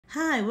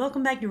Hi,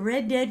 welcome back to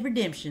Red Dead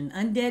Redemption,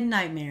 Undead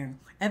Nightmare,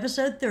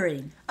 Episode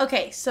 3.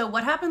 Okay, so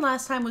what happened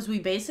last time was we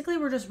basically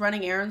were just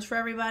running errands for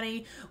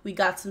everybody. We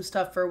got some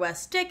stuff for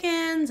West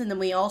Dickens, and then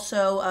we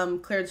also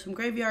cleared some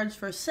graveyards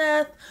for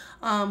Seth.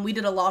 We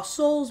did a Lost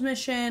Souls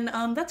mission.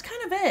 That's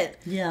kind of it.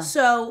 Yeah.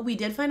 So we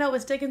did find out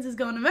West Dickens is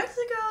going to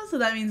Mexico, so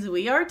that means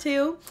we are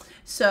too.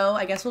 So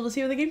I guess we'll just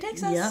see where the game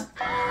takes us. Yep.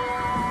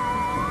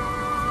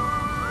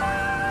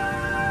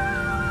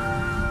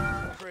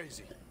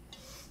 Crazy.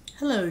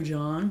 Hello,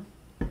 John.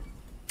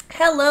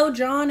 Hello,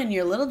 John, and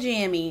your little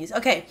jammies.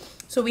 Okay,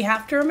 so we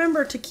have to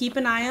remember to keep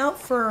an eye out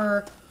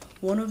for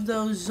one of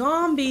those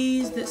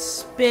zombies that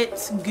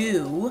spits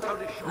goo.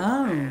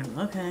 Oh,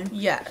 okay.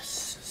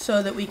 Yes,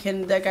 so that we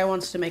can, that guy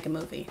wants to make a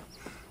movie.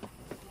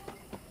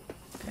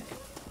 Okay.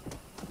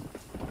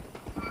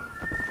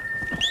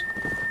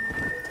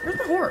 Where's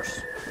my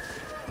horse?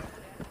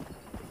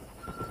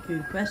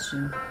 Good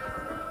question.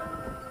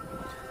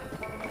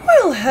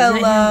 Well,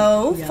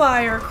 hello, Yeah.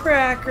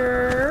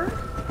 firecracker.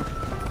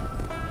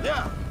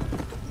 Yeah.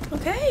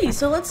 Okay,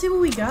 so let's see what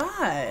we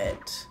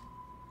got.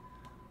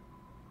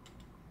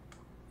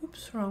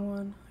 Oops, wrong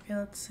one. Okay,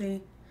 let's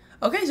see.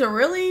 Okay, so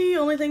really,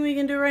 only thing we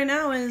can do right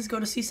now is go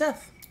to see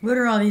Seth. What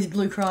are all these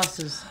blue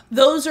crosses?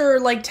 Those are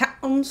like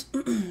towns,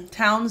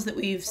 towns that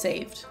we've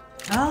saved.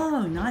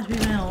 Oh, nice. We've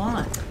done a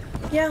lot.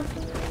 Yeah,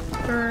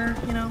 for,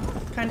 you know,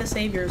 kind of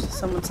saviors,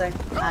 some would say.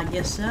 I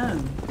guess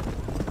so.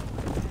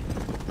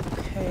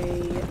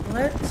 Okay,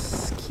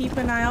 let's keep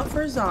an eye out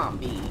for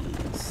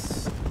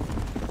zombies.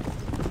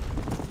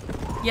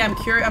 Yeah,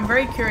 I'm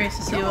very curious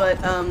to see what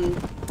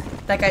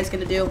that guy's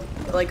gonna do,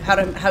 like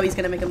how he's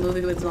gonna make a movie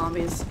with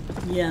zombies.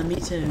 Yeah, me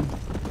too.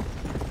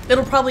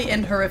 It'll probably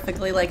end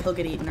horrifically, like he'll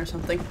get eaten or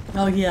something.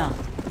 Oh, yeah.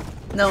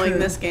 Knowing True.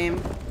 this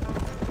game.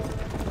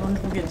 I wonder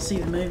if we'll get to see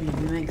the movie if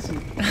he makes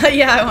it.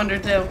 Yeah, I wonder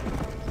too.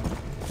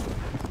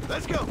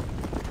 Let's go.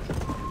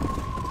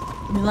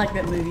 We like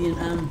that movie in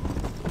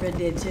Red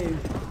Dead 2.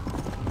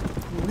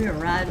 We were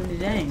riding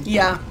today.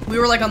 Yeah, we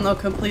were like on the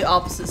complete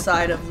opposite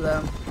side of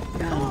the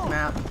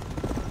map.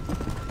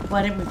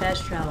 Why didn't we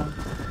fast travel?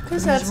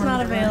 Because that's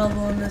not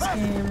available in this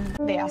game.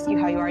 They ask you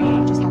how you are,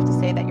 you just have to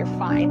say that you're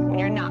fine when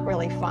you're not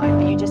really fine,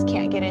 but you just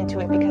can't get into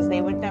it because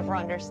they would never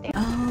understand.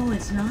 Oh,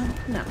 it's not?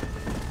 No.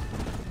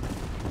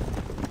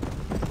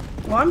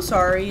 Well, I'm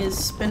sorry. Is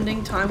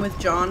spending time with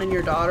John and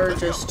your daughter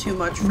just too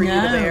much for you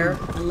to bear?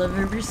 I love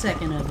every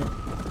second of it.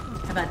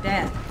 How about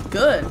that?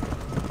 Good.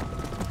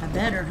 I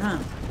better, huh?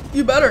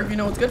 You better if you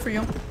know what's good for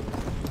you.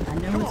 I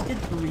know what's good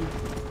for me.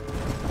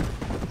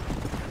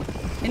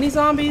 Any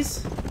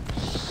zombies?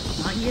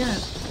 Not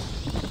yet.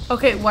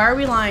 Okay, why are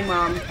we lying,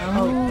 Mom?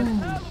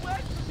 Oh.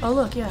 Oh,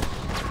 look, yeah.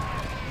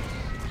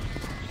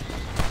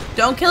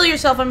 Don't kill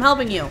yourself, I'm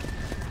helping you.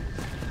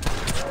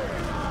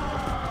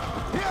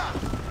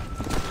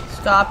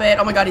 Stop it.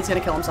 Oh my god, he's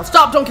gonna kill himself.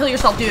 Stop! Don't kill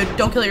yourself, dude.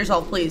 Don't kill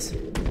yourself, please.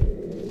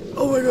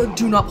 Oh my god,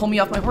 do not pull me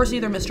off my horse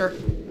either, mister.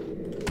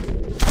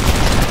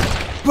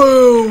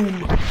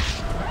 Boom!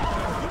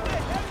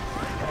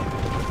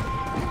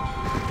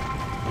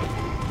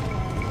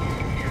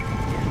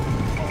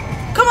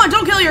 Come on,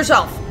 don't kill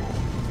yourself!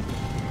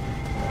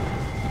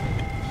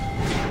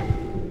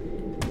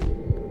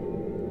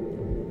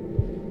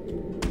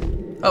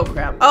 Oh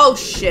crap. Oh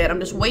shit, I'm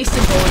just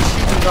wasting bullets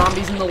shooting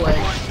zombies in the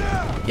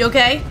leg. You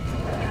okay?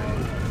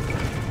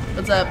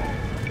 What's up?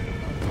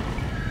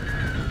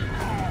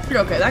 You're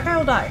okay, that guy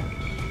will die.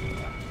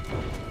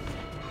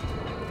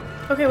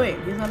 Okay, wait,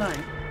 he's not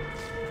dying.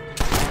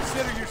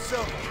 Consider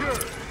yourself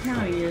cured. Now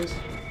he is.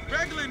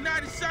 Regular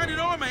knight-in-shining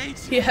armor,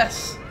 ain't you?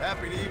 Yes.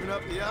 Happy to even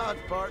up the odds,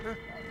 partner.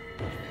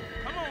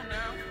 Come on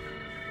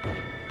now.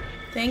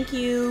 Thank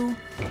you.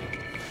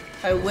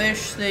 I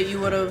wish that you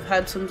would have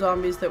had some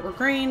zombies that were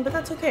green, but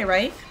that's okay,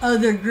 right? Oh,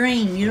 they're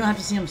green. You don't have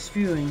to see them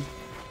spewing.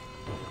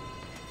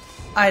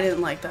 I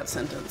didn't like that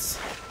sentence.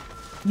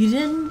 You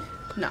didn't?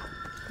 No.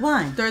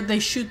 Why? They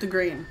shoot the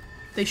green.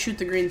 They shoot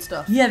the green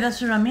stuff. Yeah,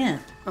 that's what I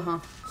meant. Uh-huh.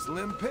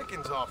 Slim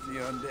pickings off the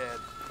undead.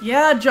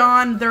 Yeah,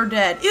 John, they're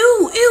dead.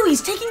 Ew, ew,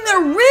 he's taking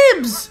their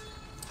ribs!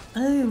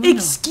 Oh, what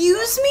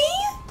Excuse me?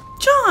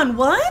 John,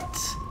 what?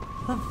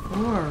 What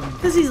for?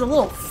 Because he's a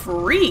little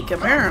freak,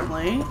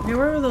 apparently. Hey,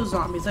 where are those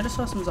zombies? I just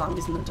saw some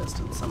zombies in the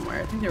distance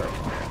somewhere. I think they were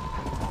over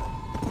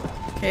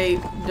there. Okay,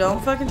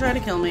 don't fucking try to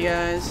kill me,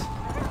 guys.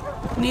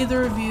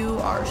 Neither of you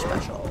are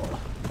special.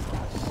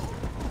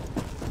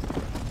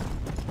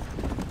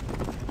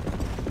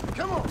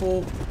 Come on.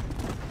 Cool.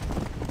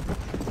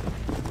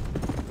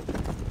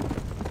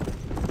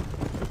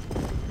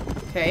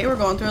 Okay, we're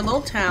going through a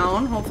little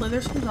town. Hopefully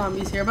there's some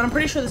zombies here, but I'm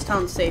pretty sure this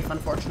town's safe,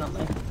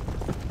 unfortunately.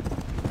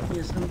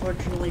 Yes,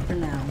 unfortunately for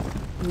now.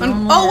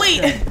 Oh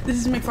wait, this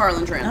is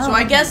McFarland Ranch, Oh, so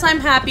I okay. guess I'm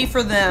happy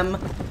for them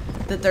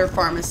that their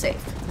farm is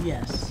safe.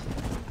 Yes.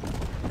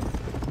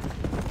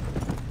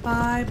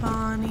 Bye,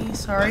 Bonnie.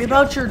 Sorry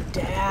about your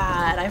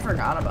dad. I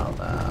forgot about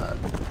that.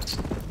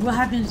 What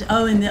happens?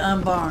 Oh, in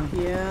the barn.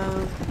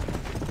 Yeah.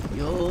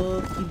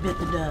 Yup. He bit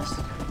the dust.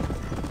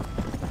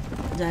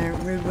 Is that a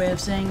rude way of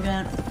saying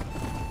that?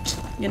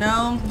 You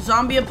know,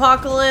 zombie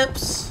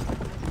apocalypse.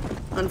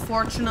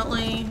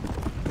 unfortunately,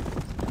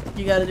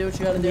 you gotta do what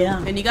you gotta do.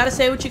 Yeah. And you gotta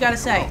say what you gotta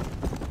say.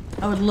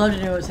 I would love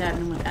to know what's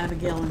happening with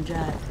Abigail and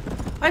Jack.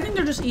 I think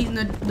they're just eating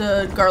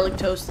the garlic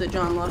toast that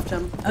John left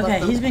him. Okay,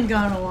 he's been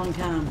gone a long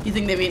time. You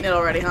think they've eaten it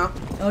already, huh?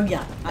 Oh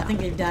yeah, I think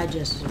they've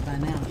digested it by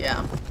now.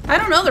 Yeah. I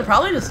don't know, they're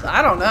probably just,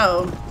 I don't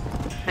know.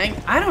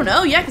 I don't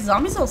know, yeah, because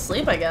zombies don't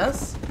sleep, I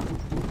guess.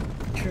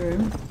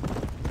 True.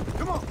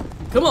 Come on.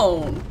 Come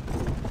on.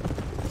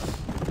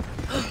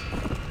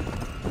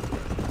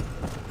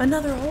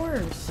 Another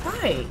horse.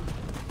 Hi.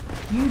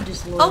 You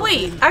just love Oh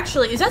wait,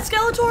 actually, is that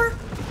Skeletor?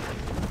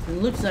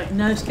 It looks like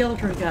no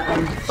Skeletor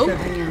got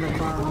stuffing in the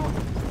bottom.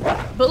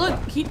 But look,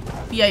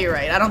 yeah, you're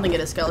right. I don't think it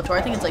is Skeletor.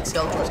 I think it's like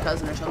Skeletor's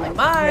cousin or something.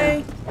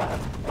 Bye.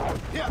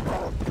 Yeah.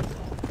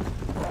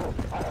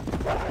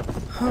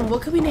 Huh,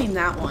 what could we name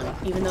that one?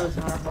 Even though it's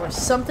not a horse.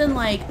 Something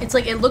like,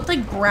 it looked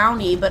like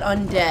Brownie, but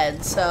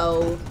undead,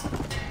 so.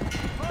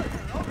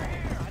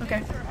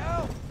 Okay.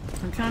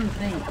 I'm trying to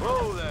think.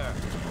 Whoa there.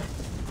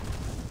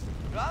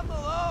 I'm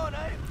alone.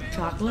 I ain't feeling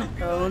Chocolate?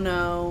 Oh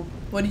no.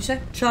 What did you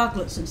say?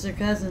 Chocolate, since they're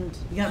cousins.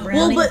 You got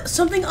Well, brownie? but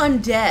something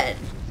undead.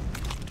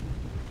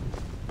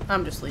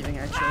 I'm just leaving,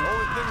 actually.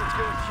 Only thing that's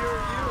gonna cure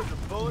you is a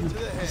bullet to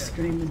the head.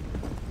 Screaming.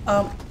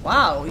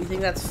 Wow, you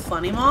think that's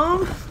funny,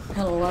 Mom?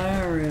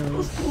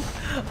 Hilarious.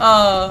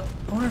 I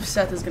wonder if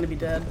Seth is gonna be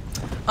dead.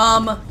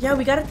 Yeah,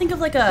 we gotta think of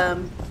like a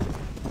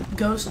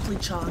ghostly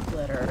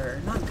chocolate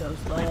or not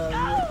ghostly.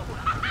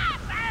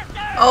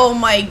 Oh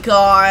my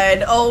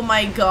god. Oh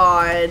my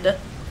god.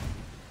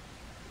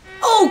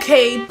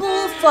 Okay,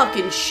 bull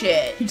fucking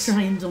shit. He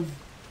trains them.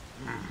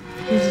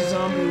 He's a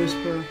zombie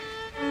whisperer.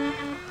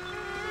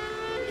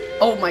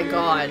 Oh my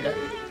god.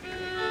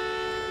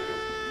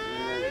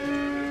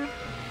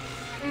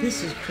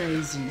 This is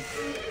crazy.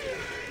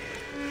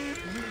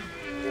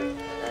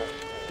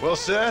 Well,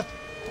 Seth,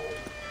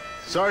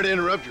 sorry to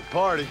interrupt your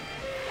party.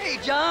 Hey,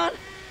 John,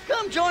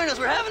 come join us.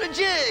 We're having a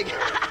jig.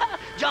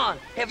 John,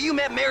 have you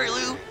met Mary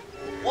Lou?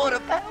 What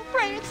about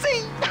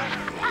Francie?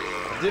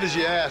 I did as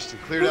you asked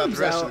and cleared out the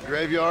rest of the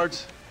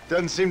graveyards.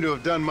 Doesn't seem to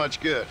have done much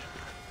good.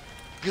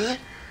 Good?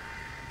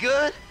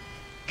 Good?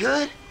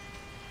 Good?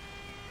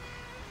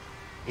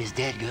 Is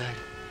Dad good?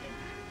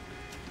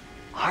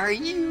 Are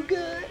you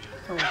good?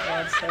 Oh my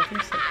god, Seth,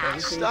 you're so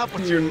crazy. Stop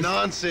with your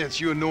nonsense,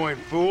 you annoying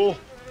fool.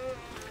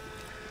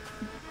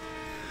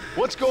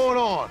 What's going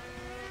on?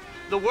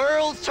 The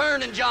world's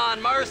turning,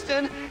 John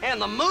Marston,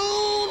 and the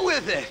moon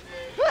with it.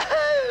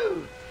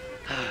 Woohoo!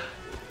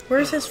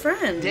 Where's his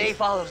friend? Day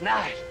follows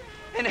night,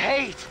 and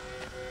hate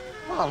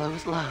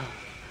follows love.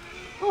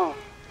 Oh.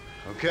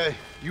 Okay,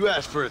 you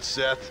asked for it,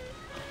 Seth.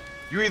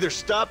 You either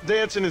stop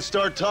dancing and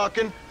start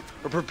talking,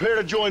 or prepare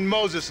to join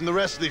Moses and the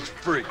rest of these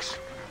freaks.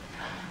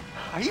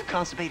 Are you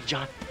constipated,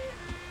 John?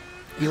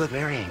 You look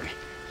very angry.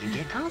 You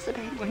get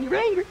constipated when you're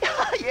angry.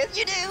 Yes,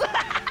 you do.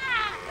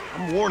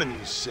 I'm warning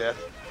you, Seth.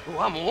 Oh,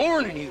 I'm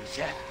warning you,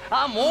 Seth.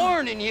 I'm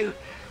warning you.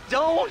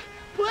 Don't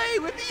play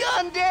with the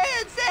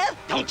undead, Seth.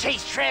 Don't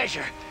chase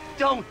treasure.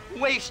 Don't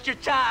waste your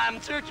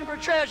time searching for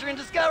treasure and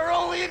discover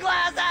only a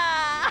glass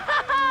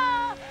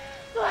eye.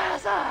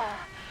 Glass eye.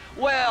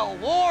 Well,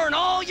 warn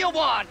all you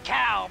want,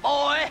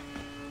 cowboy.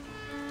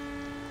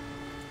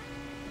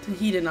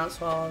 He did not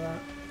swallow that.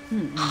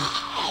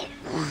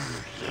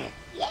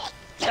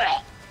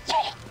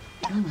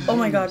 Oh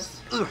my god.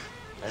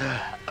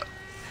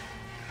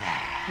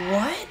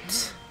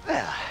 What?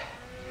 Well,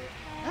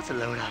 that's a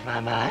load off my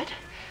mind.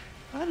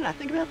 Why didn't I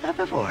think about that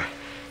before?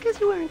 Because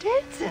you weren't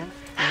dancing.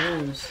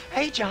 Gross.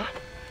 Hey, John.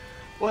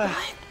 Well,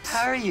 What?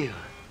 how are you?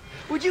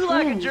 Would you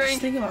like a Just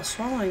drink? thinking about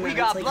swallowing We that.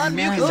 got It's blood like,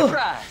 mucus no.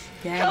 surprise.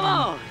 Yeah. Come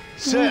on.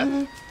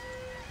 Seth,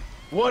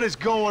 what is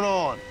going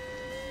on?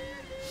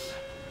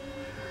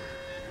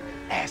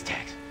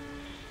 Aztecs.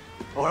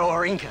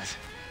 Or Incas.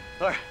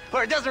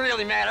 Or it doesn't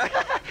really matter.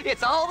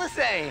 It's all the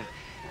same.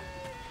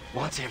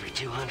 Once every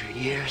 200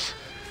 years,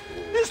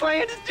 this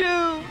land is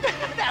doomed.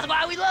 That's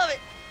why we love it.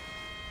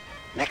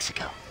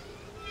 Mexico.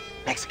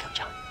 Mexico,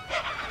 John.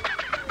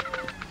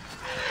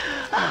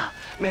 Ah,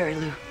 Mary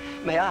Lou,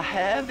 may I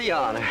have the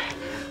honor?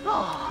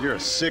 Oh. You're a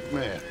sick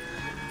man.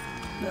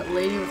 That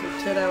lady with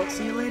her tit out.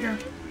 See you later.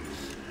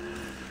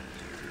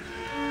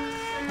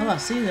 Oh, I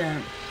see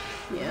that.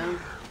 Yeah.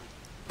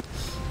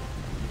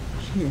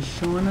 She is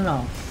showing it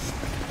off.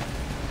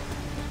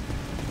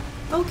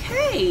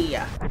 Okay.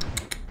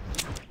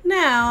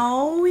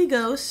 Now we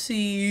go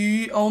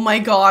see. Oh my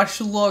gosh,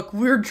 look,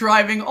 we're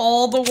driving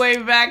all the way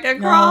back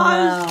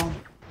across. Oh,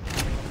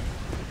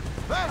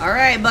 wow.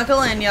 Alright,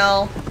 buckle in,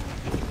 y'all.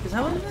 Is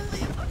that what it is?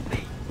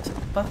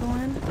 Buckle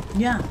in?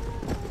 Yeah.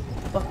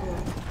 Buckle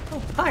in.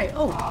 Oh, hi.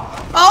 Oh.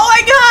 Oh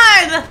my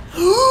god!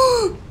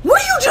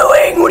 What are you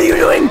doing? What are you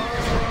doing?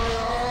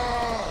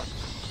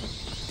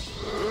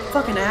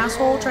 Fucking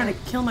asshole trying to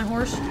kill my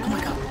horse. Oh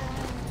my god.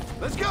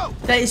 Let's go.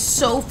 That is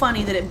so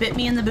funny that it bit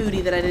me in the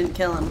booty that I didn't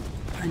kill him.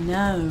 I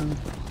know.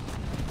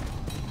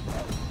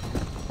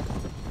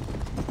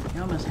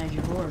 You almost had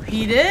your horse.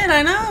 He did,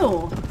 I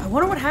know. I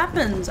wonder what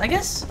happens. I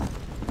guess,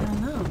 I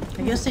don't know.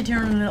 I guess they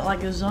turn into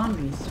like those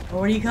zombies. Or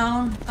what do you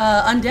call them?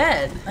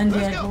 Undead.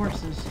 Undead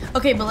horses.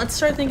 Okay, but let's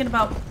start thinking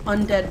about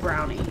undead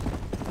brownie.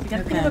 We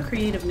gotta think of a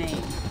creative name.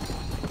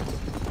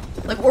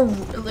 Like, or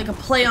like a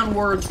play on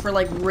words for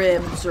like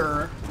ribs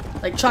or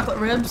like chocolate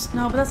ribs.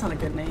 No, but that's not a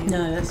good name.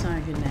 No, that's not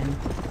a good name.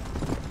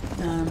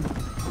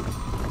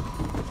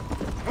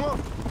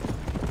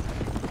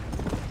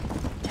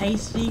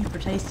 Tasty for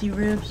tasty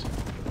ribs.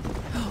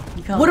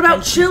 What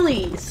about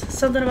chilies?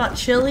 Something about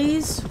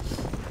chilies?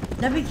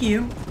 That'd be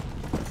cute.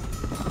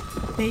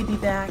 Baby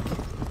back.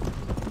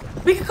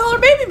 We could call her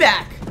baby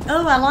back.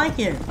 Oh, I like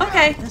it.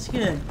 Okay. That's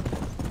good.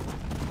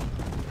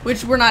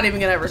 Which we're not even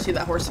gonna ever see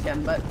that horse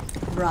again, but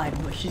Right,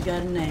 but she's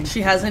got a name.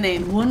 she has a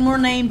name. One more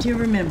name to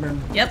remember.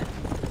 Yep.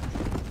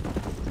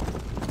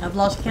 I've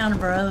lost count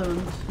of our other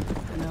ones.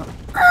 I know.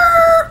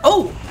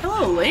 Oh,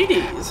 hello,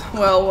 ladies.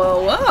 Well,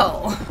 well,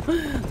 well.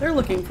 They're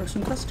looking for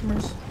some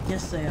customers.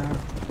 Yes, they are.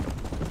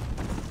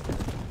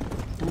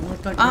 Don't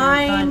look like they're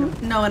gonna find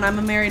them. No, and I'm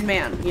a married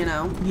man, you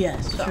know.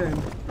 Yes, So.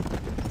 true.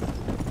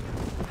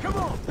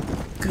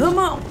 Come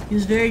on. He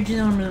was very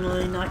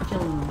gentlemanly, not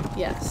killing them.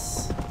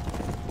 Yes.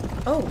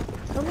 Oh,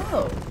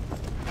 hello.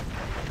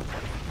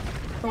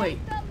 Oh, wait.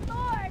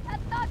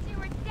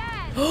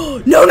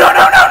 No, no,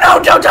 no, no, no!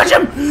 Don't touch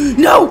him!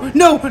 No,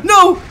 no,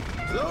 no!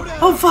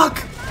 Oh, fuck!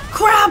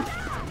 Crap!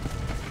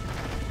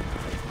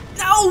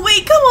 No,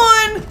 wait, come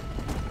on!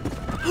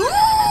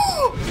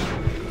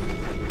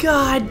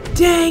 God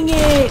dang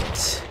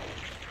it!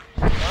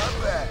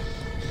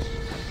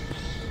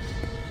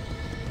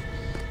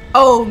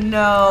 Oh no!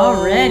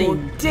 Already.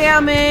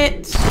 Damn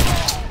it!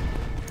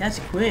 That's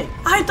quick.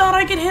 I thought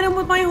I could hit him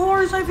with my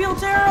horse. I feel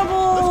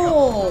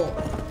terrible.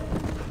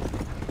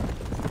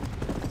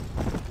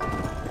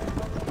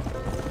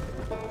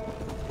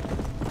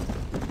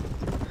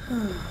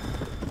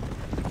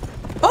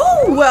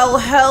 Oh, well,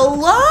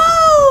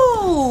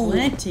 hello.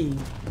 Plenty.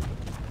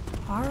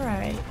 All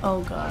right.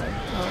 Oh, God.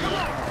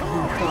 Oh,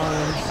 my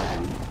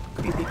God.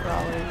 Creepy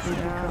crawlers.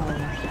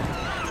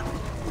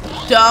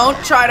 Don't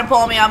try to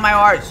pull me on my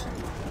horse.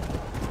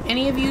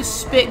 Any of you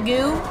spit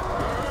goo?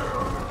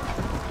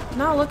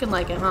 Not looking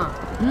like it, huh?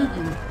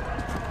 Mm-mm.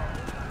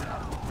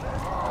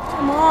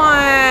 Come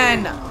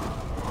on!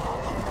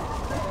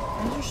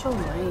 These are so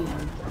lame.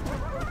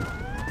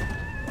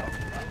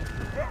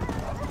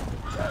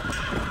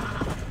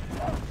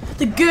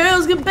 The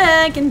girls get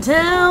back in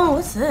town.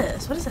 What's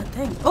this? What is that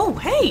thing? Oh,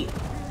 hey!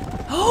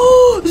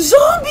 Oh,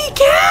 zombie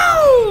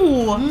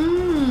cow!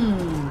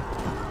 Mmm.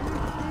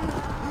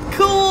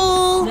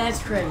 Cool.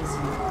 That's crazy.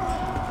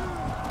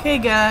 Okay,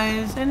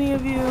 guys. Any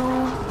of you?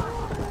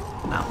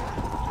 No.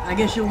 I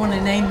guess you'll want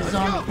to name the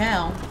zombie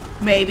cow.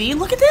 Maybe.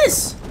 Look at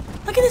this.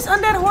 Look at this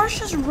undead horse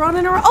just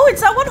running around. Oh,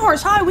 it's that one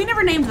horse. Hi. We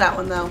never named that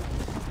one, though.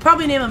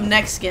 Probably name him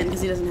Neck Skin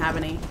because he doesn't have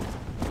any.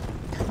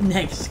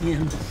 Neck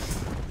skin.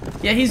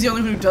 Yeah, he's the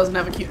only one who doesn't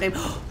have a cute name.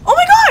 Oh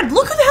my god!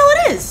 Look who the hell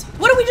it is!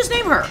 What did we just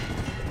name her?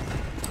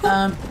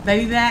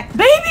 Baby back.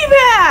 Baby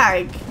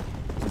Bag!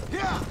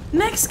 Yeah.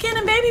 Neck Skin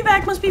and Baby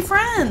Bag must be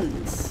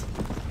friends.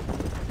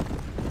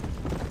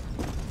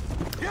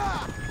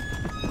 Yeah.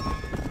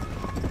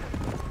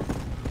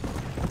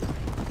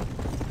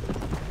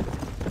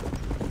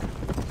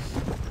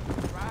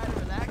 Try to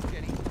relax,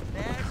 Jenny.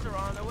 Snacks are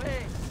on the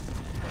way.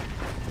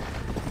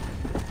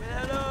 Well,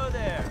 hello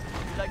there.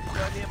 Would you like to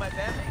join me and my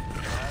family?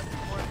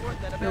 More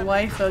important than a Your family.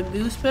 wife a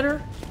goose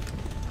pitter?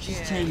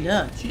 She's chained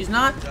up. She's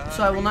not,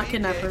 so I will not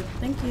kidnap her.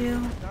 Thank you.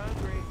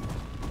 Hungry.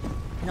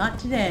 Not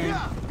today.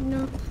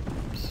 No.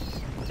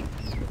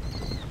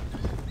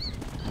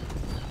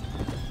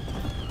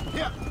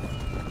 Yeah.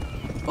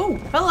 Oh,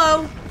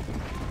 hello.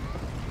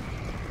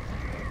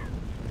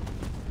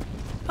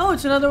 Oh,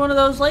 it's another one of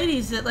those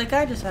ladies that, like,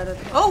 I just had a...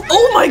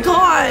 Oh my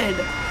god!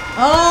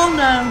 Oh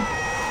no.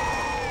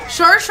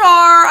 Shar Shar,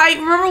 I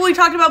remember we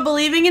talked about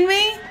believing in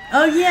me?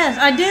 Oh yes,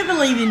 I do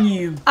believe in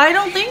you. I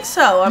don't think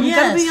so. I'm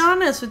gonna be Yes.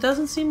 honest, it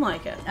doesn't seem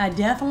like it. I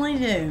definitely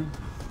do.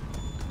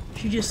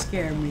 She just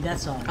scared me,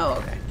 that's all. Oh,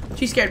 okay.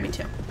 She scared me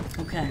too.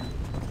 Okay.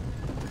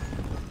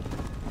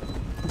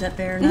 Is that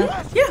fair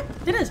enough? Yeah,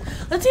 it is.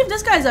 Let's see if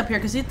this guy's up here,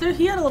 because he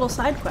had a little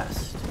side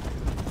quest.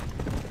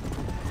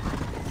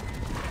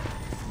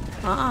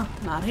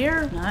 Not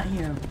here. Not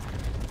here.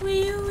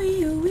 Wee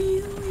wee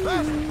wee wee.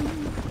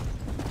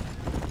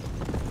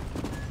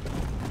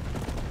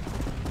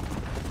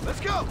 Let's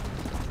go.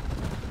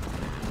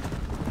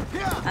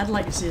 Yeah. I'd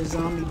like to see a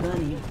zombie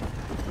bunny.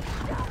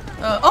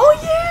 Oh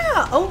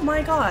yeah! Oh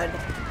my god.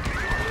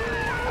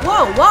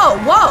 Whoa, whoa,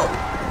 whoa!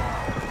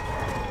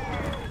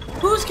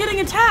 Who's getting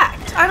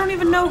attacked? I don't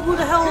even know who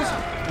the hell's...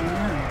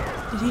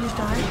 Did he just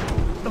die?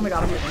 Oh my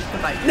god, I'm leaving.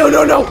 Goodbye. No,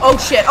 no, no! Oh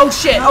shit, oh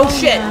shit, oh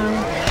shit!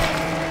 No.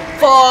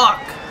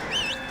 Fuck!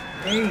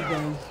 There you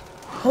go.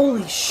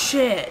 Holy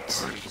shit.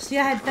 See,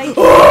 I had faith.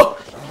 My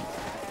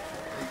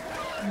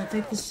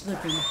faith was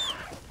slipping.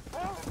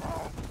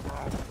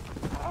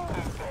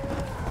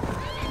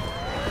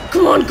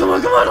 Come on, come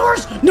on, come on,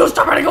 horse! No,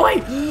 stop running away!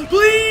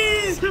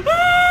 Please!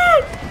 Ah!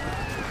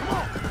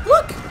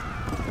 Look!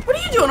 What are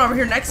you doing over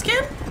here, Neck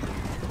Skin?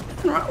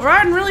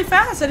 riding really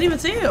fast. I didn't even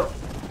see you.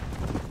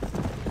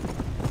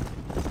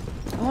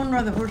 I wonder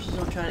why the horses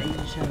don't try to eat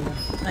each other.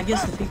 I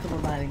guess the people are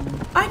biting them.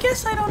 I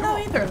guess I don't know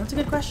either. That's a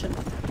good question.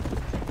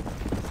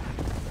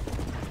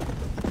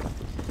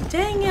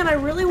 Dang it, I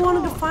really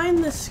wanted to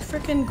find this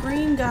freaking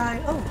green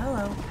guy. Oh,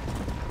 hello.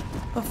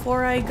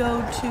 Before I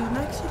go to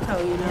Mexico,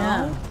 you know?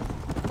 Yeah.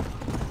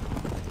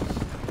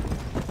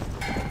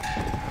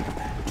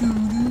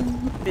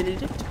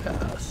 Benedict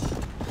Pass.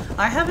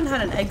 I haven't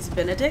had an Eggs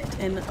Benedict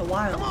in a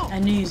while. I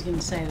knew he was going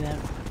to say that.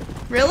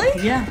 Really?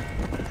 Yeah.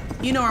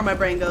 You know where my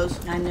brain goes.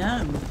 I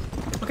know.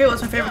 Okay,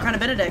 what's my favorite kind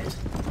of Benedict?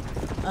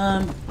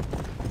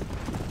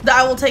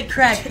 I will take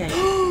Crab cake.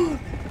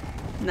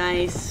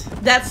 Nice.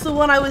 That's the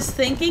one I was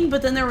thinking,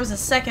 but then there was a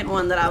second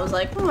one that I was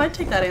like, oh, I'd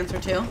take that answer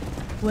too.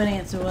 What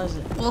answer was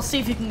it? We'll see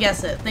if you can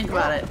guess it. Think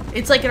about it.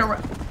 It's like an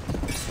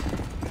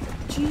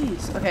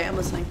Jeez. Okay, I'm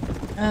listening.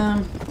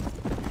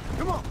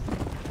 Come on.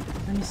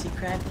 Let me see.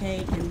 Crab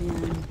cake and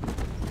then...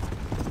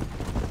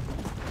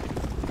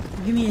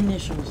 Give me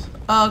initials.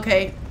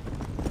 Okay.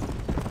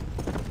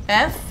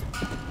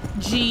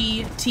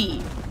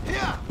 F-G-T.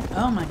 Yeah.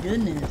 Oh my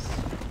goodness.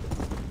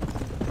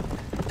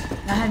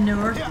 I had no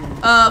earth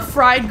in.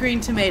 Fried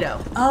green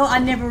tomato. Oh, I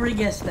never would have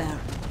guessed that.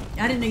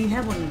 I didn't know you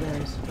had one of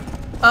those.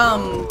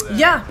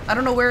 Yeah. I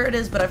don't know where it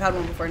is, but I've had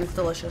one before and it's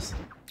delicious.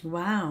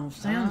 Wow,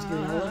 sounds good.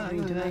 I love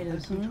green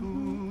tomatoes.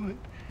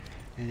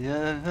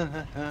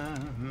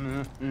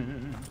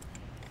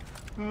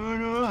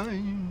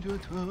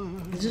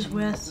 Is this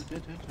Wes?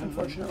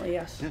 Unfortunately,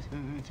 yes.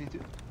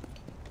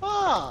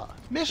 Ah,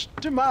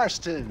 Mr.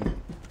 Marston.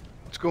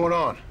 What's going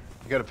on?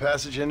 You got a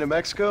passage into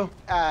Mexico?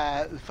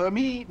 For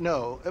me,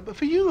 no. But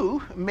for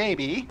you,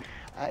 maybe.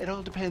 It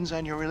all depends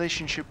on your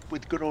relationship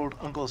with good old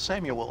Uncle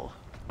Samuel.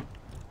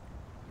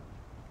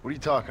 What are you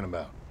talking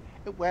about?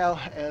 Well,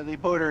 the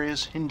border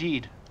is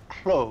indeed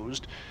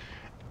closed.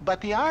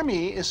 But the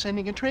army is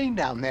sending a train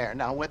down there.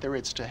 Now, whether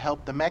it's to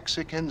help the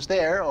Mexicans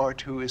there or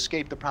to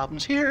escape the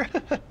problems here,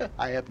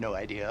 I have no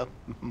idea.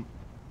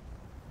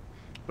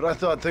 But I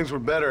thought things were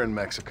better in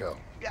Mexico.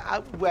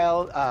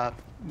 Well,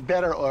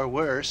 better or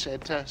worse,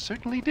 it's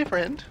certainly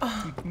different.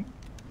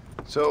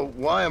 So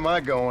why am I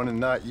going and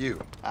not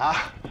you?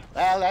 Well,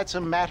 that's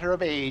a matter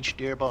of age,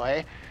 dear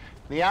boy.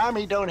 The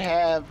Army don't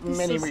have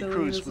many so silly,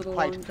 recruits his with little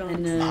quite long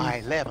johns.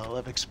 my level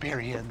of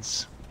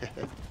experience.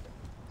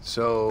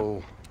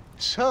 So,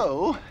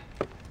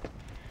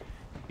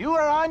 you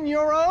are on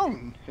your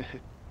own.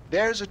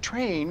 There's a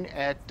train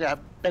at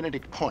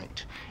Benedict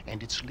Point,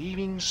 and it's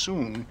leaving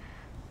soon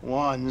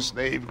once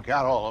they've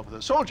got all of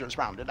the soldiers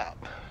rounded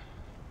up.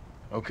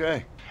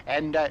 okay.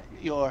 And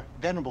your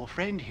venerable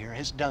friend here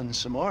has done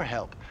some more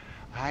help.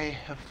 I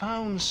have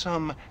found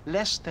some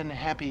less than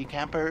happy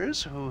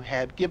campers who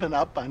have given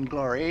up on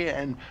glory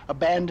and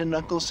abandoned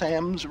Uncle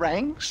Sam's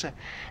ranks.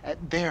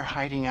 They're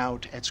hiding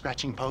out at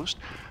Scratching Post.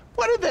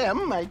 One of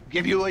them might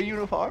give you a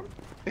uniform.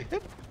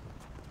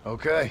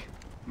 Okay.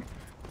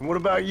 And what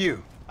about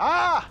you?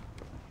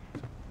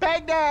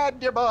 Baghdad,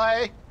 dear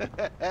boy.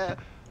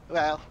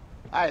 Well,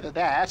 either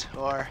that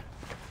or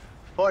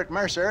Fort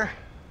Mercer.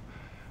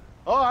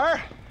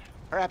 Or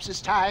perhaps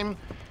it's time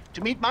to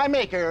meet my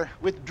maker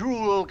with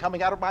drool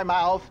coming out of my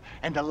mouth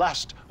and a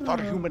lust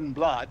for human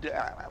blood.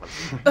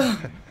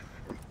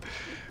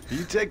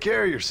 You take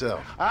care of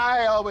yourself.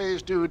 I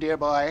always do, dear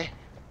boy.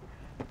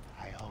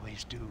 I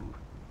always do.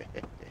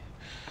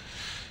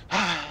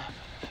 I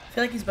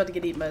feel like he's about to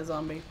get eaten by a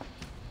zombie.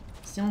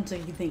 Sounds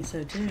like you think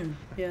so too.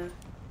 Yeah.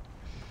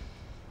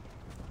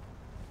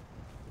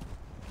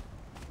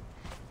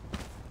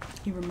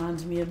 He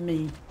reminds me of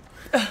me.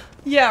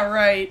 Yeah,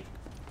 right.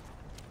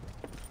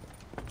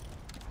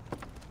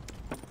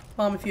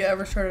 Mom, if you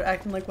ever started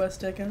acting like Wes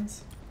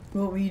Dickens,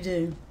 What will you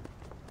do?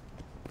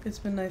 it's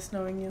been nice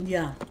knowing you.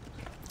 Yeah,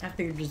 I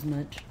figured as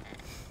much.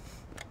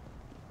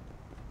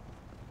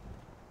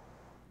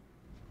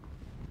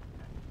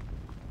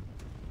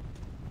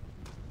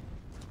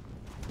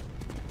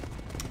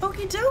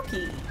 Okie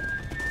dokie.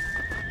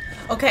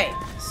 Okay,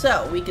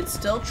 so we could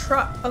still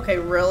try. Okay,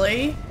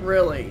 really?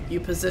 Really? You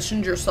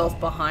positioned yourself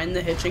behind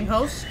the hitching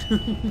post?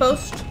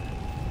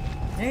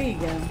 There you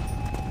go.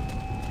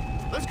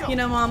 Let's go. You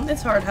know, Mom,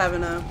 it's hard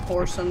having a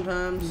horse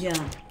sometimes. Yeah,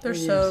 They're it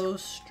so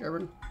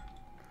stubborn.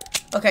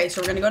 Okay,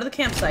 so we're gonna go to the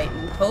campsite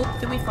and hope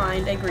that we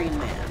find a green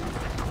man.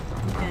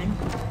 Okay.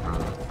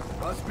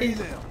 Must be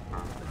them.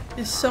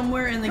 Is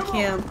somewhere in the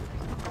camp.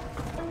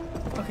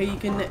 Okay, you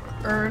can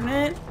earn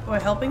it by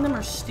helping them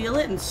or steal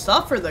it and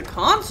suffer the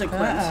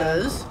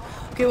consequences.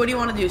 Okay, what do you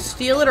want to do?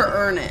 Steal it or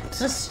earn it?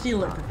 Let's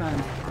steal it for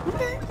fun.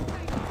 Okay.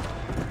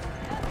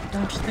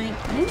 Don't you think?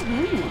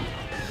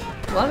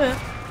 Mm-hmm. Love it.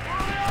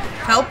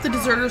 Help the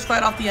deserters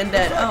fight off the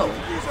undead. Oh,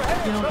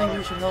 you don't think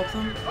we should help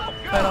them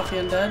fight off the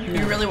undead? No.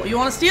 You really you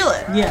want to steal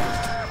it? Yeah.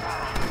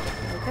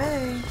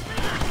 Okay.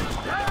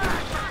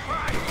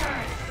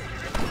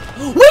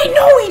 Wait,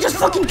 no! He just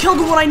fucking killed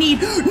the one I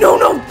need. No,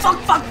 no! Fuck!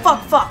 Fuck!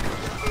 Fuck! Fuck!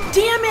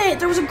 Damn it!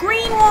 There was a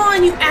green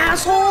one, you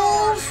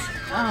assholes!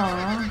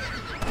 Aww.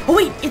 Oh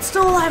wait, it's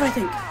still alive, I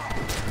think.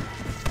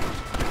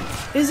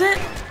 Is it?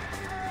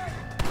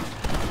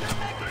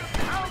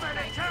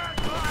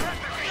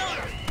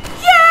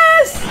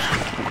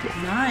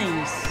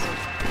 Nice.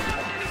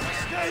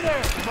 Stay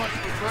there,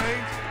 monkey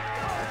brains.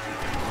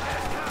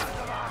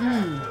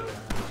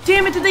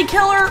 Damn it, did they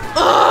kill her?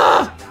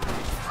 Ugh!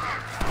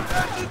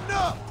 That's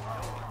enough.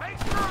 Make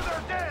sure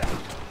they're dead.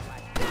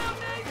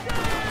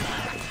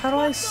 How do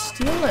I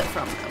steal it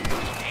from them?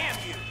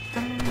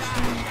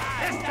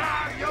 This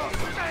time you'll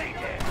stay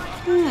dead.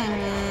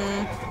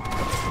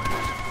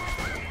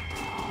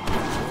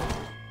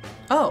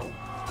 Oh.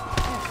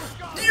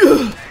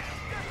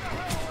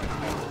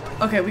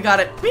 Okay, we got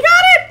it. We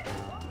got it!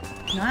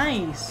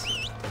 Nice.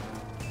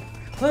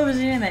 What was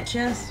it in that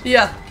chest?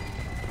 Yeah.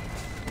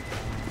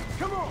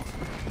 Come on.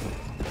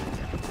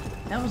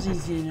 That was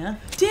easy enough.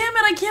 Damn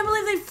it, I can't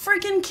believe they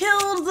freaking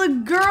killed the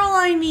girl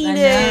I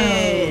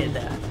needed.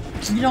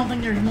 You don't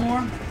think there's more?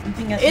 You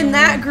think that's In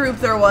that more? group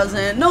there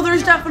wasn't. No,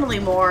 there's definitely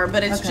more,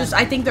 but it's Okay. just,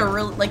 I think they're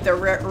really, like,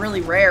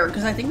 really rare,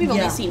 because I think we've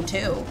only Yeah. seen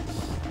 2.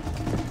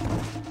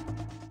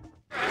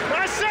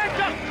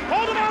 Dissector!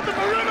 Hold him on the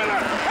perimeter!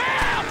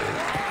 Help!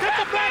 Get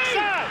the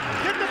backside!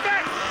 Get the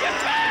back! Get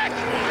back!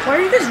 Why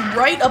are you guys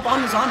right up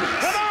on the zombies?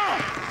 Come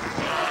on!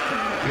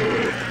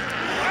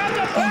 Out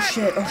the Oh back!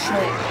 shit, oh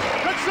shit.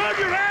 Conserve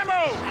your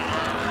ammo!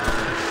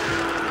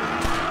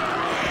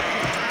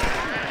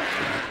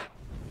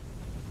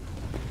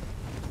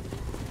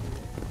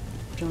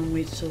 John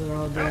waits till they're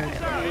all dead.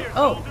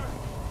 Oh.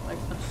 Like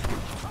this.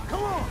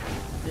 Come on!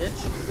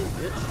 Bitch.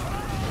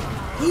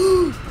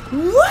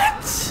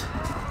 What?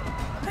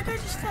 That guy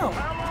just fell.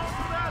 How long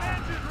till that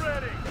engine's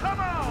ready? Come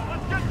on!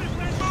 Let's get this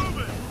thing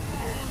moving!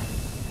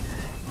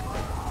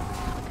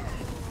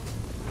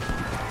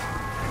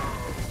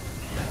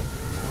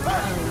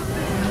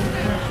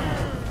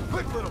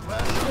 Quick little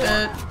pass!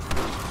 Shit.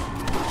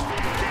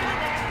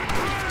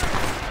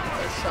 I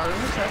shot him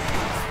in the chest.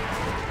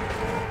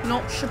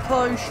 Not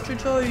supposed to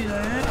do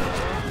that.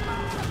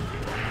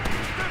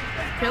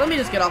 Okay, let me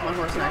just get off my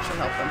horse and actually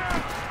help them.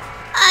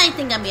 I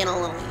think I'm being a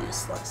little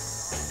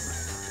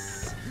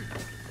useless.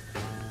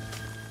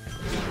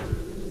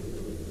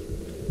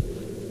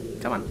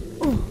 Come on.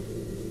 Ooh.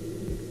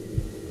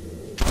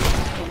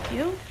 Thank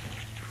you.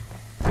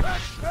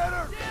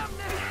 Better!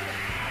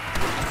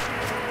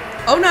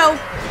 Oh no!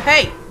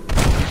 Hey!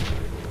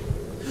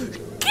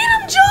 Get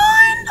him,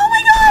 John! Oh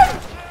my god!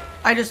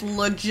 I just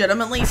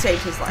legitimately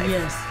saved his life.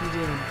 Yes, you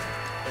did.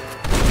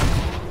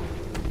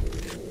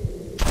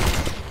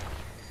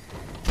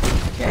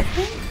 Okay, I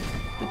think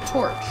the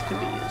torch can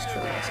be used for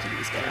the rest of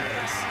these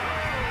guys.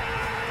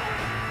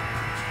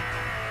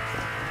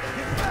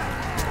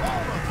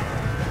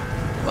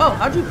 Whoa,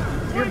 how'd you...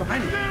 You're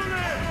behind me.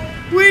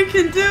 We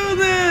can do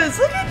this!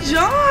 Look at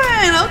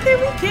John! Okay,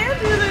 we can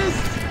do this!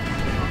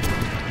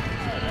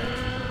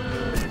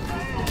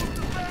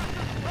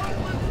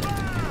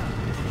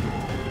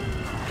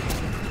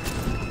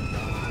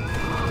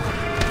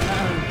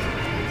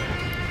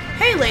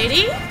 Hey,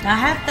 lady! I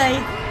have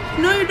faith.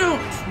 No, you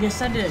don't.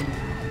 Yes, I do.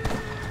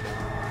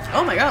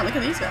 Oh my god, look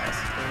at these guys.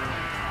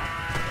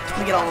 Let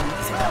me get all of them.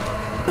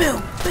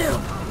 Boom,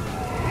 boom,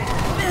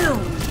 boom.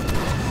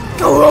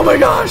 Oh my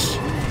gosh!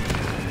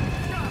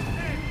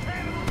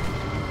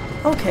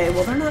 Okay,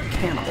 well they're not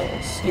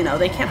cannibals. You know,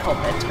 they can't help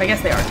it. I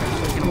guess they are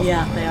technically cannibals.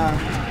 Yeah, they are.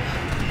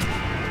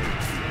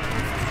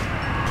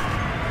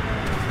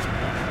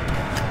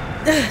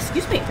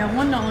 Excuse me. That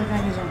one don't look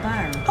like he's on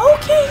fire.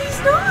 Okay, he's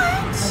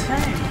not.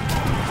 Okay.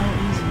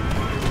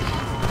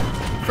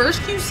 Oh,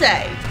 First you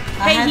say,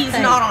 I hey, had he's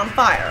faith. not on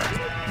fire.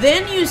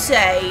 Then you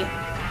say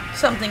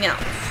something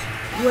else.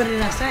 easy. What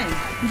did I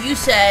say? You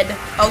said,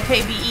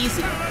 okay, be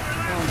easy.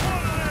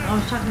 Oh, I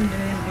was talking to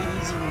him be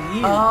easy with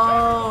you.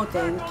 Oh,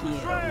 thank you.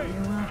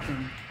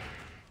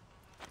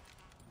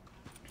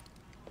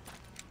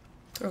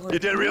 You're welcome. You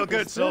did real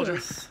good, soldier.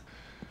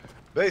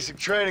 Basic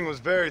training was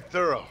very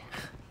thorough.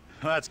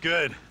 Well, that's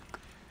good.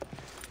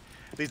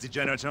 These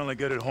degenerates are only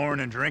good at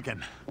whoring and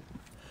drinking.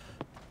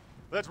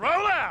 Let's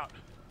roll out!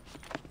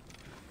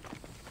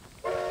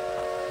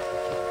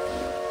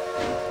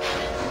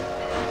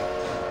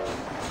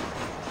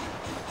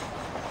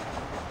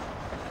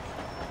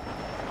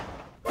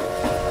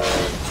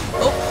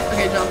 Oh,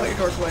 okay, John, put your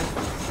torch away.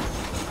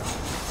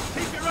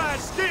 Keep your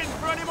eyes skinned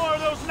for any more of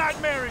those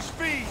nightmarish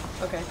feeds.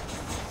 Okay.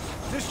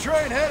 This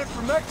train headed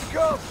for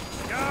Mexico?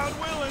 God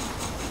willing.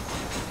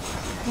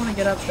 I want to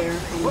get up there.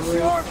 What's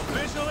the order?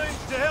 Officially,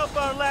 to help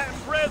our Latin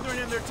brethren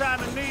in their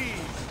time of need.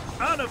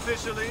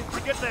 Unofficially,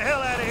 to get the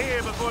hell out of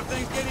here before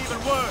things get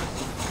even worse.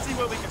 See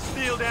what we can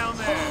steal down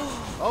there.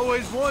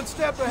 Always one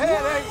step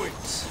ahead, ain't we?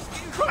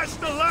 Christ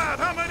alive,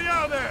 how many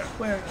are there?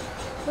 Where?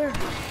 Where?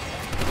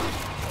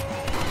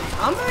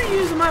 I'm not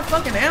using my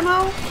fucking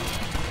ammo.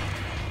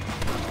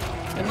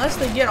 Unless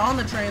they get on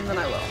the train, then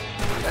I will.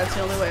 That's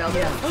the only way I'll do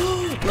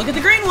it. Look at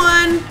the green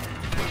one!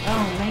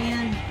 Oh,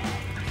 man.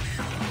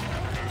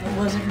 It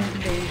wasn't meant to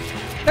be.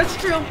 That's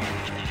true.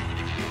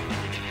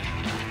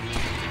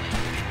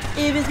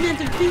 It was meant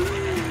to be.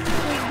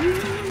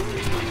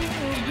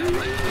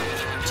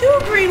 2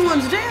 green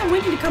ones. Damn,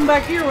 we need to come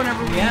back here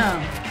whenever we... Yeah.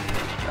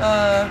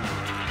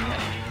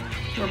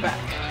 We're back.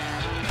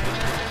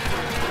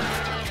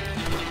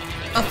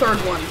 A third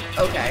one.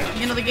 Okay.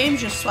 You know, the game's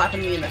just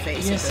slapping me in the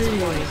face. Yes, it is.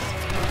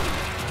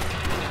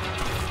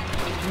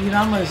 You'd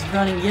almost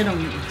run and get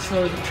them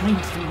so the train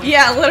can...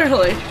 Yeah,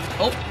 literally.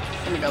 Oh,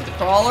 and we got the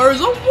crawlers.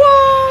 Oh,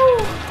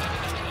 whoa!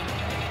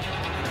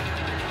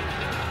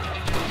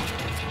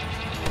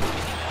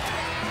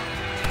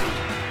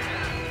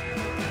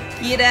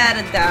 Get out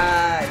of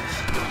Dodge.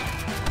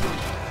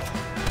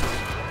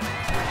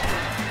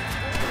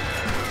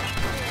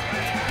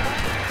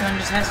 John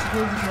just has to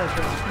pull the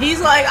trigger. He's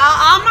like,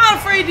 I'm not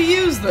afraid to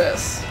use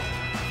this.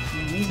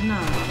 He's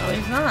not. No,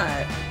 he's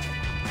not.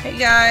 Hey,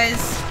 guys.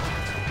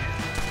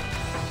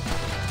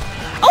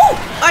 Oh!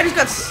 I just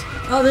got...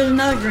 Oh, there's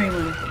another green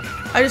one.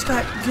 I just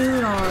got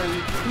good on.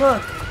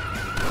 Look.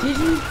 Did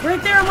you?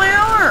 Right there on my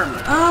arm.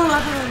 Oh,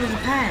 I thought it was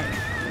a pack.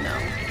 No.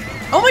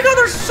 Oh my god,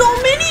 there's so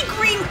many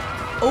green...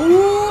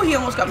 Oh, he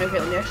almost got me. Okay,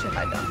 let me actually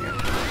hide down here.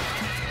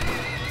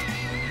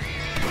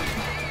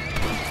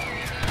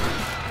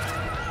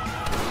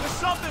 There's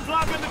something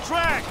blocking the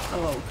track.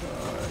 Oh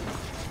god.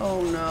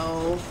 Oh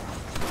no.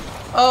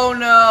 Oh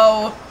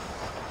no.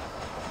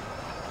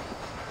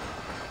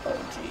 Oh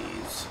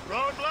jeez.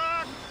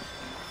 Roadblock.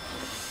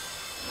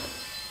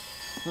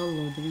 Oh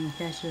Lord, they're gonna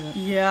catch up.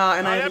 Yeah,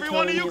 and I Right, haven't every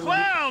one of told you anyone.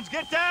 clowns,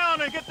 get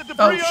down and get the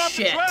debris off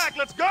shit. the track.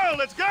 Let's go,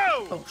 let's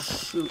go. Oh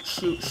shoot,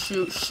 shoot,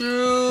 shoot,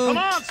 shoot. Come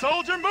on,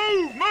 soldier,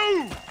 move,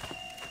 move.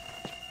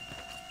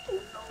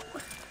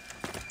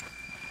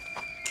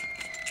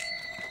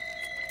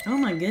 Oh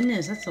my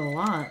goodness, that's a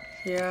lot.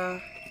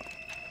 Yeah.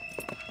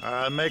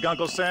 Make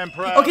Uncle Sam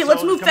proud. Okay, let's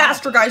soldiers. move Come on.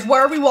 faster, guys. Why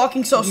are we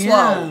walking so slow?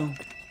 Yeah.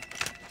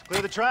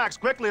 Clear the tracks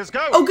quickly. Let's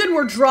go. Oh, good.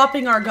 We're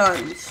dropping our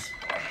guns.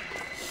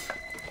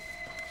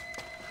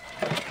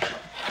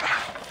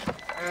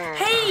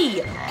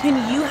 Hey,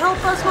 can you help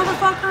us,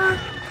 motherfucker?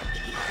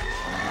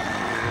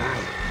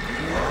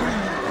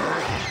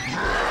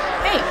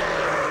 Hey.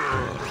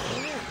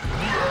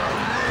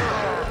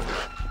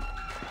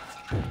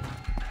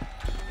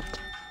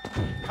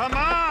 Come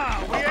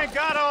on, we ain't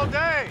got all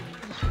day.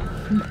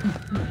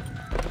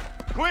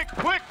 Quick,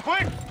 quick,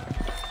 quick.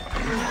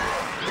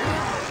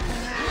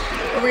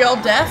 Are we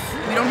all deaf?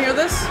 We don't hear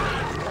this?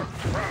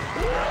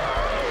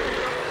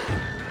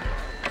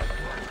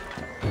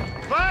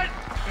 Fight,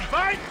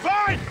 fight,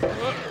 fight.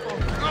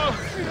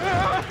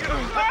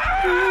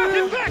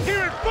 Get back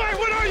here and fight.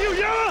 What are you,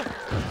 yellow?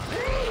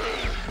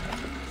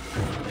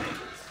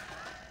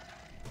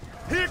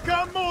 Here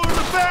come more of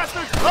the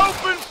bastards.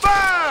 Open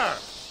fire.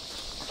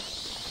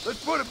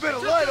 Let's put a bit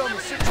of light on the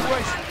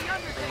situation.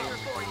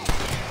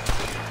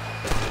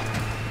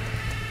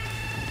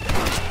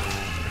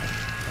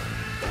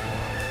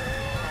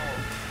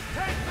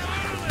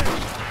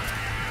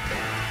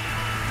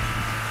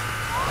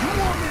 You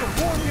want me to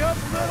warm you up a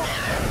little?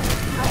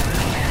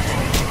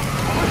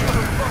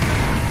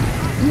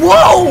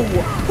 Whoa!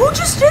 Who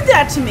just did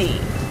that to me?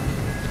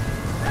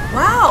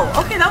 Wow.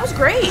 Okay, that was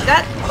great.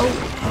 That. Oh.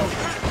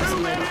 That's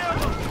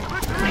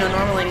amazing. No,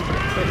 normally.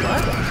 Wait,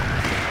 what?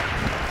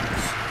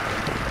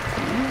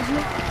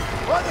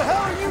 Why the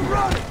hell are you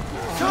running?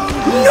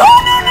 No,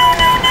 no, no,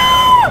 no, no!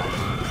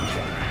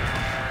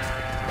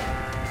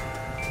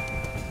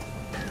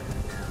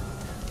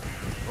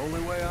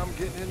 Only way I'm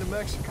getting into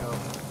Mexico.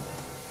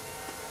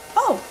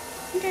 Oh,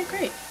 okay,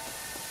 great.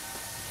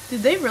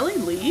 Did they really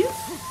leave?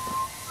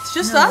 It's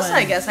just No us, way.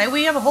 I guess.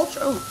 We have a whole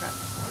oh crap.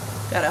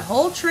 Got a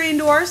whole train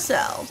to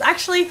ourselves.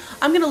 Actually,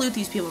 I'm gonna loot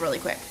these people really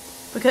quick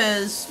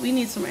because we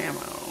need some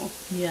ammo.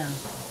 Yeah.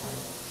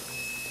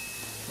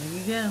 There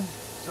you go.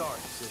 Sorry,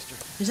 sister.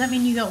 Does that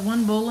mean you got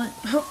one bullet?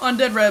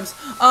 Undead ribs.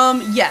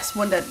 Yes,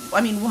 one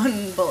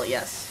bullet.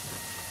 Yes.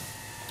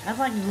 I'd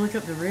like to look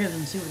up the ribs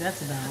and see what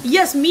that's about.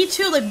 Yes, me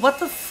too. Like, what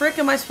the frick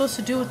am I supposed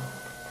to do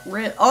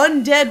with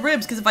undead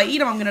ribs? Because if I eat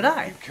them, I'm gonna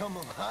die. Come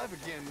alive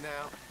again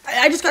now.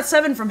 I just got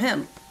 7 from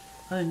him.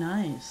 Oh,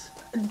 nice.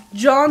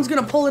 John's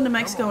gonna pull into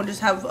Mexico and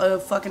just have a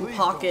fucking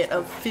pocket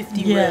of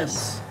 50 Yes.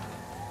 ribs.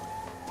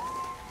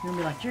 You're gonna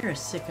be like, you're a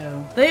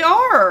sicko. They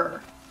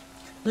are.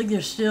 Look,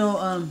 there's still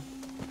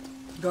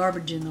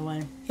garbage in the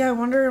way. Yeah, I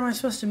wonder, am I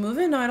supposed to move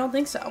it? No, I don't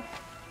think so.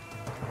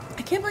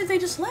 I can't believe they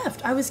just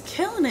left. I was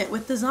killing it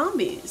with the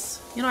zombies.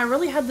 You know, I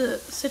really had the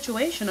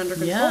situation under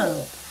control.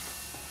 Yeah.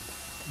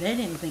 They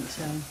didn't think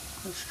so.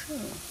 That's true.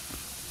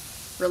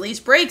 Release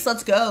brakes,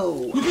 let's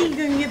go. You think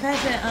you're gonna get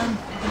past that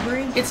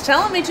debris? It's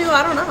telling me to,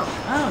 I don't know.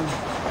 Oh.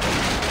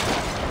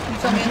 You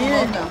tell me in the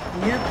Good. boat now.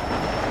 Yep.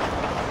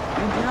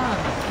 Good job.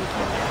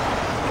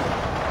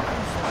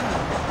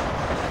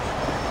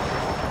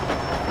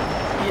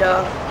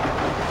 Yeah.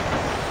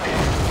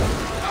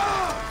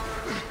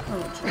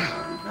 Oh,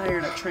 John. Now you're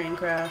in a train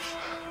crash.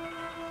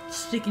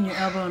 Sticking your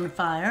elbow in the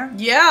fire.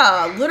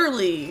 Yeah,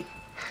 literally.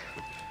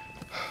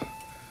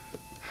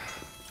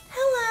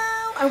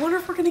 Hello. I wonder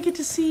if we're gonna get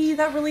to see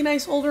that really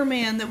nice older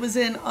man that was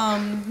in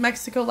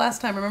Mexico last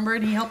time. Remember,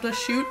 and he helped us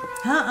shoot.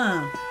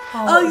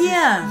 Oh,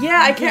 yeah.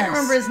 Yeah, I can't Yes.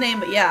 remember his name,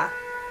 but yeah.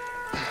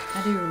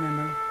 I do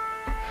remember.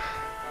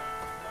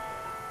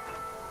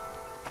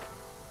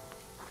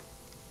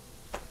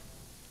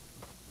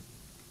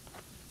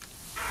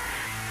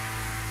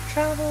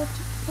 Travel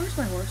to Where's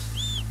my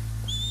horse?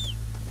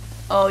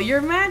 Oh,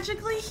 you're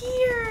magically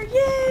here!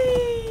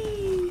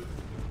 Yay!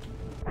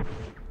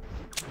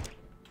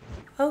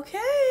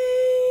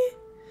 Okay.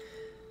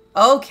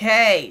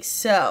 Okay,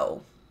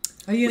 so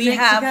Are you in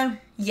Mexico?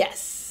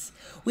 Yes.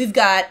 We've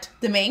got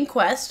the main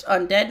quest,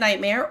 Undead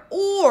Nightmare,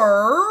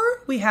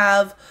 or we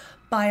have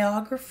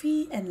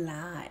Biography and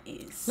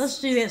Lies. Let's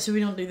do that so we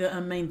don't do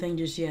the main thing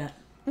just yet.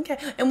 Okay,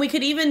 and we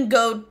could even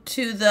go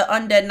to the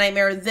Undead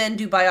Nightmare, then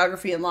do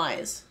Biography and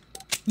Lies.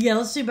 Yeah,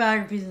 let's do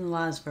Biographies and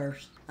Lies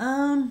first.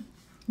 You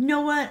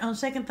know what? On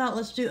second thought,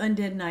 let's do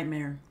Undead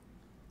Nightmare.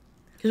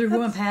 Because we're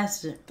going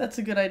past it. That's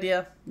a good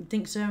idea. You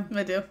think so?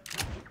 I do.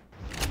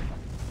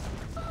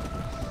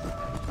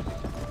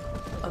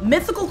 A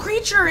mythical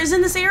creature is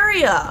in this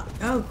area.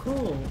 Oh,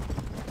 cool.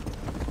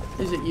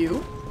 Is it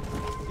you?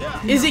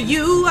 Yeah. Is it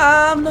you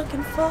I'm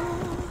looking for?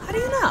 How do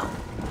you know?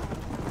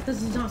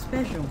 Because it's not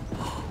special.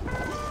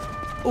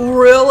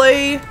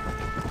 Really?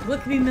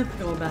 What could be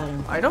mythical about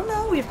him? I don't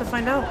know. We have to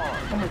find out.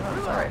 Oh my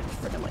god, sorry. I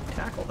just freaking like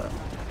tackled him.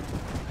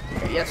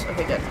 Okay, yes,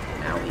 okay, good.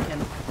 Now we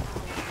can.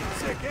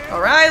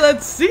 Alright,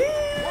 let's see!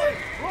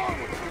 What's wrong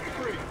with you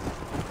three?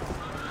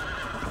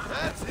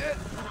 That's it.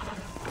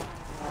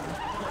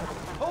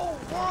 Whole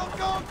world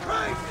gone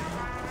crazy.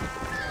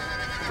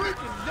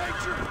 Freaking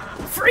nature.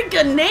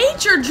 Freaking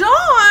nature, John!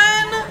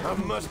 I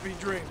must be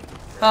dreaming.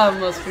 I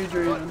must be What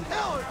dreaming. the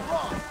hell is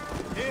wrong?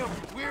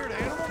 Damn weird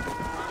animal.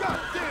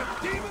 Goddamn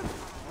demon.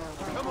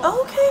 Come on.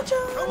 Okay,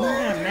 John. Come You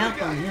on. got a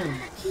mouth on him.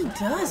 He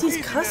does. He's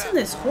cussing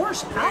this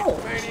horse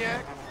out.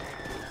 Maniac.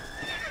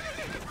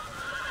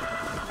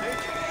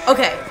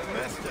 Okay.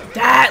 Messed up.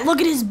 Dad, look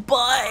at his butt.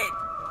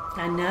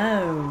 I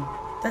know.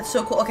 That's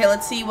so cool. Okay,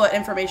 let's see what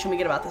information we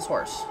get about this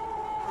horse.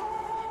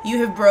 You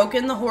have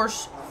broken the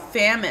horse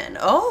famine.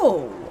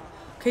 Oh.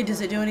 Okay, does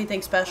it do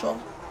anything special?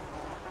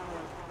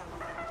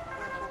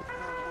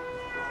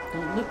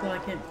 Don't look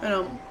like it. I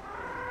don't.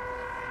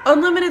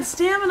 Unlimited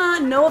stamina,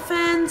 no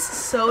offense.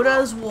 So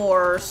does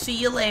war. See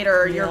you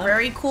later. You're Yeah.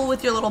 very cool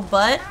with your little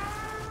butt.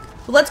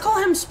 Let's call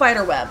him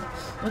Spiderweb.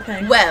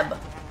 Okay. Web.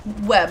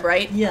 Web,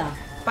 right? Yeah.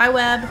 Bye,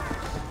 Web.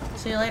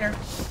 See you later.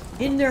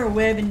 Isn't there a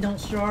web in Don't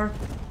Starve?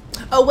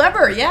 Oh,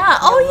 Weber, yeah.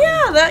 Oh,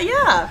 yeah,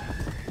 yeah.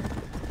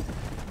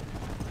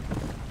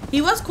 He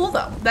was cool,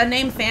 though. That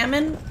name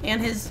Famine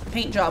and his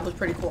paint job was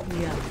pretty cool.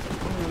 Yeah. I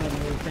don't know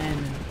what we're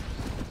famine.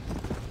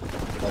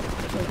 Well,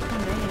 it's a cool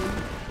name.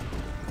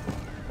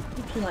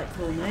 You like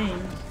cool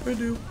names. I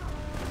do.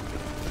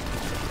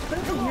 What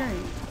am I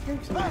hearing?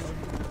 Hearing something.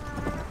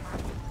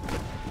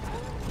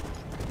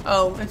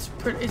 Oh, is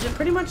it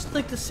pretty much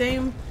like the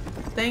same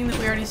thing that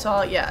we already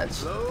saw? Yeah,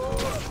 it's...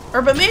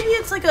 Or, but maybe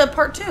it's like a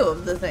part 2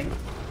 of the thing.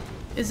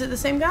 Is it the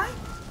same guy?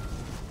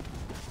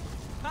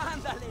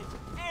 Ándale,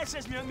 ese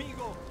es mi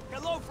amigo.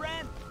 Hello,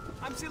 friend.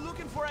 I'm still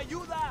looking for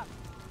ayuda.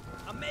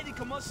 A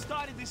medico must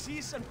study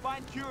disease and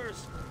find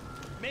cures.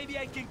 Maybe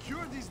I can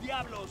cure these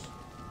diablos.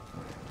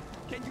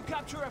 Can you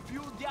capture a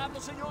few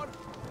diablos, señor?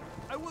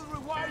 I will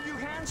reward you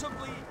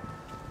handsomely.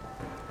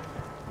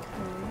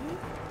 Okay.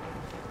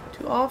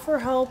 To offer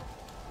help,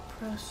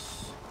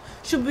 press...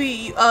 Should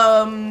we,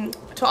 to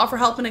offer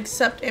help and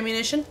accept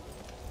ammunition?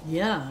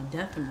 Yeah,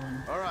 definitely.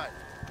 All right.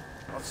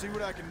 I'll see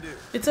what I can do.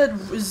 It's a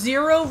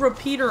 0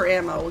 repeater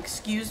ammo.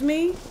 Excuse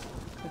me?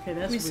 Okay, that's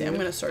Let me see. weird. I'm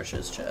gonna search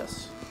his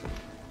chest.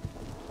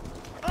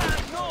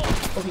 Ah, no!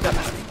 Oh, he got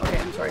mad at me. Okay,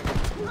 I'm sorry.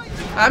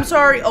 I'm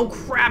sorry. Oh,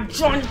 crap.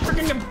 John, you're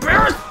freaking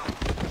embarrassed!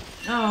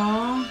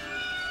 Aww.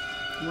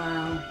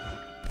 Wow.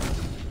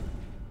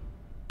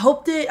 I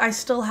hope that I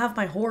still have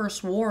my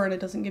horse, War, and it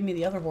doesn't give me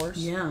the other horse.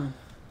 Yeah.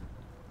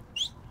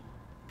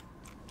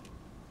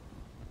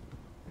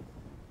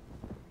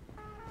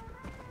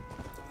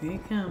 Here he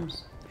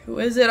comes. Who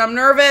is it? I'm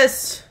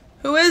nervous.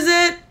 Who is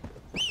it?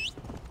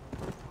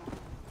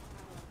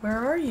 Where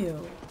are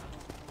you?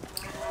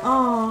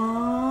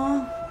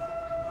 Aww.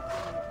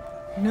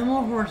 No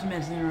more horse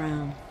messing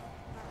around.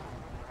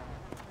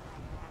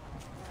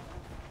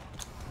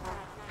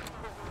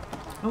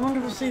 I wonder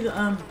if we'll see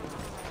the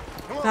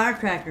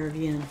firecracker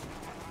again.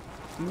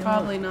 You know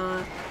Probably what?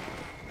 not.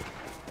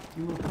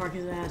 And we'll park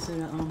his ass at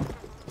a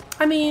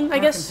I mean, I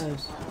guess parking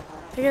post.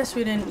 I guess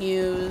we didn't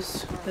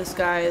use this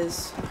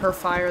guy's her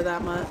fire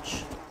that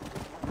much.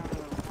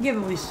 Yeah,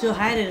 but we still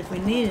had it if we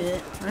needed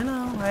it. I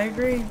know, I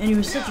agree. And he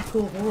was such a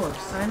cool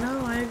horse. I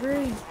know, I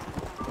agree.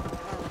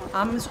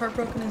 I'm as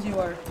heartbroken as you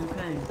are.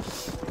 Okay.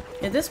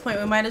 At this point,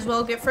 we might as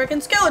well get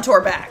frickin'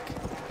 Skeletor back.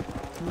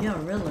 Yeah,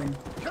 really.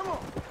 Come on!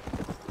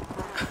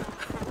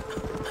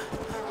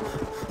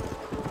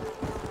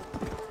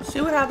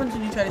 See what happens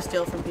when you try to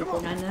steal from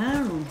people. I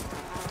know.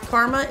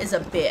 Karma is a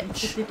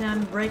bitch. Took the time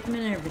to break him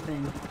and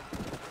everything.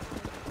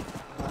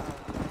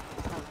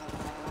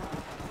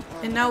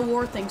 And now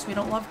War thinks we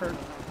don't love her.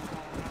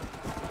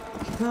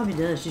 She probably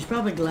does. She's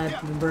probably glad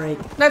for the break.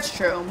 That's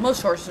true.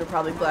 Most horses are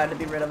probably glad to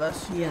be rid of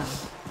us. Yeah.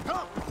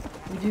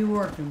 We do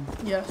work them.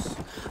 Yes.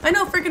 I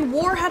know freaking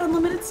War had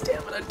unlimited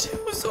stamina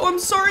too, so I'm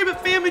sorry,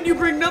 but Famine, you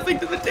bring nothing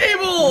to the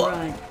table!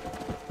 Right.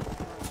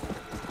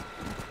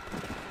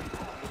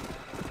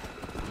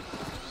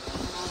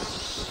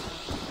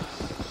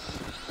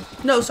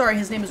 No, sorry,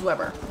 his name is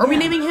Weber. Are we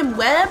naming him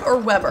Webb or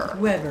Weber?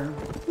 Weber.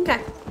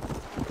 Okay.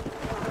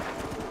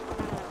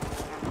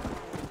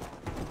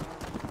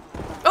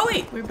 Oh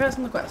wait, we're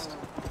passing the quest.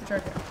 It's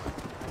right here.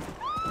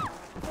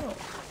 Oh.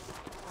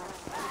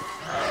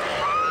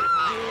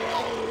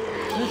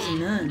 That's a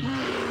nun.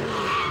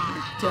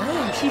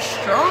 Dang, she's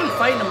strong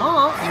fighting him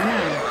off.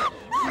 Yeah.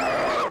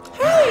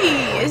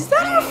 Hey, is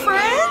that our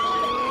friend?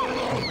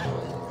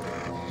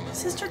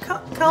 Sister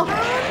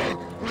Calderon?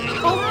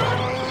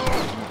 Calderon?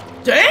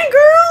 Dang,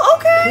 girl,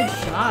 okay. Good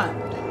shot.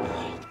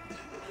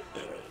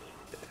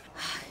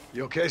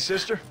 You okay,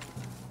 sister?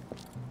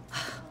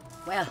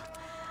 Well,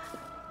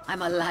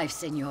 I'm alive,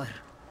 senor.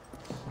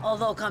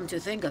 Although, come to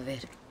think of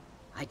it,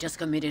 I just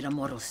committed a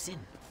mortal sin.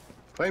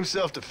 Claim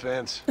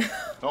self-defense.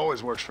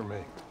 Always works for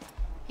me.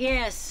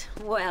 Yes,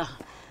 well,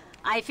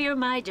 I fear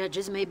my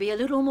judges may be a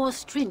little more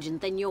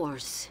stringent than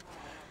yours.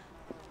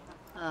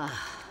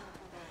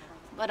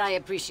 But I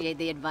appreciate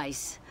the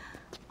advice.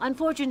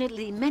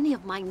 Unfortunately, many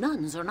of my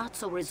nuns are not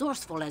so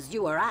resourceful as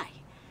you or I.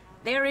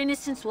 Their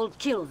innocence will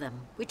kill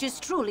them, which is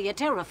truly a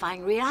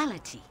terrifying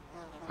reality.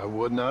 I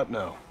would not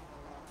know.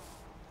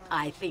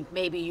 I think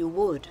maybe you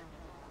would.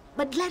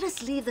 But let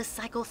us leave the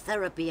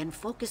psychotherapy and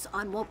focus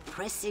on more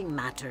pressing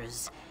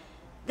matters.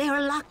 They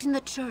are locked in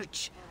the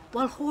church,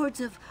 while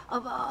hordes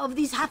of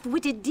these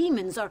half-witted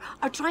demons are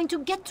trying to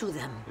get to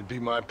them. It'd be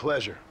my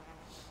pleasure.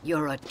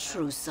 You're a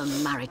true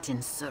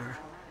Samaritan, sir.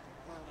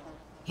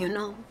 You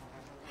know,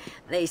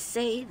 they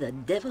say the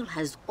devil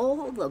has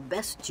all the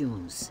best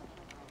tunes.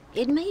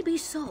 It may be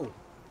so,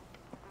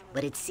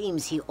 but it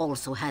seems he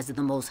also has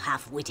the most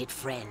half-witted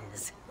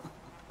friends.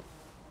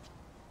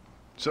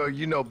 So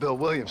you know Bill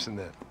Williamson,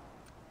 then?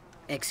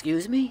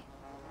 Excuse me?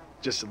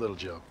 Just a little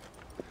joke.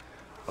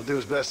 I'll do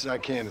as best as I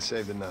can to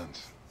save the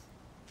nuns.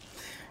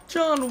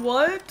 John,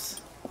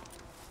 what?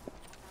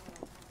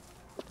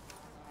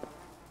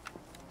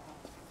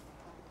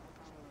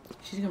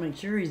 She's gonna make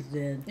sure he's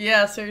dead.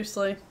 Yeah,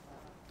 seriously.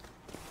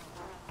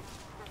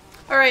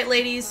 Alright,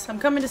 ladies, I'm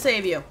coming to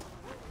save you.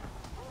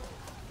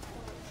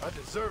 I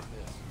deserve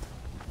this.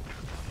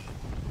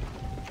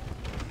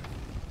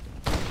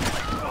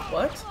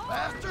 What?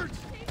 Bastards!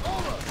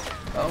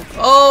 Oh.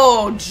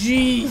 Oh,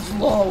 jeez,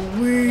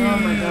 Louise. Oh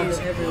my god, it's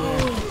everywhere.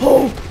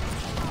 Oh!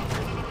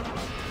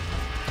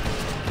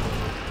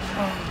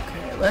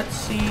 Okay, let's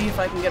see if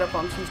I can get up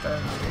on some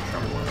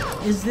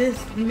stuff. Is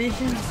this the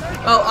mission?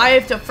 Oh, I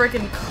have to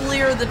frickin'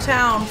 clear the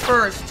town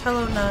first.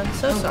 Hello, nun.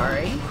 So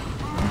sorry.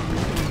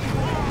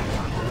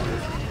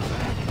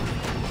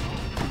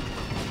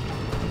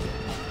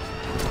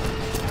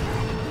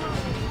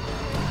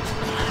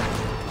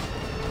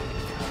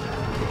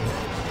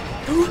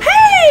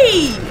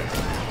 Hey!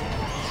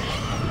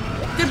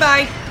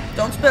 Goodbye.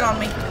 Don't spit on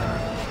me.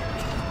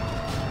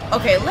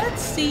 Okay,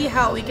 let's see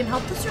how we can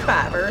help the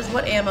survivors,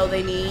 what ammo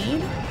they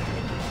need.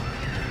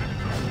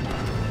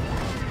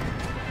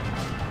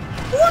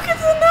 Look at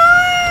the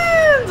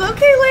nuns!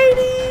 Okay,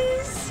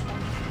 ladies!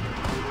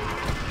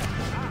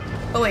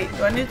 Oh wait,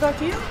 do I need to talk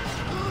to you?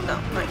 No,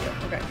 not you.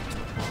 Okay.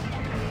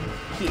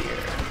 Here.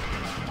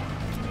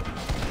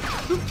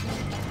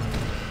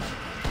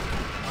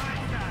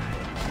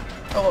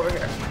 Oh, over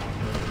here.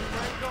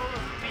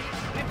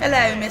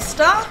 Hello,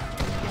 mister.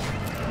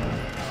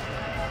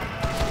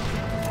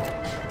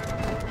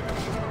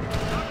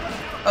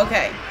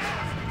 Okay.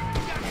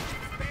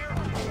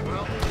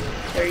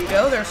 There you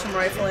go. There's some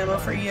rifle ammo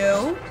for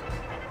you.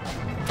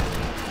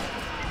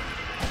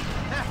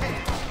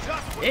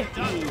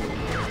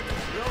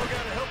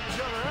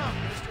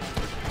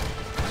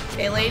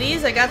 Okay,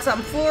 ladies, I got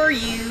something for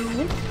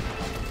you.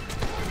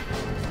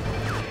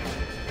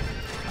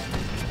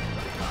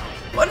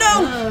 Oh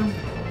no!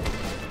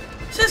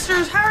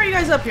 Sisters, how are you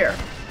guys up here?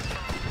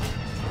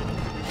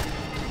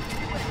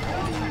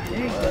 There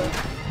you go.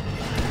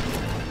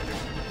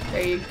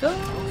 There you go.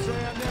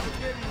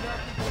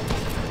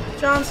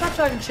 John, stop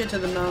talking shit to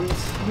the nuns.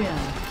 Yeah.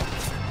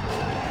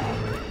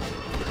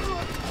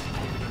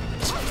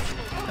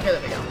 Okay,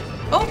 there we go.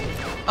 Oh!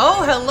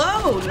 Oh,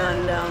 hello,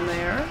 nun down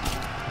there.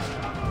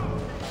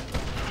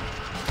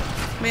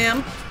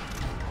 Ma'am.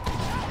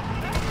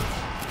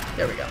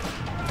 There we go.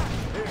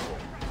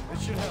 It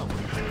should help.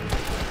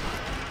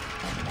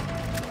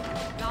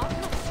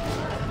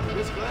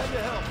 Just glad to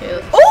help.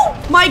 Okay.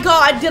 Oh my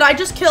god, did I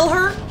just kill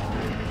her?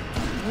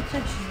 Looks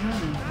like she's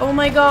running. Oh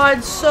my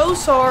god, so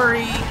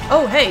sorry.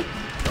 Oh, hey,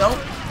 don't.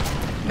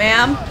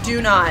 Ma'am,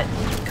 do not.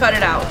 Cut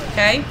it out,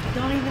 okay?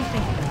 Don't even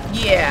think about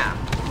it. Yeah.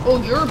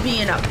 Oh, you're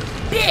being a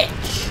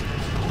bitch.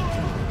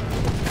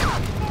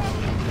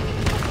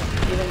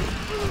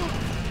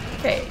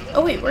 Okay.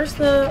 Oh wait, where's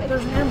the?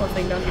 There's an ammo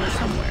thing down here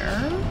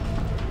somewhere.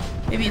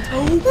 Maybe it's.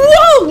 Oh,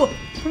 whoa!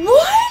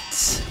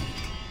 What?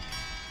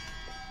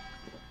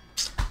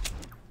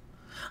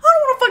 I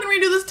don't want to fucking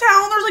redo this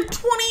town. There's like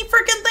 20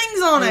 freaking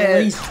things on it.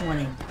 At least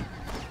 20.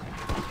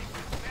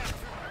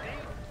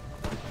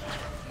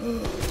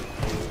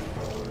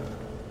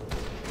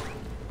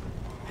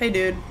 Hey,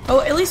 dude.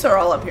 Oh, at least they're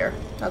all up here.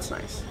 That's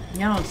nice.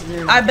 Now it's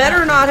there. I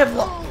better not have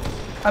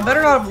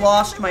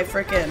lost my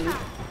frickin'.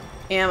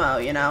 ammo,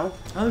 you know?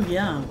 Oh,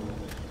 yeah.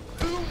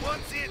 Who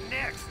wants it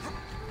next?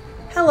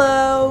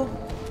 Hello.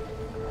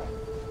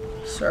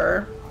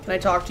 Sir, can I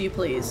talk to you,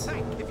 please?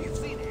 Hey, if you've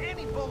seen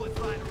any bullets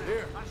lying around,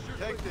 Here,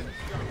 take this.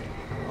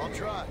 I'll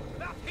try.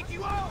 I'll pick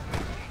you up.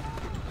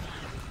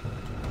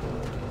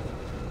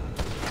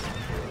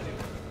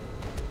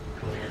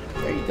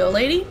 There you go,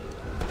 lady.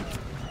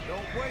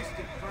 Don't waste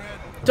it,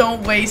 friend.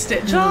 Don't waste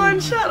it. John,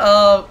 shut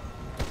up.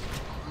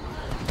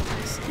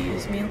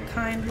 Excuse me,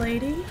 kind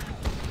lady.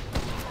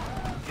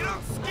 You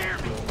don't scare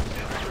me.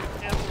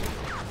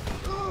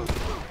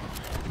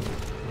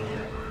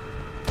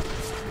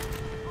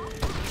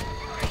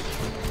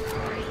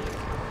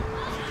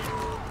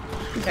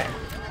 Okay.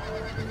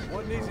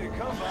 Wasn't easy to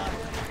come by.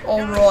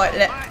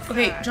 Alright.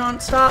 Okay, John,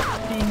 stop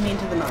being mean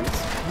to the nuns.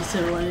 He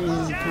said, what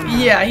is it?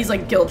 Yeah, he's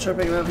like guilt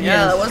tripping them.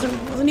 Yeah, Yes.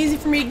 that wasn't easy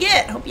for me to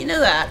get. Hope you know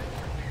that.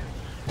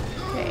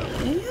 Okay,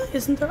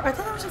 isn't there? I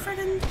thought there was a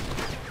friggin'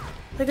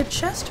 like a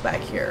chest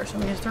back here. So I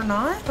mean, is there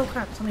not? Oh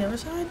crap, it's on the other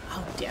side.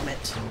 Oh damn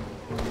it.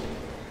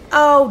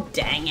 Oh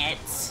dang it.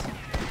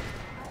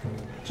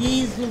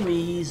 Jeez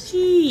Louise.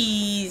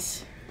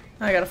 Jeez.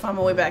 I gotta find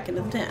my way back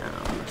into the town.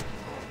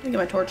 Let me get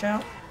my torch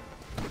out.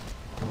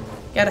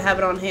 Gotta have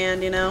it on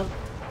hand, you know.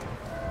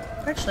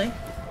 Actually,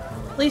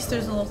 at least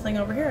there's a little thing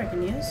over here I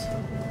can use.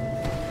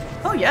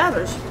 Oh yeah,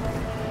 there's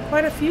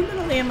quite a few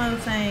little ammo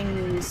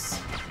things.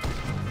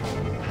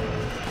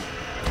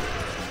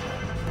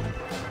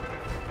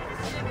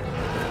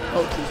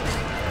 Oh Jesus.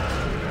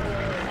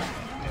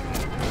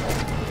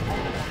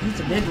 He's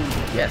a big one.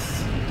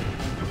 Yes.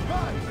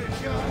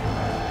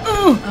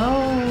 Oh,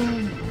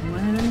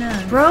 one of the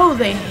nuns. Bro,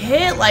 they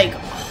hit like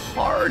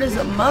hard as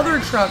a mother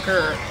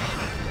trucker.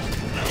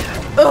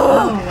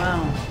 Oh,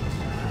 wow.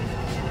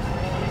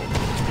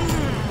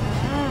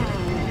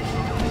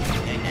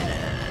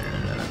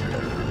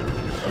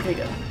 Okay,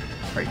 good.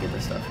 Alright, get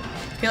this stuff.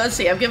 Okay, let's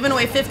see. I've given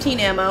away 15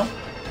 ammo,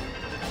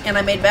 and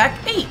I made back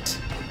 8.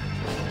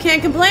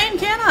 Can't complain,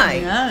 can I?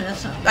 No,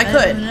 that's not I better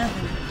could. than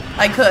nothing.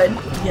 I could.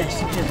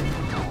 Yes, you could.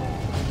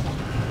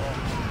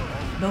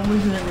 But we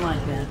wouldn't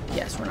like that.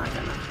 Yes, we're not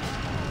gonna.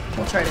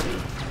 We'll try to be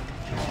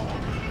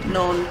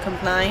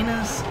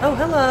non-complainers. Oh,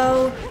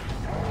 hello.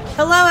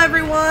 Hello,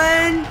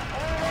 everyone.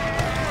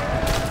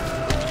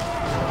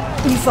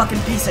 You fucking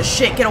piece of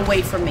shit. Get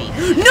away from me.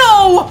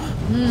 No!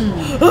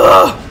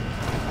 Ugh.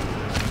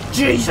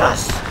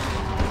 Jesus.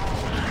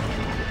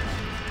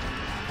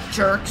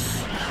 Jerks.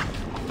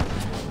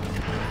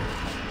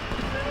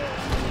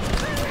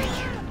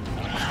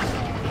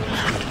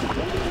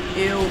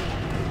 Ew.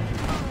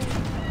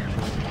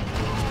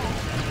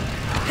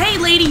 Hey,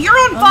 lady, you're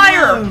on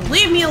fire! no.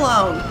 Leave me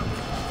alone.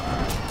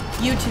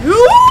 You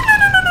too.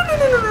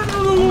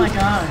 Oh my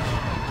gosh.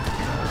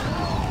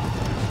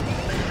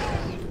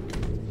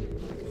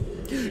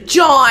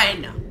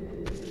 John!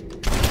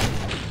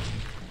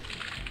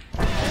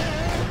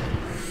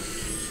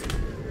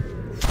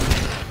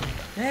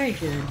 Very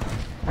good.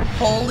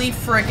 Holy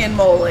frickin'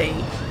 moly.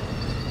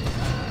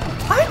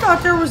 I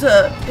thought there was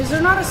a... Is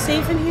there not a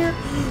safe in here?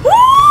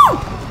 Woo!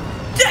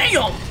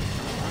 Damn!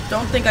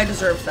 Don't think I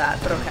deserved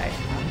that, but okay.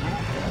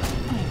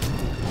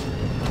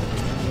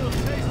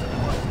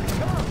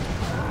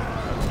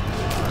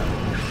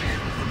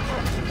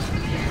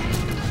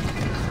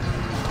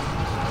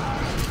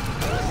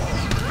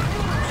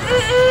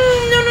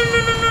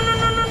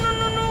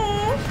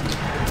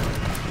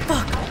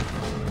 Fuck.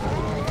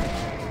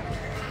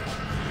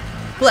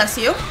 Bless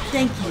you.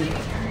 Thank you.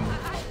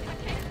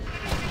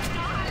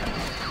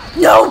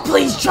 No,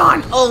 please,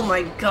 John. Oh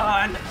my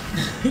god.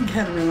 You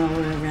gotta run all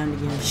the way around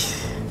again.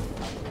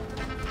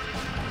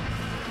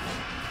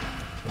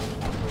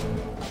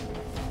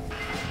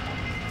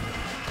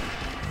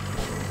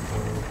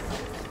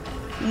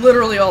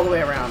 Literally all the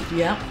way around.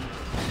 Yep.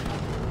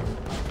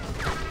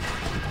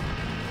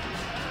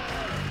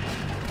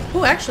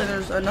 Oh, actually,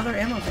 there's another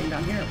ammo thing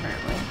down here,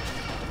 apparently.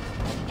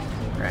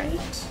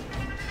 Right?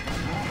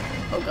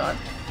 Oh god.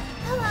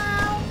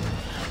 Hello.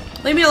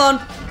 Leave me alone.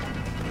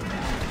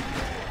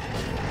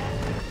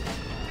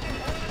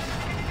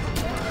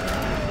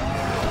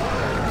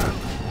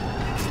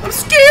 I'm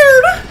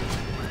scared!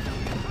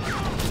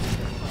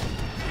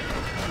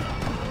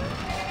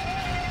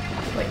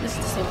 Wait, this is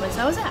the same place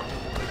I was at.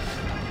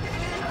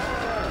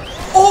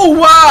 Oh,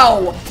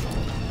 wow!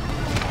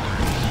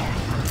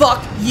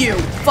 Fuck you.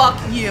 Fuck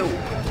you. Okay.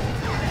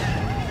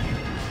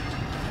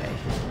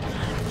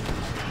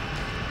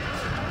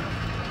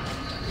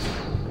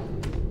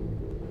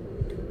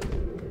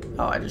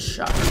 Oh, I just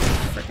shot her in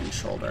the freaking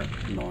shoulder.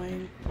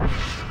 Annoying.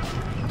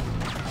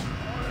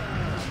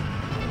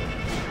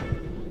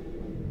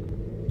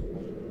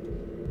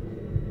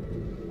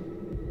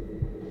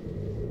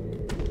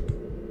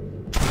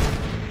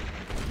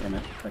 Damn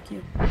it. Fuck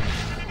you.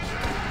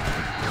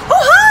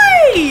 Oh,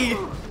 hi!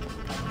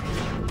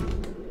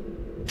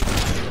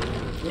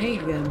 There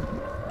you go.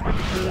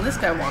 And this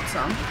guy wants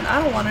some, and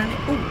I don't want any.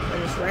 Ooh, I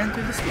just ran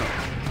through the smoke.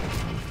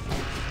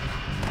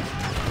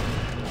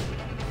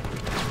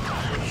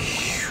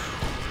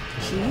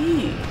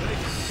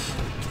 Jeez.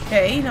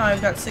 Okay, now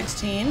I've got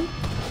 16.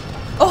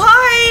 Oh,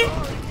 hi!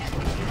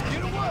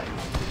 Get away!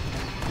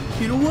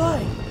 Get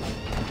away.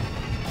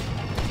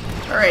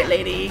 Alright,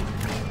 lady.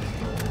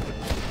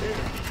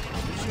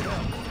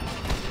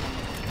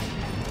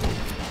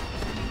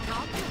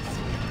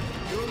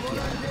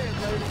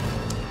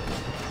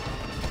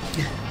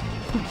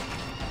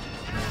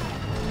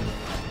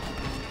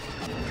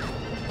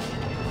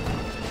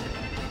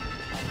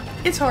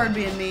 It's hard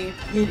being me.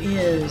 It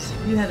is.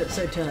 You have it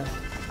so tough.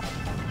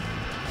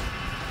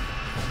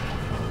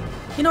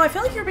 You know, I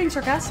feel like you're being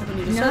sarcastic when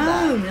you just said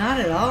No, that. not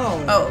at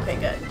all. Oh, okay,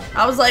 good.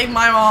 I was like,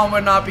 my mom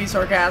would not be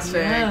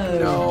sarcastic. No.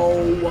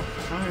 No.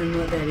 I don't know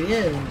what that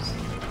is.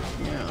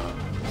 Yeah.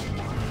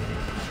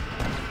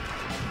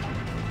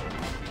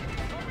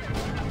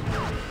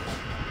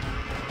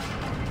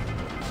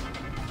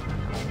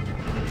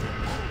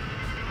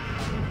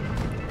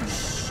 There's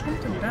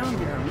something down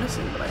here I'm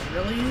missing, but I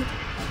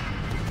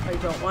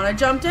don't want to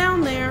jump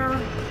down there.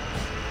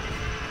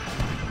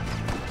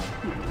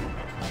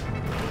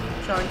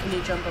 John, can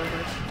you jump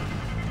over?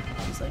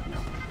 He's like, no.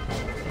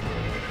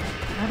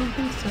 I don't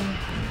think so.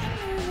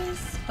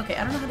 Okay,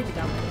 I don't know how to get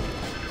down there.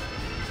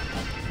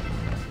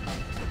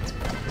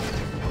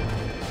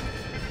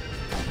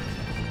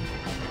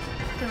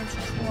 Okay, let's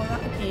explore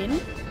that again.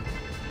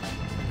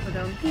 Go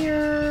down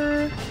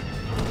here.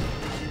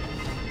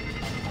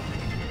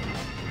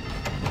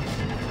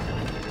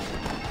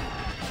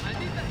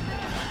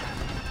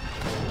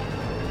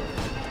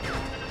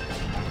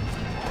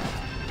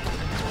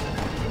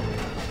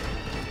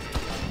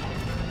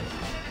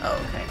 Oh,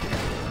 okay.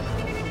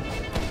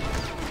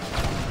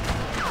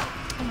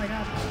 Oh my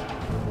god.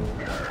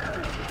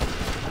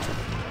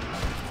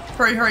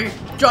 Hurry, hurry.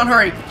 John,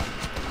 hurry. We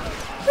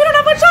don't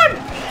have much time!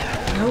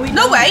 No, we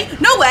No don't. way!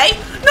 No way!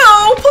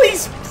 No!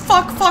 Please!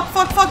 Fuck, fuck,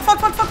 fuck, fuck, fuck,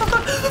 fuck, fuck, fuck,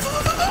 fuck.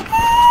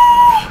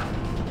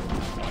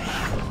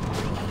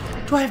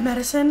 Do I have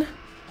medicine?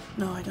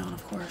 No, I don't,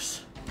 of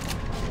course.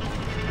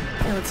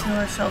 Okay, let's heal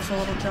ourselves a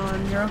little,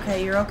 John. You're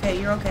okay, you're okay,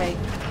 you're okay.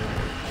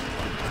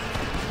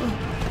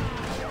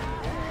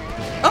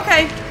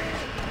 Okay.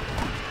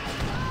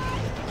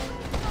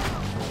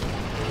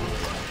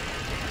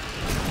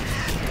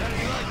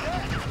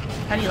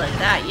 How do you like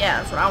that? Yeah,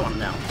 that's what I want to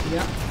know.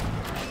 Yep.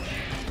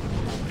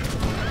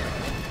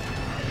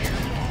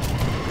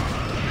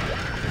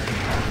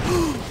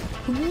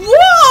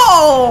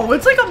 Whoa!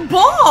 It's like a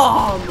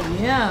bomb!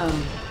 Yeah.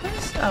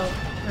 Oh,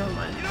 never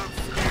mind.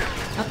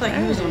 I thought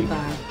you was on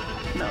fire.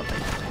 No,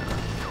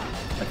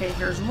 thank you. Okay,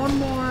 here's one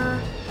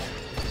more.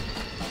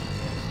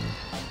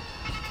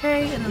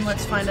 Okay, and then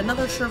let's find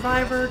another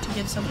survivor to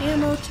give some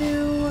ammo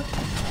to.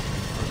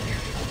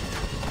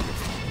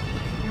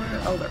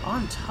 Where, oh, they're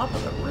on top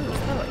of the roof.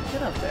 How do I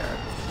get up there?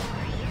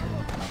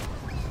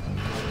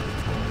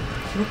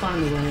 We'll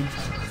find a way.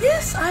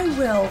 Yes, I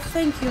will.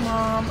 Thank you,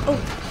 Mom. Oh,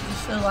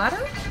 is this a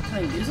ladder? Can I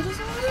use it as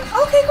a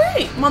ladder? Okay,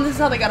 great. Mom, this is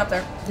how they got up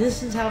there.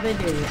 This is how they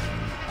did it.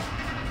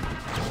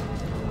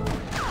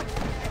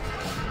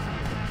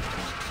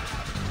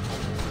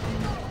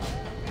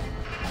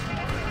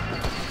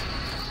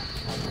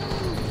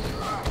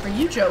 Are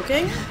you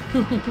joking?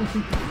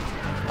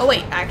 Oh,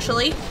 wait,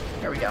 actually.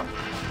 Here we go.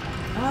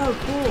 Oh,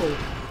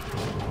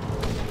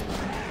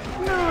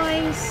 cool.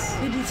 Nice.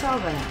 Did you saw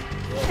that?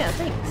 Yeah,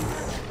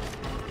 thanks.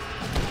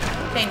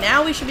 Okay,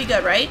 now we should be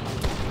good, right?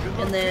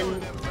 And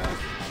then...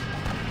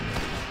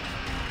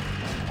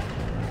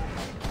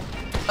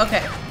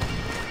 Okay.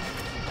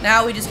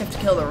 Now we just have to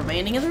kill the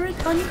remaining of the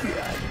onion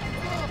bread.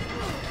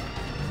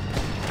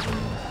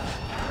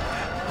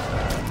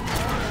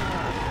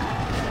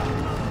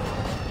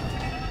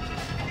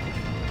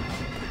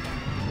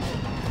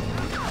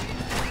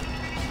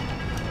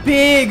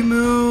 Big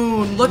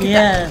moon! Look at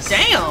Yes.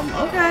 that. Damn,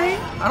 okay.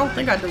 I don't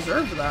think I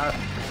deserved that.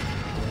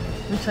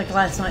 Looks like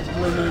last night's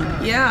blue moon.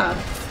 Yeah.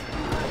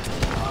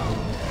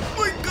 Oh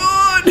my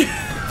god!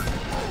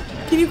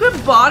 Can you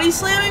quit body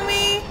slamming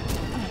me?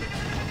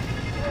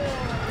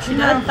 She's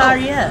not on fire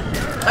yet.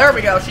 There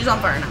we go, she's on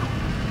fire now.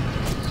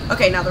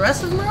 Okay, now the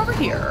rest of them are over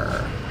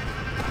here.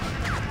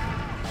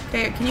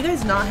 Okay, can you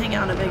guys not hang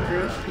out in a big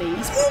group,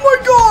 please? Oh my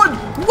god!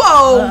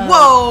 Whoa,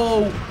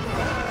 whoa!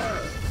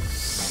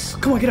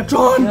 Come on, get up,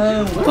 John!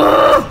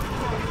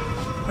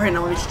 Alright,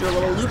 now let me just do a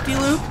little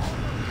loop-de-loop.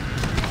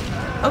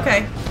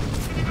 Okay.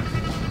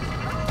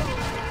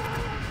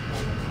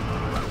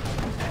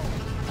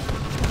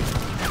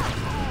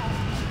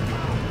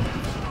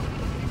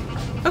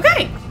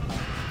 Okay!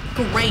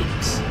 Great.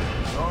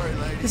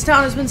 This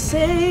town has been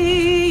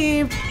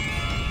saved!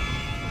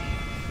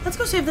 Let's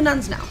go save the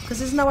nuns now, because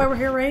isn't that why we're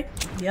here, right?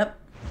 Yep.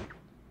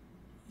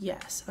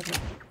 Yes. Okay,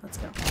 let's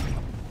go.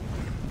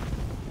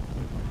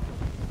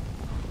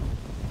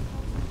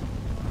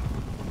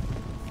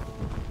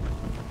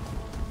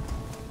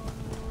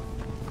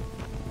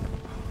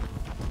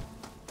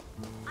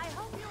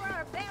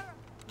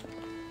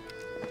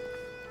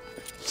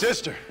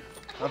 Sister,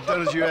 I've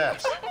done as you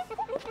asked.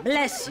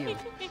 Bless you.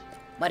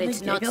 But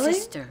it's not giggling?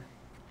 sister.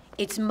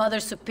 It's Mother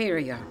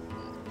Superior.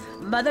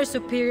 Mother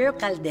Superior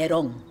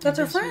Calderon. That's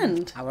her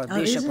friend. Our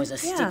bishop was a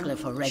stickler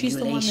for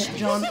regulation. She's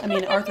the one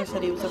that Arthur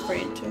said he was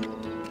afraid to.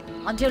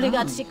 Until he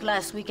got sick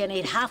last week and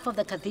ate half of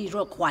the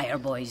cathedral choir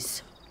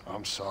boys.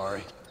 I'm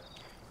sorry.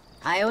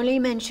 I only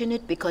mention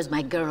it because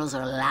my girls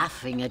are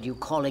laughing at you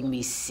calling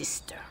me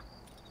sister.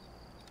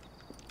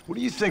 What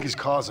do you think is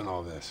causing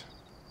all this?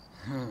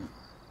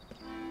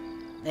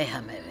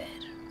 Déjame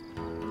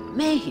ver.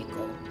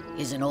 Mexico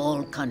is an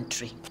old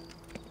country.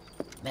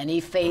 Many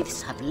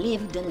faiths have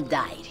lived and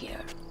died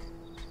here.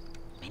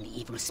 Many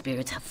evil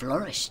spirits have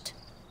flourished.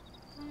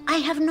 I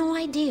have no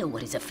idea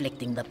what is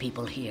afflicting the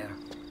people here.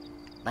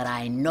 But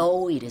I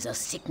know it is a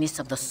sickness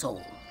of the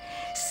soul.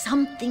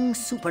 Something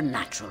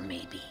supernatural,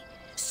 maybe.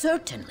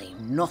 Certainly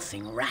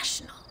nothing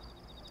rational.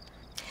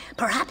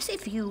 Perhaps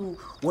if you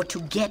were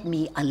to get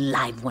me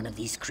alive one of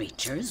these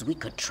creatures, we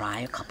could try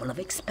a couple of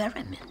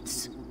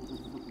experiments.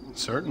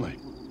 Certainly.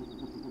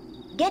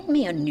 Get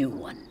me a new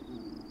one.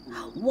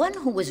 One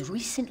who was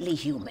recently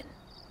human.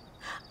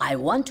 I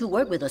want to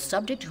work with a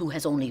subject who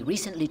has only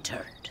recently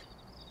turned.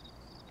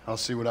 I'll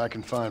see what I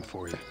can find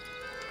for you.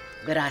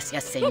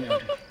 Gracias,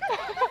 señor.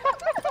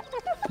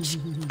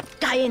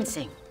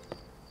 Cállense.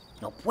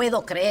 No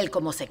puedo creer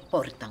cómo se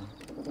portan.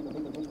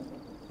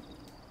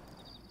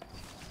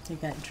 They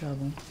got in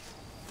trouble.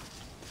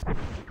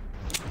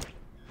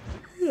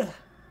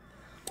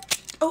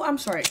 Oh, I'm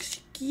sorry.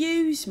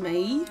 Excuse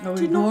me. Are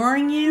we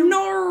boring you?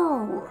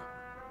 No.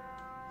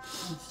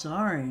 I'm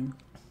sorry.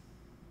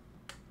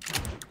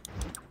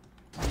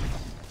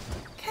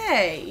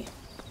 Okay.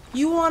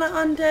 You want an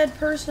undead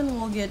person?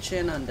 We'll get you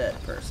an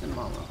undead person,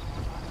 Mama.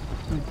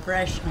 A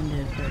fresh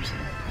undead person.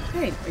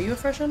 Hey, are you a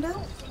fresh undead?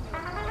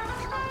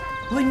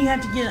 Wouldn't you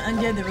have to get an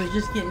undead that was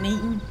just getting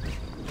eaten?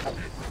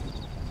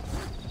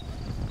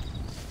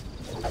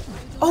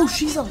 Oh,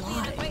 she's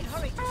alive.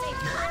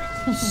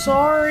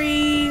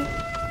 Sorry.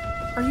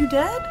 Are you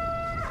dead?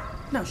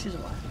 No, she's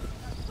alive.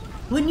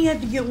 Wouldn't you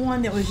have to get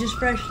one that was just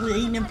freshly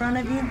eaten in front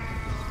of you?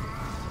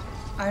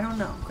 I don't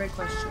know. Great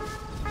question.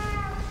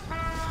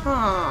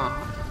 Huh.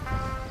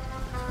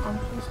 I'm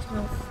supposed to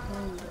go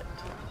find it.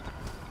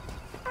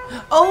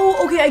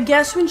 Oh, okay. I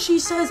guess when she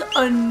says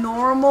a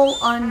normal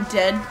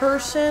undead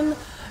person,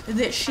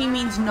 that she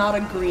means not a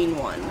green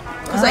one.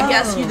 Because I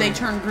guess they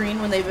turn green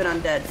when they've been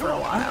undead for a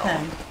while.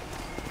 Okay.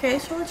 Okay,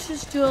 so let's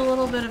just do a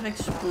little bit of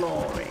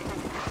exploring.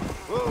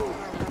 Whoa.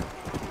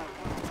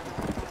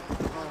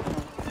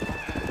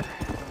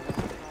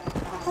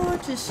 Oh, I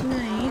just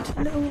need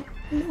a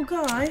little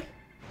guy.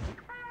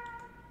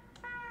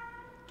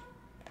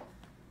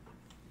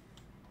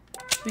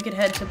 We could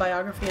head to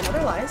Biography and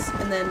Other Lies,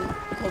 and then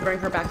we'll bring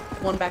her back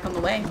on the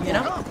way, you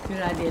know?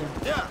 Good idea.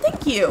 Yeah.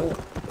 Thank you.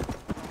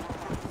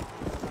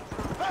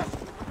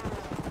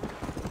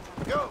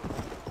 Go.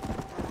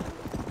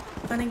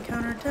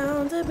 Unencountered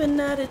towns have been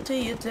added to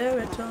your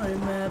territory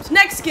maps.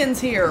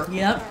 Nextkin's here!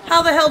 Yep.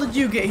 How the hell did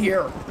you get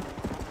here?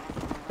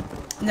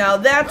 Now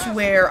that's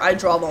where I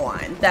draw the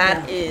line.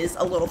 That is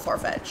a little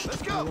far-fetched.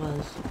 Let's It go.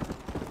 was.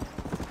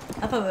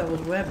 I thought that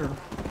was Weber.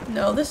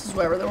 No, this is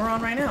where we're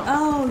on right now.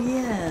 Oh,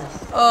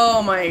 yes.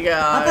 Oh my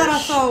gosh. I thought I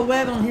saw a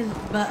web on his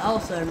butt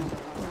also.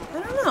 I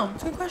don't know.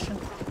 It's a good question.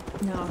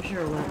 No, I'm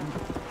sure it wasn't.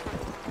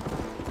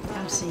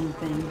 I'm seeing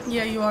things.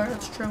 Yeah, you are.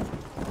 That's true.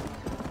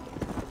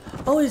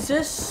 Oh, is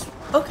this...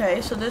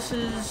 Okay, so this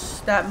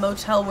is that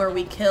motel where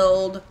we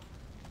killed...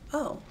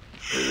 Oh.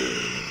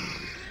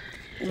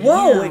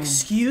 Whoa, Damn.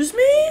 excuse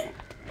me?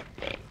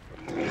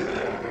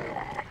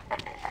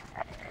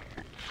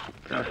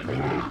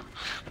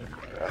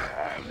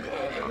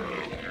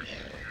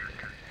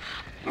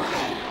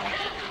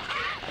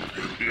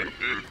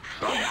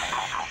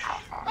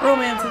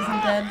 Romance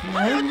isn't dead.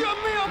 No,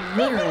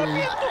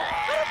 literally.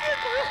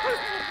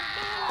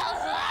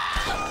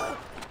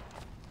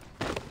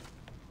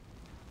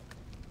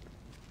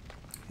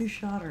 Who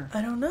shot her?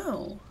 I don't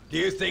know. Do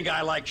you think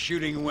I like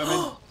shooting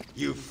women?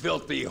 You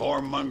filthy,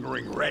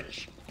 whoremongering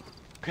wretch.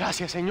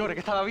 Gracias, señores,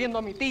 que estaba viendo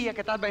a mi tía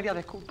que tal vez era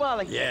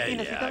desculpada. Yeah,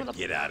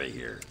 get out of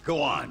here.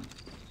 Go on.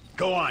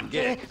 Go on,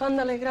 get it.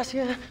 Ándale,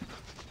 gracias.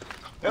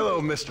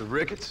 Hello, Mr.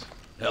 Ricketts.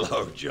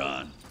 Hello,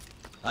 John.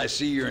 I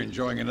see you're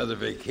enjoying another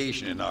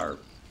vacation in our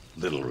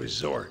little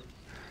resort.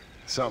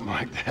 Something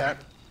like that.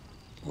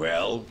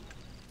 Well,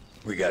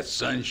 we got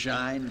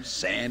sunshine,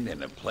 sand,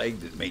 and a plague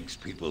that makes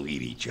people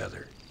eat each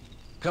other.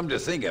 Come to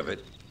think of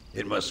it,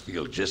 it must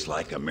feel just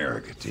like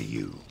America to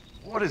you.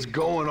 What is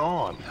going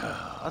on?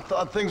 I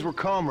thought things were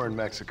calmer in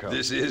Mexico.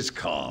 This is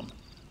calm.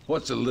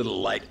 What's a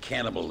little light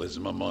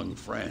cannibalism among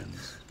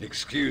friends?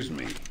 Excuse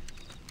me.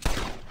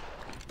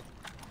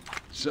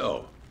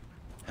 So,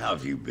 how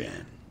have you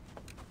been?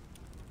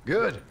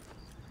 Good.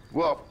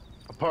 Well,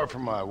 apart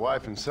from my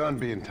wife and son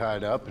being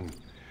tied up and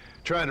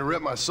trying to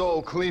rip my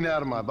soul clean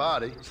out of my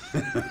body,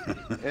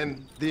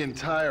 and the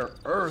entire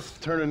earth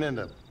turning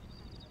into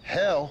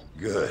hell.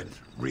 Good.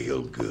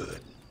 Real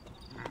good.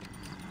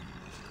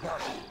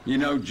 You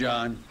know,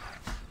 John,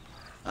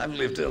 I've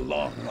lived a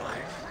long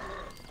life.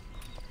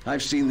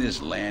 I've seen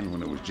this land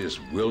when it was just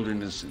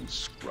wilderness and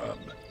scrub.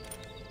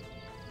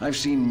 I've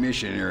seen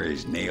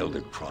missionaries nailed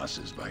to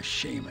crosses by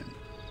shaman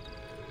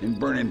and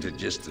burn into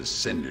just the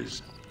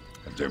cinders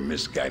of their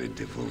misguided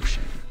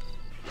devotion.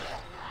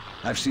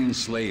 I've seen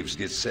slaves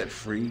get set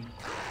free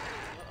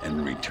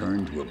and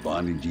return to a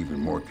bondage even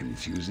more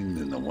confusing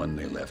than the one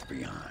they left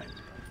behind.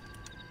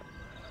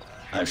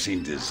 I've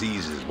seen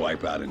diseases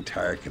wipe out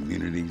entire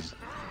communities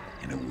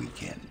in a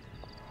weekend.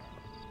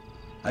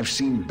 I've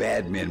seen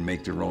bad men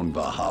make their own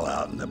Valhalla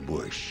out in the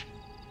bush,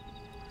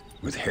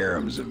 with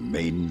harems of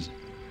maidens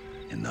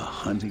and the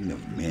hunting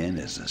of men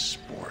as a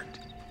sport.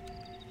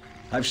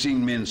 I've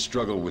seen men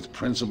struggle with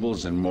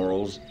principles and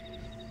morals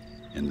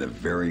and the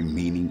very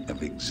meaning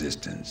of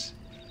existence.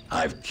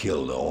 I've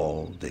killed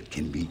all that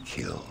can be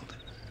killed.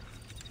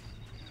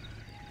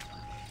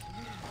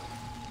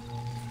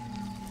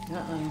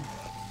 Uh-oh.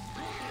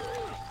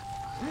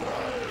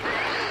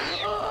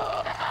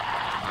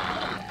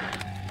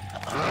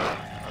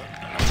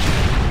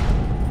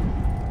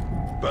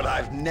 But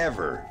I've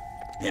never,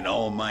 in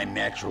all my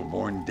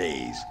natural-born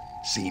days,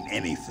 seen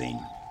anything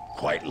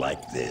quite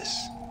like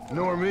this.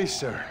 Nor me,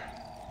 sir.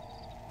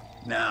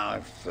 Now,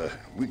 if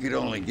we could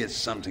only get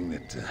something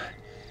that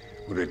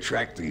would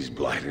attract these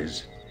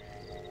blighters,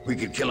 we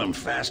could kill them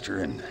faster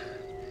and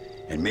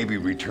maybe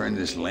return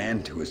this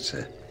land to its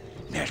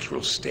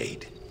natural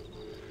state.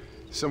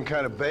 Some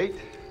kind of bait?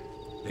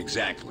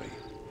 Exactly.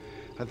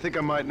 I think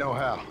I might know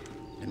how.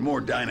 And more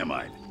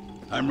dynamite.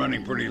 I'm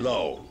running pretty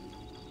low.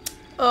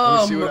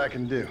 Let me see what I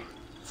can do.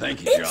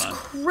 Thank you, John. It's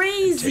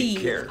crazy.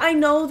 Take care. I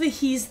know that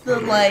he's the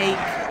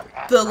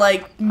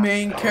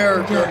main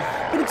character,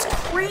 but it's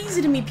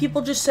crazy to me.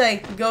 People just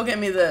say, "Go get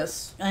me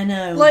this." I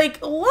know. Like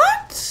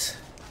what?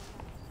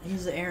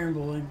 He's the errand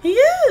boy. He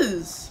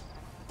is.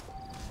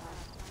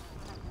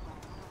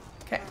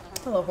 Okay.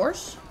 Hello,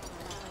 horse.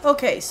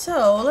 Okay,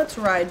 so let's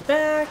ride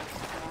back.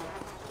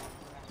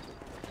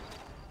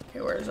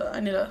 Okay, where is it? I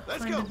need to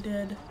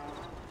find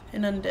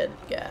an undead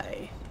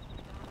guy.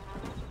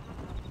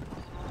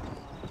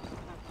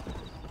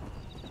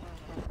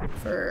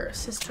 For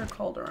Sister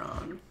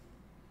Calderon.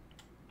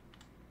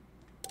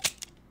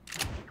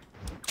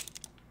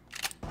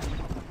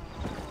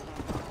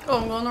 Oh,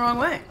 I'm going the wrong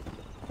way.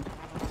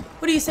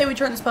 What do you say we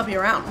turn this puppy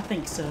around? I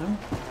think so.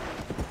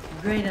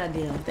 Great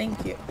idea.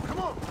 Thank you. Come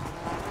on.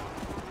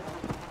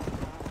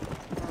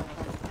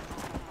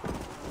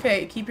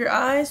 Okay, keep your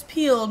eyes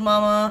peeled,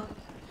 Mama.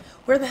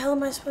 Where the hell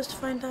am I supposed to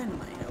find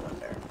dynamite, I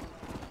wonder?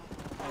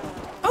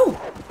 Oh!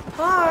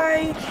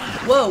 Hi!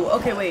 Whoa,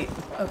 okay, wait.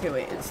 Okay,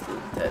 wait, it's the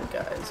dead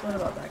guys. What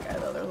about that guy,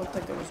 though? There looked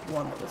like there was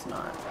one that was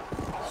not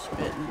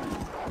spitting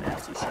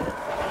nasty shit.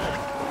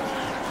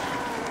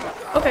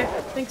 Okay,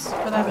 thanks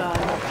for that.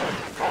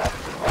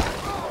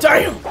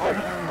 Damn!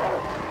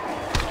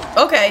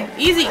 Okay,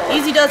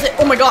 easy does it.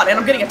 Oh my god, and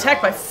I'm getting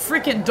attacked by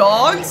freaking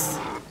dogs?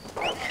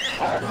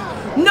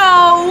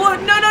 No!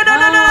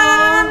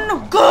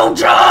 No! Go,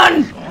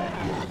 John!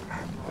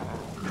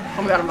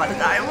 Oh my god, I'm about to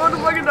die. I'm about to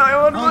fucking die. I'm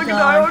about to fucking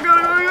die. Oh god.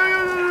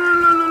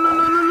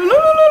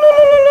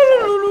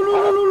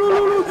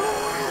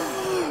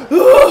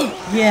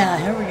 Yeah,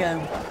 here we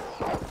go.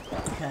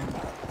 Okay.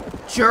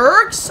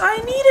 Jerks! I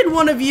needed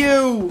one of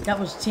you! That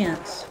was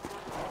tense.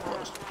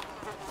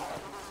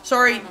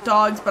 Sorry,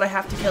 dogs, but I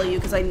have to kill you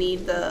because I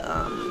need the,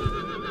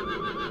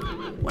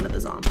 one of the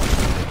zombies.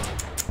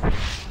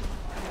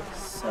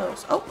 So,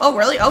 oh,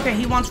 really? Okay,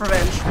 he wants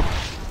revenge.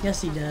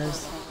 Yes, he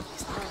does.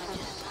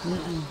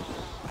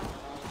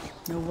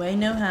 No way,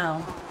 no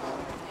how.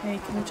 Hey,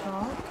 can we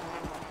talk?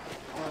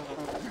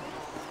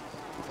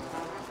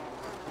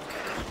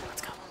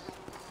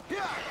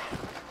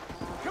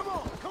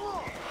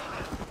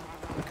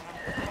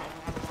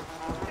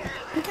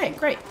 Okay,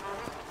 great.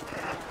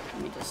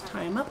 Let me just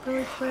tie him up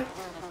really quick.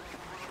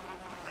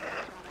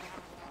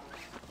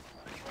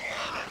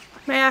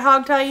 May I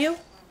hog tie you?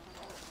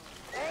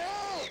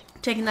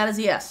 Taking that as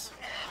a yes.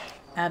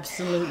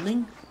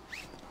 Absolutely.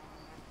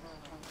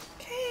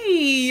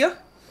 Okay.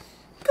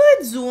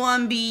 Good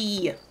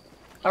zombie.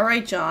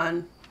 Alright,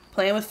 John.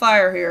 Playing with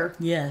fire here.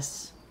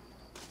 Yes.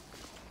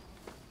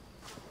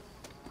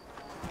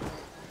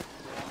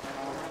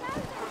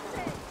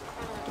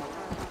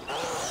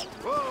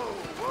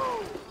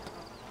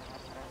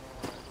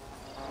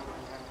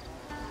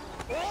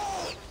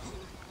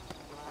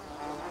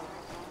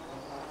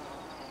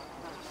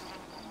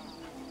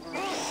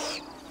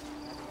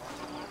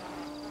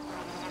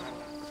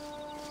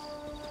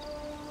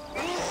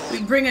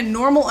 Bring a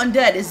normal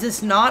undead. Is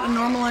this not a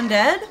normal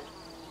undead?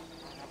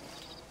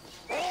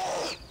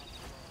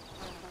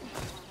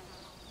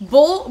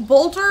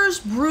 Bolters,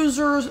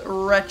 bruisers,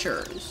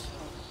 retchers.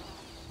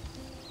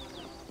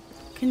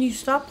 Can you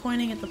stop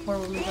pointing at the poor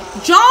woman?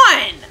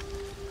 John!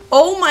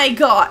 Oh my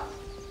god.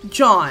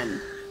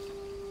 John.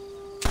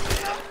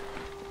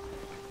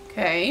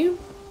 Okay.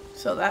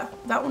 So that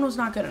one was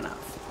not good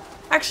enough.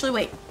 Actually,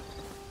 wait.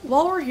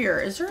 While we're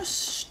here, is there a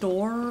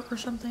store or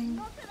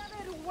something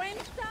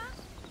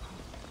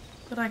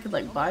that I could,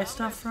 like, buy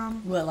stuff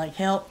from? What, like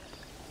help?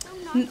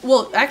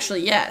 Well,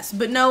 actually, yes.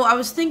 But no, I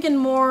was thinking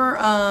more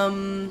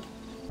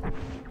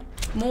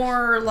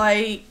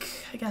like,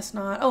 I guess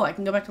not. Oh, I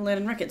can go back to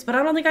Landon Ricketts, but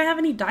I don't think I have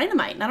any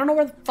dynamite, and I don't know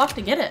where the fuck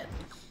to get it.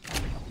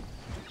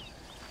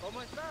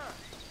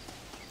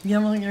 You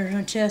don't think there's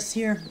no chests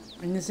here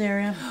in this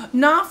area?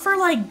 Not for,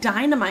 like,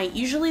 dynamite.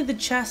 Usually the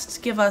chests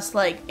give us,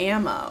 like,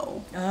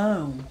 ammo.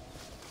 Oh.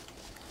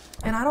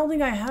 And I don't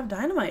think I have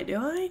dynamite, do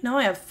I? No,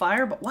 I have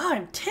fire... Wow, I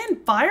have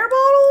 10 fire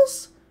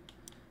bottles?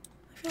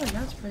 I feel like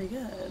that's pretty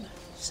good.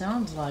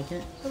 Sounds like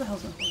it. Where the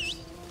hell's my horse?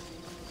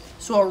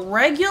 So a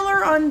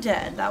regular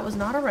undead. That was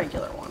not a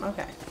regular one.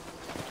 Okay.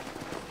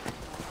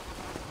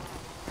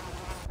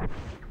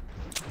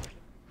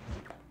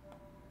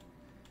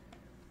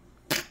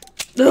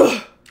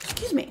 Ugh.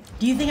 Excuse me.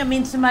 Do you think it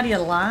means somebody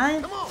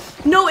alive?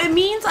 No, it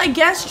means, I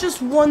guess,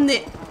 just one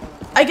that...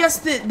 I guess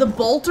the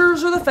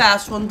bolters are the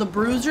fast ones, the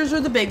bruisers are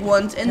the big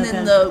ones, and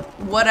then the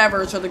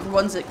whatevers are the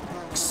ones that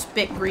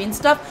spit green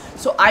stuff.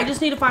 So I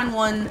just need to find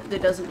one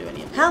that doesn't do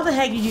any of it. How the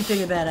heck did you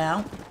figure that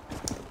out?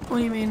 What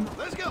do you mean?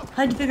 Let's go.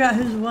 How'd you figure out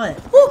who's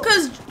what? Well,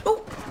 because...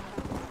 Oh.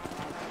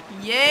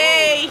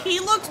 Yay! He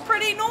looks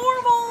pretty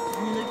normal!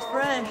 He looks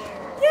fresh.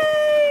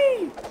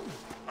 Yay!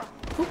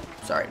 Oop,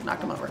 sorry,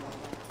 knocked him over.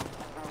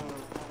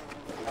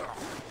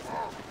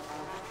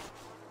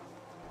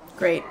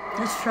 Great.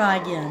 Let's try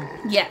again.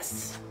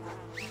 Yes.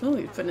 Oh,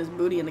 he's putting his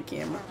booty in the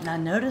camera. I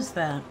noticed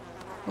that.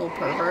 Little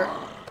pervert.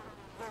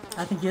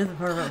 I think you're the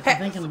pervert for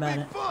thinking about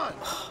it.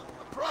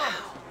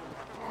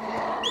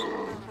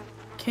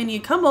 Can you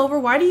come over?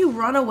 Why do you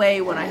run away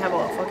when I have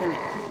a fucking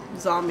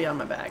zombie on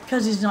my back?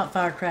 Because he's not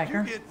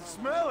Firecracker. Get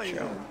smelly.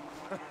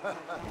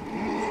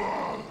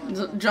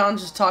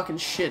 John's just talking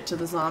shit to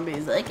the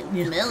zombies. I can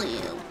smell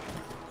you.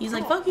 He's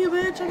like, fuck you,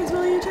 bitch. I can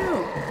smell you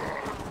too.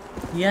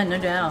 Yeah, no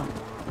doubt.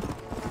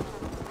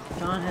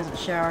 John hasn't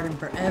showered in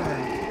forever.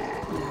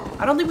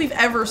 I don't think we've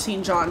ever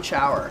seen John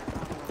shower.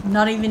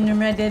 Not even in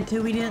Red Dead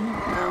 2 we didn't?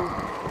 No.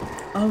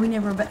 Oh, we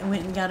never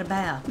went and got a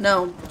bath.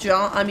 No,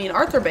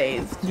 Arthur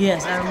bathed.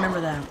 Yes, I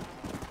remember that.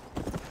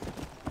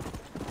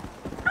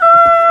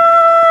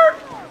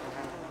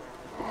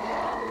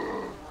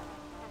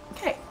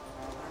 Okay.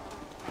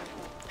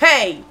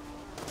 Hey!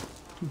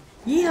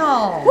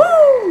 Yeehaw!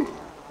 Woo!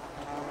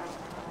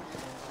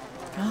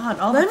 God,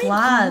 all the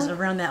flies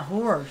around that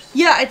horse.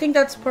 Yeah, I think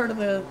that's part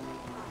of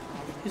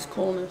his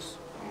coolness.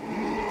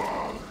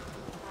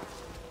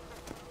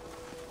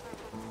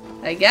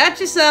 I got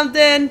you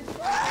something.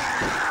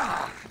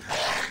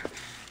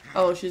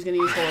 Oh, she's gonna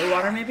use holy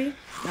water, maybe?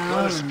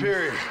 Mother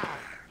Superior,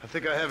 I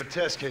think I have a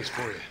test case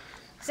for you.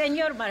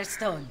 Senor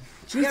Marston,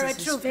 Jesus, you're a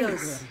true his face.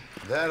 pilgrim.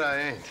 That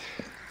I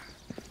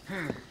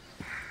ain't.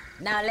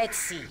 Now let's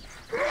see.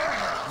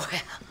 Well,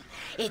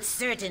 it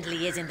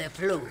certainly isn't a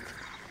fluke.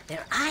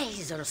 Their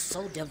eyes are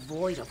so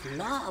devoid of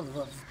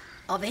love,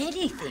 of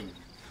anything.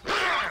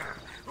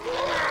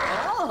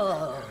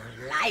 Oh,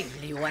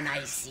 lively one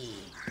I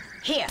see.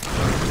 Here.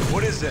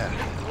 What is that?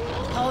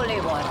 Holy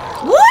water.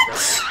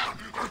 What?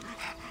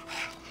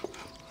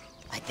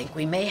 I think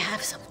we may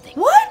have something.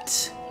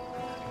 What?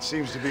 It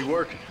seems to be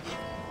working.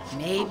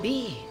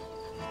 Maybe.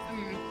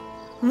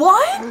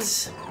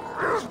 What?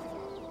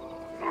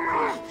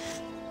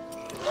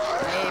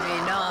 Maybe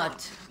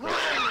not.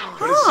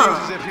 But it seems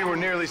as if you were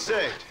nearly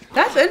saved.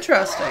 That's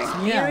interesting.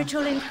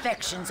 Spiritual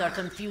infections are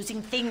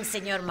confusing things,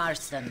 Senor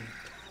Marston.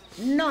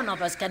 None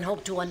of us can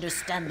hope to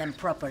understand them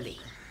properly.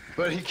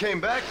 But he came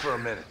back for a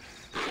minute.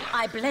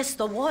 I bless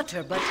the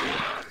water, but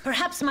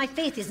perhaps my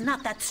faith is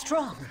not that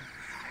strong.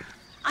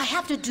 I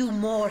have to do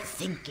more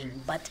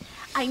thinking, but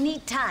I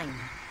need time.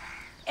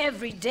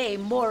 Every day,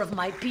 more of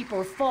my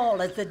people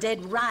fall as the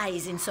dead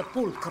rise in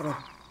Sepulcro.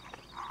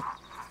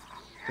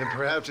 Then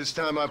perhaps it's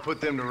time I put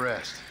them to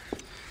rest.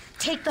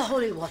 Take the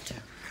holy water.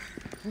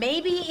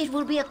 Maybe it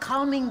will be a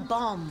calming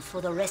balm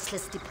for the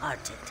restless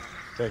departed.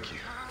 Thank you.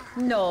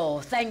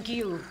 No, thank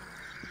you.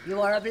 You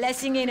are a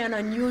blessing in an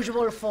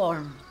unusual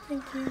form.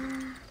 Thank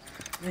you.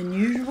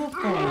 Unusual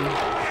form.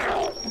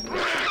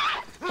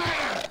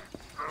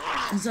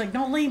 He's like,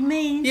 don't leave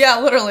me. Yeah,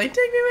 literally.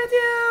 Take me with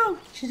you.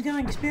 She's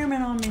gonna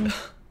experiment on me.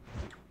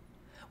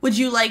 Would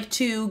you like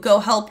to go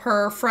help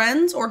her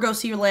friends or go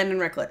see your Landon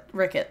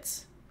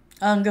Ricketts?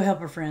 Go help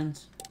her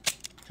friends.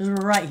 Because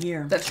we're right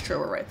here. That's true,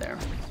 we're right there.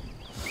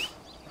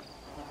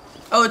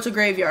 Oh, it's a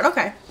graveyard.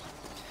 Okay.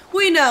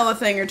 We know a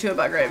thing or two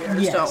about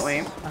graveyards, Yes, don't we?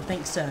 I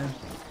think so.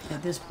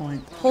 At this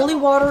point. Holy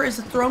water is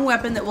a thrown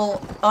weapon that will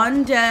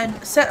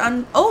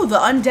the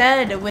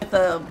undead with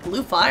a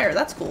blue fire.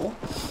 That's cool.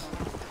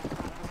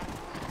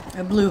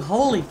 A blue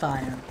holy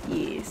fire.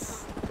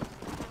 Yes.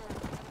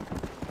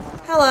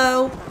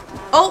 Hello.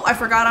 Oh, I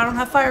forgot I don't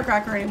have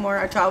firecracker anymore.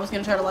 I was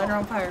going to try to light her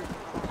on fire.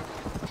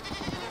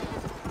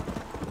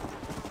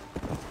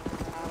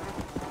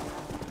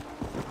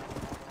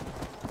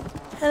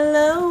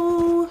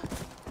 Hello.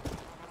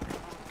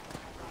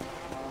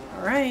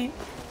 All right.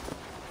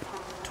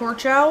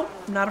 Torch out.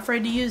 I'm not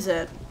afraid to use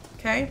it.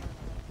 Okay.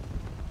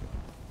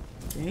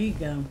 There you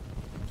go.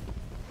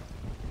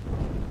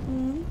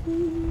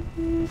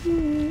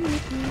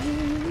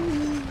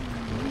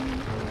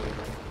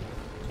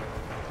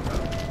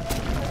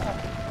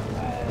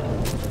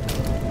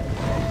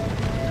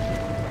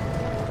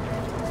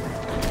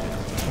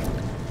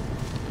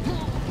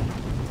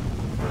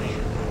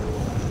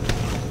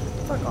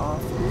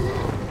 off.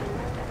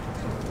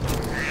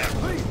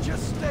 Please,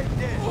 just stay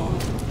dead.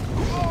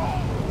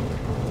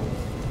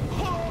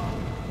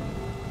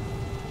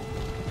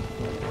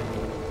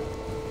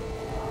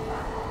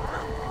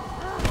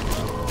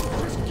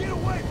 Just get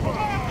away from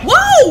me.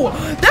 Whoa!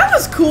 That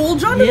was cool.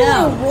 John did a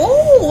Yeah. little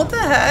roll. What the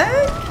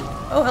heck?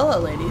 Oh, hello,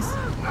 ladies.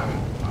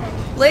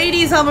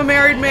 Ladies, I'm a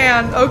married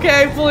man.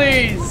 Okay,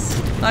 please.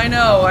 I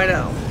know.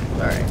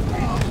 Alright.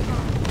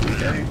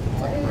 Okay.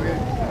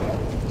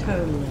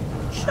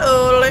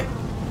 Totally.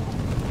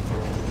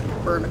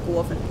 Burn a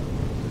coffin.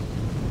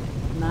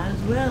 Might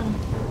as well.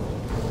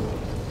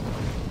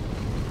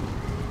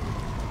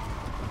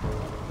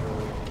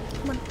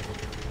 Come on.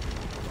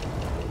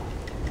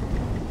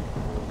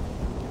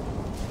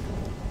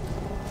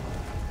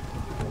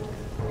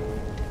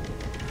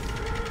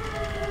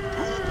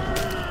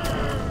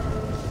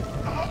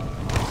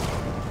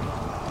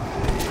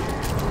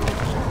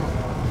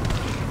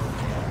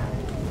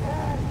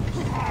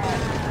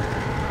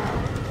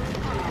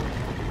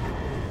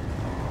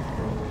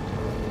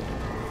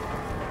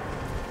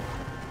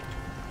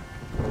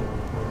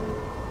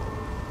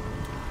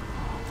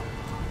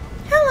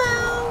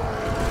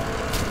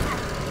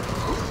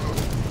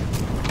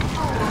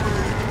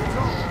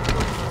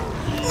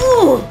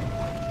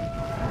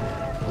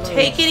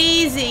 Take it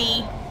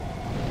easy.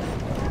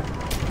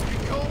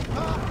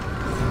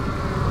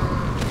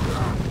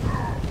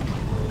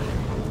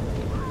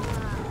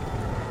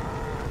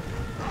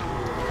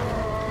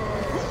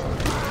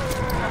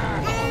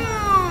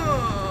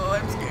 Oh,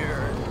 I'm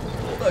scared.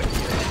 Fuck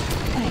you.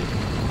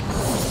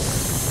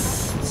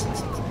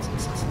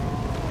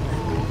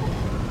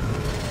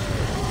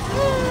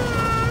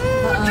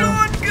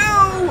 John, go!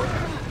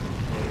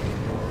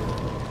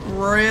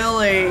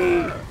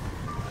 Really?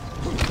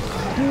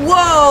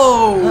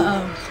 Whoa!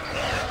 Uh-oh.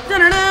 Dun,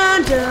 dun,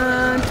 dun,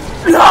 dun.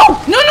 No!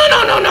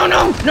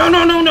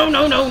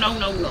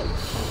 No!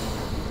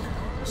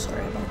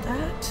 Sorry about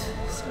that.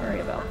 Sorry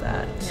about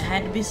that. It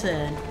had to be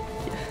said.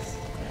 Yes.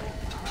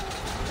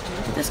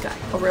 Look at this guy.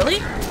 Oh, really?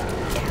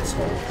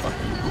 Asshole.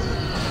 Fucking.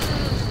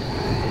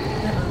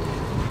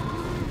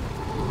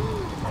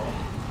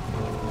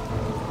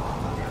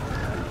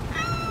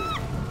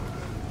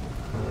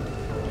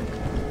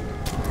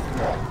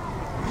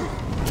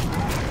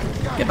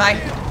 Goodbye.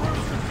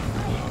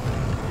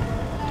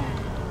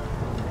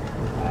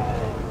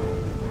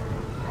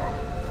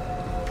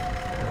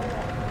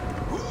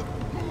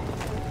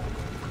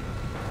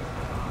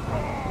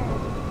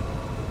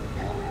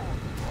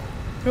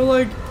 They're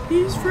like,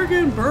 he's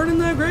freaking burning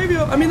that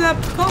graveyard. I mean,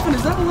 that coffin.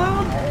 Is that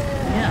allowed?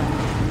 Yeah.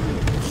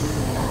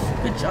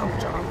 Good job,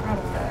 John. I'm proud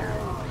of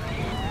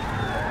you.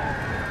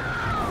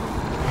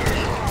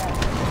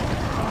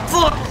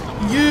 Fuck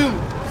you.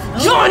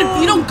 John,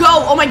 if you don't go.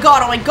 Oh my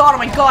god, oh my god, oh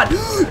my god.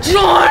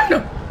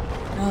 John!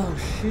 Oh,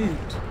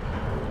 shoot.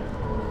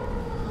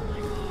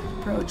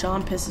 Bro,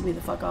 John pisses me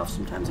the fuck off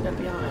sometimes, I gotta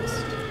be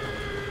honest.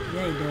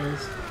 Yeah, he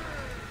does.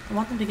 I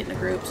want them to get in a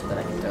group so that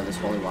I can throw this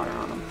holy water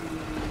on them.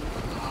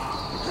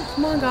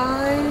 Come on,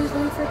 guys.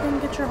 Let me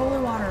freaking get your holy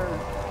water.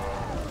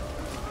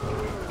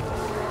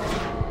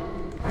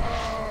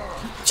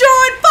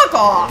 John, fuck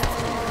off!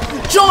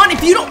 John,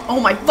 if you don't... Oh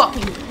my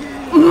fucking...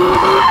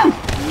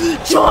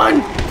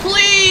 John,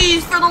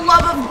 please, for the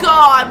love of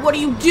God, what are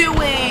you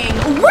doing?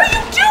 What are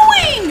you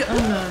doing?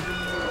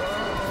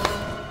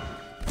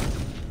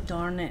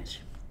 Darn it.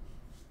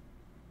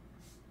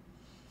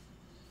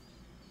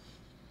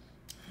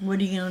 What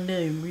are you gonna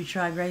do?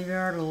 Retry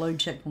graveyard or load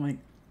checkpoint?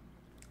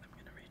 I'm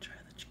gonna retry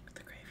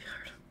the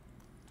graveyard.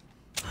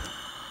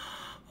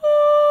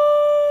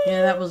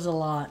 Yeah, that was a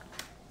lot.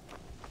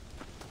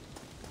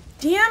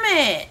 Damn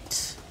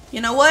it!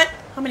 You know what?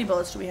 How many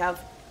bullets do we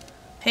have?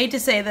 Hate to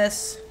say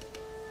this.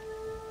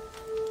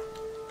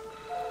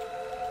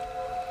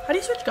 How do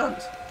you switch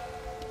guns?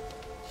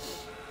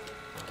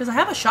 Because I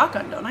have a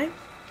shotgun, don't I?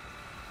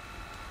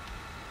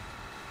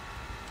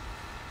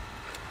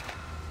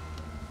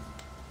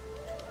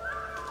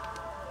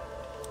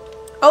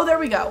 Oh, there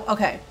we go.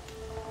 Okay.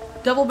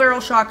 Double barrel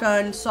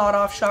shotgun,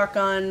 sawed-off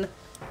shotgun.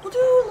 We'll do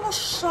a little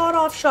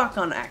sawed-off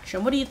shotgun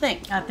action. What do you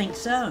think? I think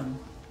so.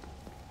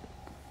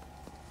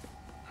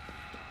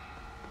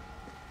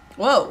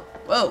 Whoa.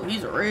 Whoa,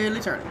 he's really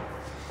turning.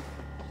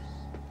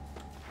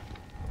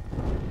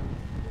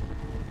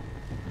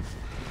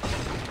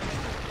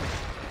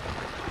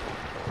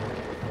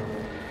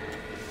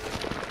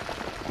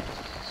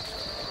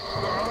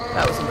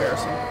 That was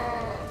embarrassing.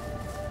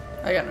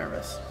 I got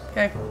nervous.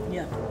 Okay.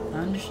 Yeah, I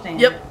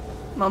understand. Yep.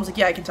 Mom's like,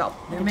 yeah, I can tell.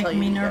 They're making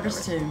me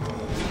nervous too.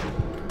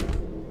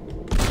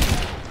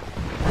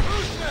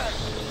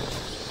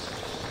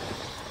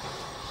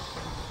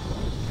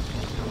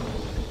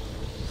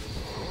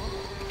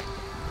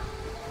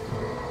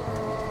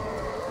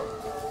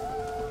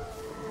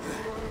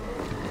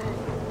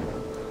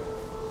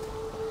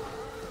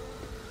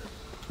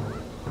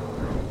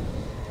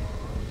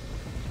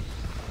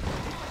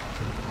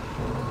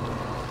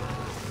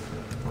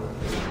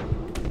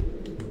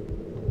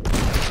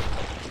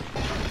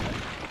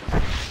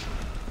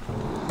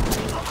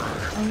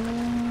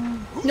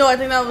 No, I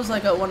think that was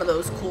like one of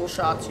those cool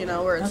shots, you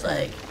know, where it's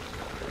like,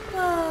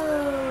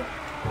 whoa.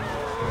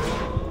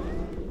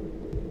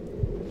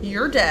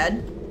 You're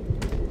dead.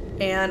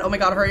 And, oh my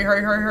god, hurry,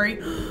 hurry, hurry,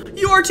 hurry.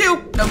 You are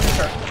too! No, just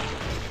her.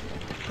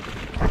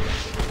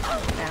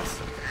 Ass.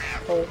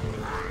 Hole.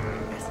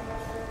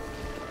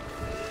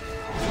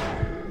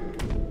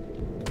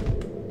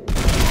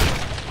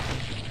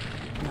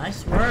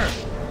 Nice work.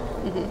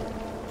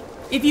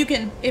 If you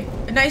can,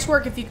 nice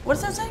work if you, what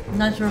does that say?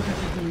 Nice work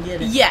if you can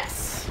get it.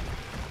 Yes.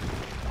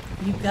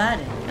 You got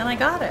it. And I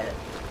got it.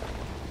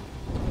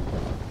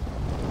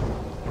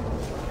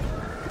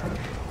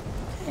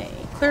 Okay,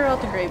 clear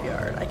out the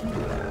graveyard. I can do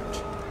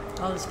that.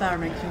 All this fire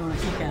makes me want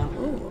to kick out.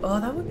 Ooh, oh,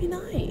 that would be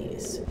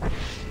nice.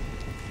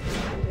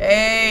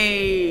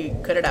 Hey,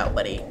 cut it out,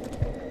 buddy.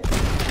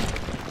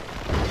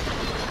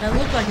 That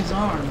looked like his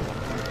arm.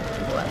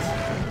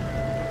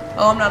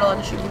 Oh, I'm not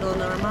allowed to shoot people in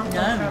the arm.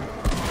 No.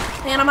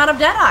 And I'm out of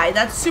Deadeye.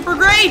 That's super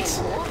great.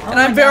 Oh and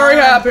I'm very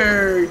happy.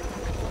 There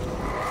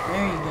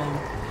you go.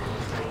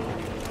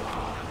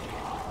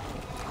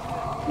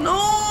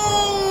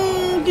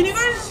 No! Can you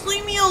guys just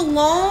leave me alone?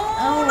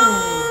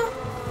 Oh.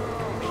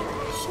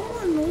 So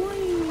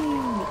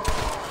annoying.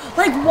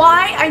 Like,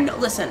 why? I know.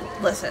 Listen.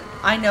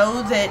 I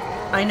know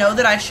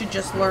that I should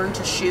just learn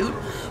to shoot,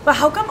 but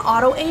how come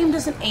auto aim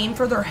doesn't aim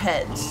for their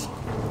heads?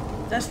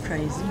 That's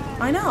crazy.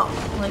 I know.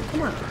 Like,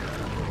 come on.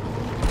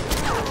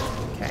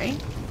 Okay.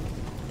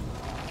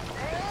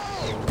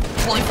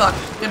 Holy fuck.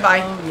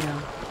 Goodbye. Oh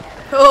yeah.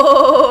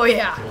 Oh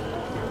yeah.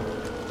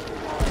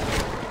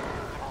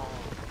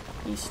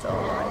 He's still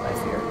alive, I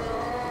fear.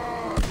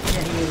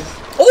 Yeah, he is.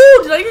 Oh,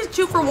 did I use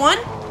 2 for 1?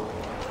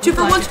 2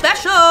 for 1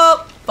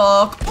 special.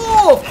 Fuck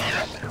off.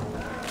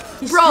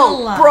 He's still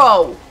alive.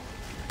 Bro.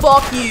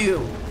 Fuck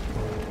you.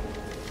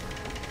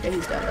 Yeah,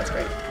 he's dead. That's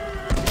great.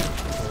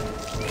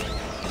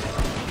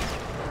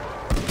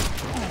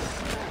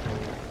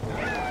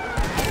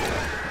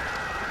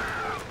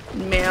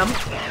 Ma'am.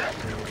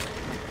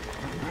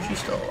 She's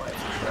still alive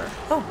for sure.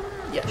 Oh,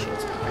 yeah, she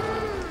is.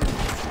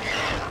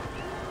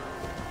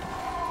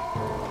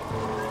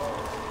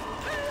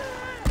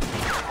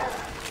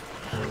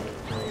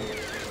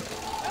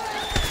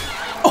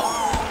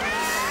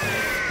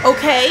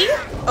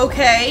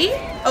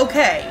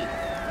 Okay.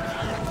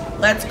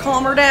 Let's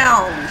calm her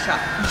down,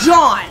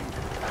 John.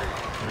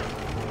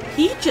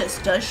 He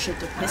just does shit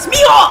to piss me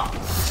off.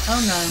 Oh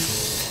no.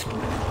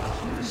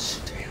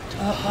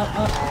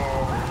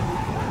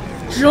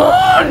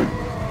 John!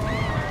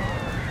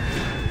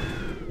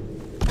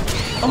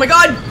 Oh my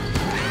god!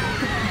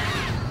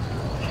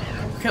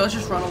 Okay, let's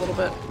just run a little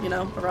bit, you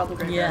know, around the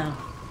graveyard. Yeah.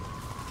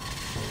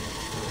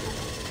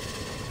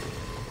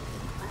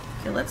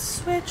 Okay, let's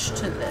switch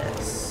to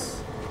this.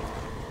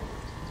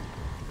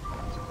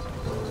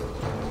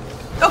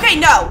 Okay,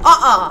 no!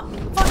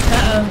 Fuck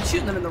that.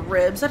 Shooting them in the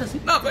ribs, that is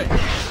nothing.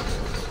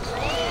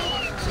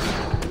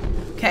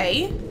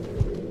 Okay.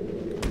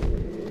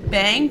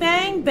 Bang,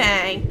 bang,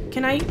 bang.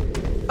 Can I?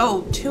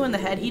 Oh, 2 in the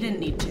head. He didn't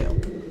need 2.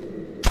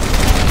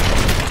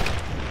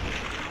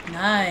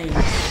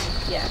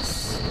 Nice.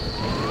 Yes.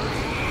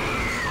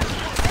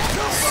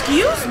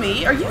 Excuse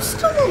me? Are you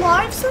still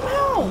alive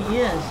somehow? He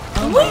is.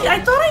 Oh wait, I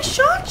thought I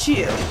shot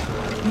you.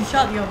 You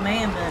shot the old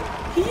man, but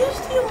he is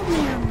the old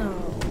man, though.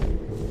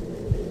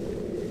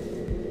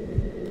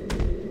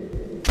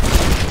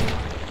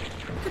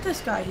 Look at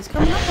this guy. He's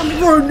coming up on me.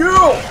 Oh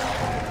no!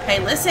 Hey,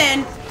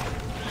 listen.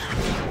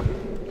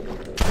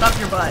 Up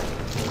your butt.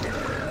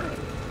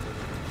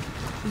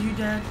 Is you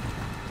dead?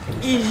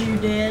 Is you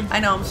dead? I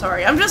know, I'm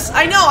sorry. I'm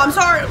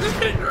sorry. I'm just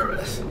getting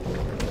nervous.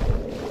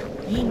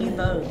 Me and you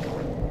both.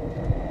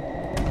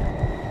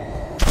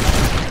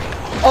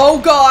 Oh,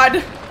 God.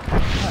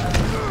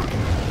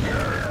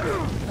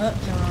 Up,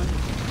 John.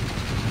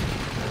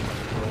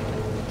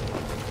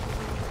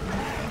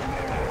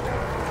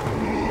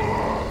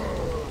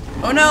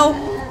 Oh, no.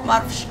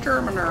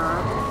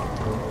 Exterminator.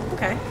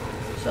 Okay.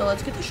 So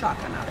let's get the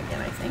shotgun out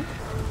again, I think.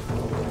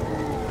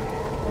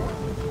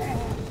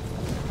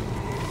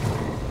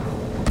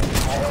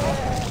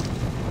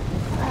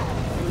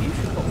 You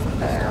should go for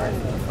that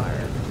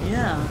fire.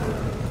 Yeah.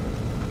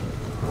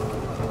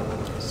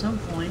 At some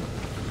point.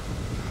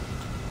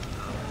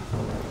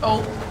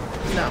 Oh,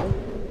 no.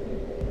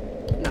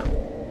 No.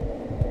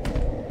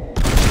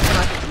 We're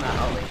not getting that,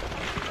 are we?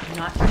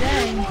 Not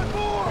today.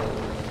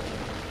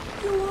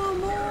 You want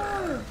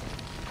more?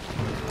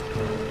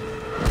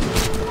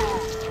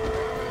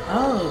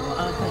 Oh, I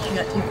thought you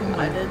got 2 from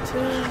I did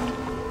too.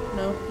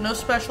 No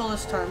special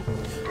this time.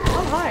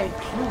 Oh, hi.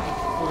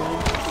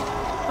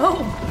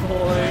 Oh,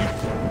 boy.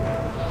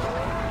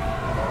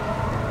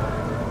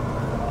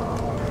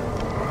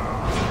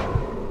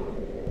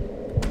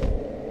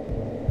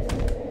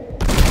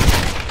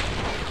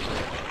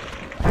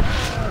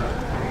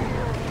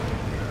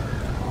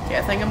 Okay,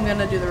 I think I'm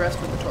gonna do the rest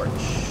with the torch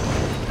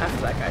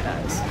after that guy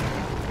dies.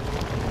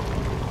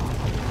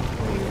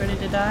 Are you ready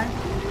to die?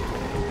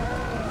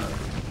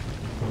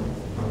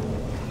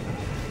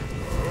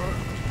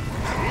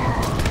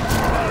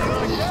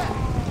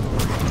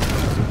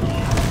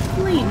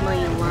 Leave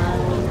me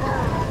alone.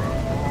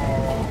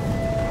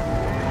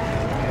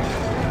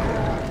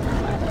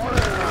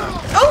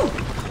 Oh!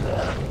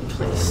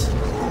 Please.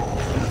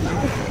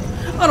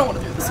 I don't want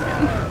to do this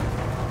again.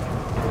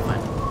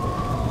 Fine.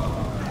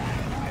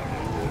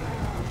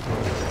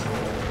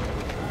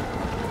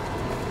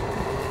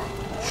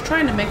 Just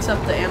trying to mix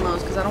up the ammos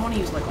because I don't want to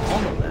use like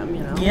all of them,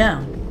 you know?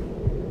 Yeah.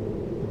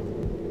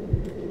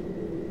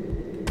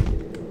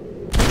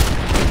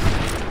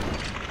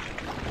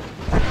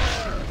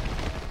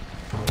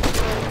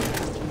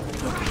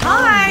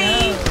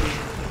 Hi!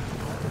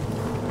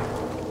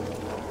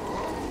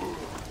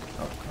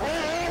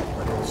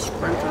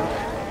 Sprinter.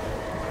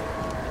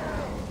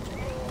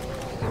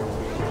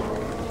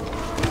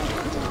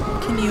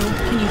 Can you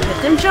hit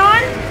them,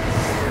 John?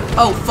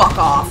 Oh, fuck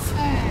off.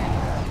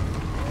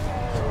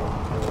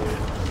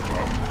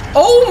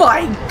 Oh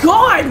my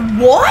god,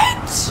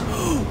 what?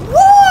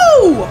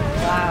 Whoa!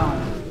 Wow.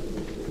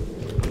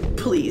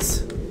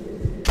 Please.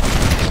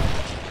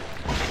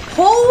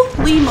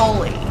 Holy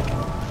moly.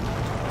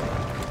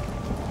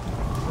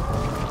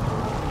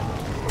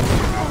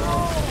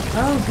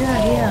 Oh, good,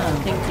 yeah.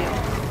 Thank you.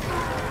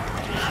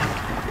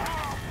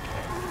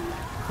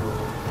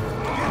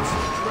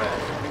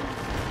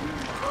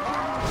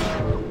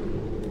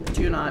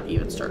 Do not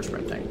even start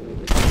sprinting.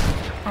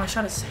 Oh, I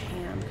shot his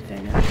hand.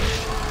 Dang it.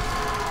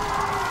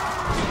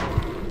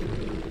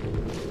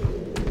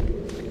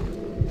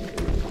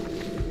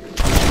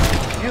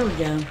 There we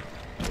go.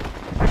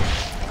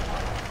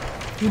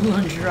 He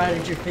lunged right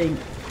at your feet.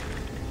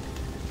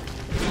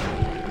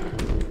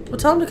 Well,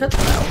 tell him to cut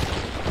that out.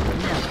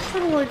 I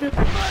don't like it.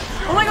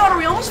 Oh my god, are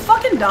we almost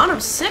fucking done? I'm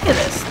sick of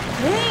this.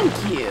 Thank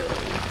you.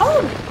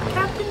 Oh,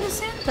 Captain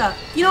DeSanta.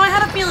 You know, I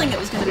had a feeling it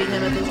was going to be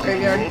him at this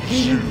graveyard.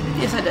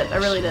 Yes, I did. I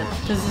really did.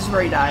 Because this is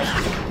where he died.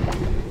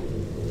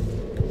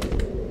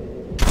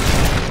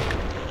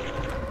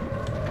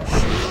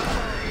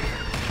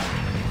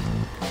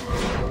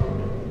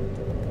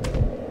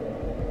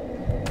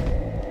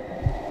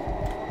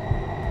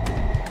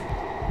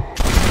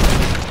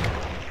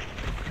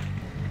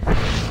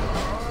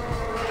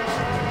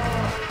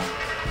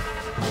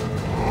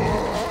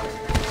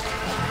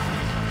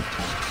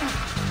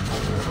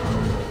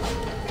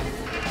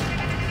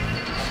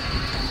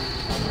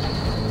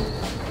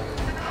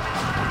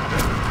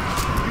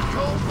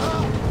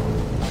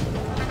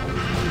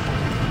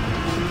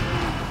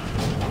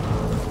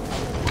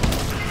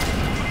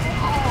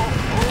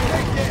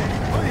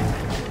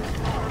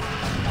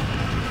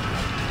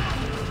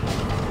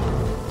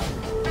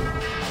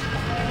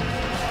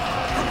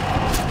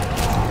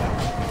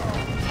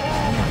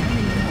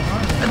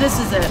 This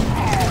is it.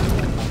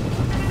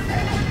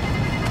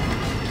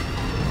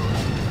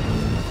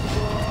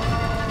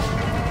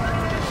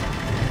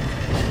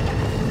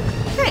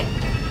 Hey.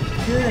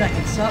 Good, I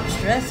can stop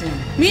stressing.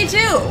 Me too.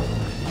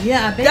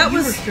 Yeah, I bet you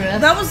were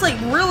stressed. That was like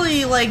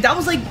really like that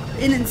was like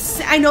an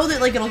insane. I know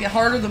that like it'll get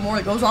harder the more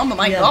it goes on, but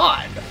my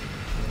god.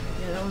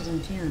 Yeah, that was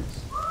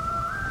intense.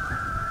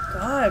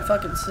 God,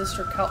 fucking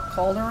Sister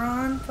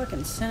Calderon,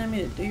 fucking sending me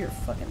to do your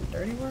fucking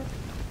dirty work.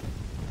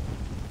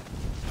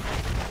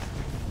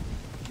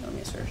 Let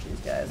me search these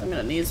guys. I'm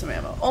gonna need some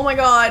ammo. Oh my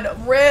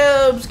god,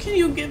 Ribs, can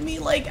you give me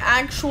like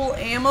actual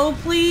ammo,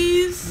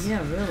 please?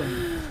 Yeah,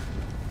 really.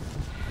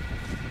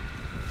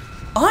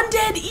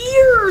 Undead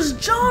ears!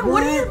 John,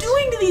 what are you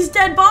doing to these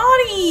dead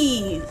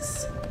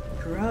bodies?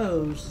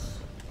 Gross.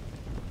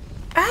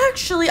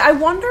 Actually, I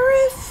wonder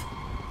if...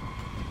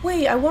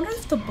 Wait, I wonder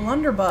if the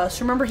blunderbuss...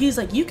 Remember, he's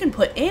like, you can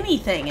put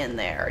anything in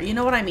there. You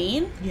know what I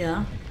mean?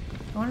 Yeah.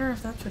 I wonder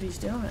if that's what he's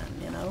doing,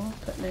 you know?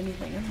 Putting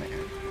anything in there.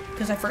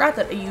 Because I forgot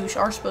that you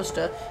are supposed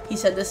to... He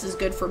said this is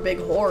good for big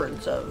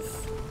hordes of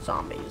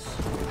zombies.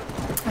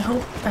 I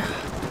hope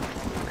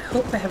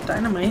I have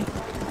dynamite.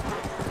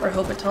 Or I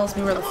hope it tells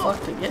me where the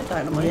fuck to get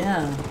dynamite.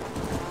 Yeah.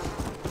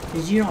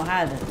 Because you don't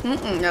have it.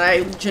 And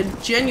I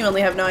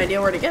genuinely have no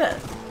idea where to get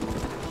it.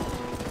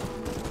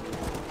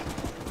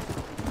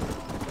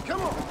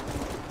 Come on.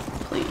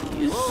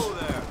 Please. Whoa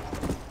there.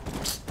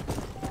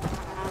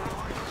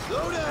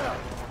 Slow down.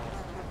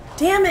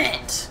 Damn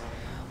it!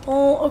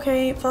 Oh,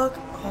 okay, fuck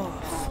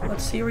off.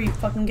 Let's see where you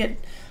fucking get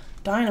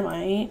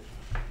dynamite.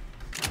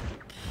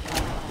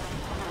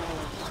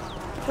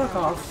 Fuck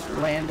off,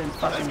 Landon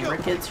fucking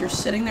Ricketts. You're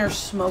sitting there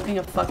smoking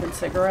a fucking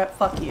cigarette.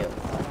 Fuck you.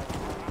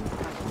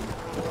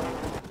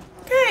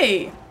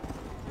 Okay.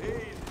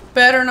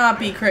 Better not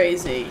be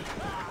crazy.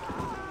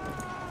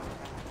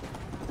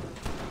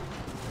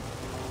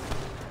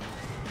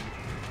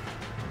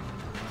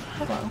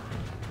 Hello.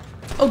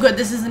 Oh good,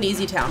 this is an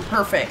easy town.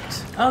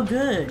 Perfect. Oh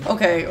good.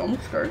 Okay, I'm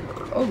scared.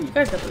 Oh, you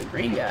guys got the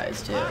green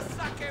guys too.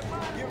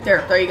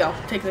 There you go.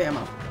 Take the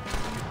ammo.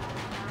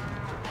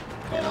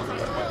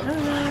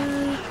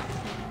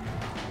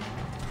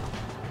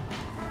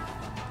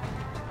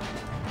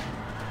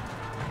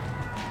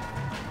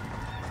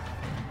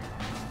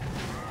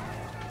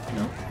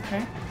 Nope,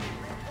 okay.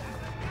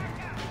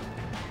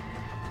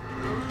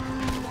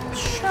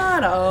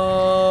 Shut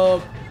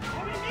up!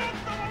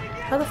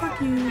 How the fuck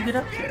do you get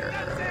up here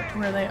to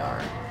where they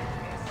are?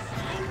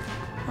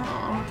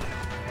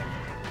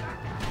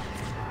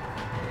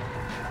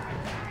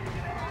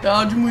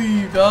 Dodge and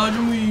weave, dodge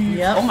and weave.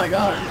 Yep. Oh my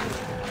god.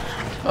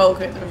 Oh,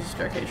 okay, there's a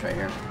staircase right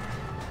here.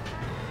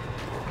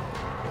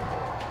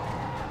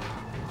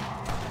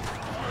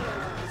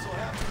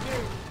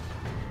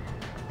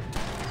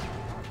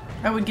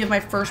 I would give my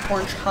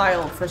firstborn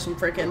child for some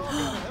freaking.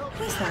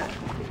 What is that?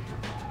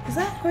 Is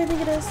that who I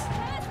think it is?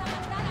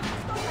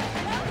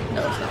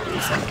 No, it's not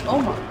decent.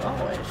 Oh my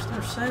gosh,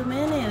 there's so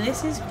many.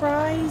 This is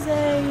crazy.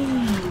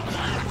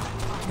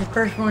 Your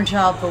firstborn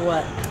child for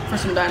what? For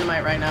some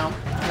dynamite right now.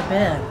 I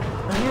bet.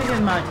 I'm gonna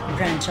give my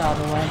grandchild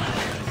away.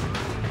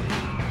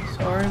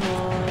 Sorry,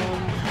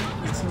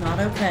 Mom. It's not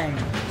okay.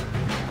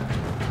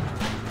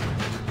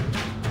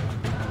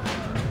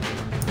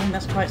 And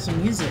that's quite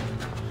some music.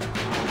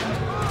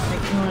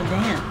 Make you want to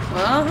dance.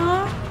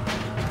 Uh-huh.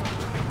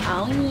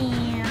 Oh,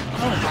 yeah.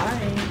 Oh, hi.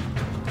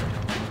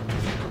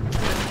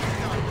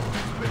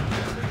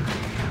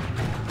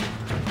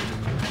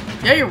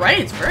 Yeah, you're right.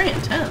 It's very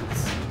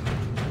intense.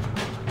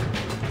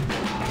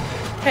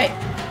 Hey.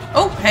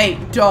 Oh, hey,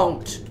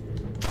 don't.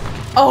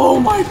 Oh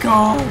my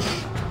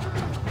gosh.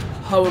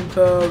 How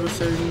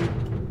embarrassing.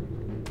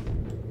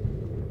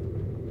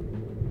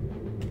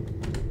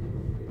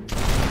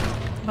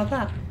 How about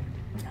that?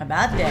 How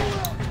about that?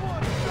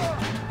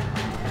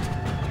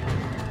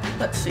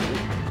 Let's see.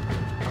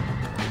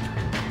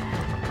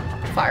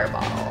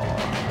 Fireball.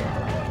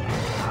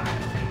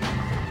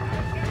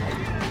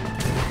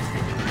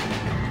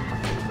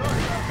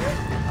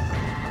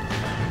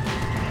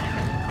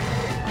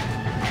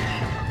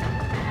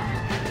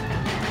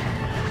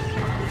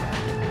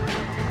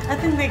 I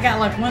think they got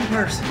like one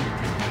person.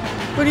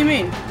 What do you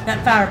mean?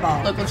 That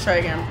fireball. Look, let's try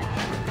again.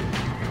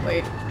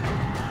 Wait.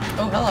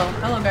 Oh, hello.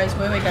 Hello, guys.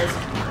 Wait, guys.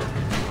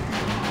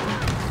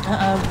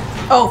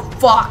 Uh-oh. Oh,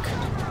 fuck.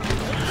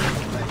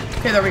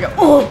 Okay, there we go.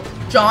 Oh,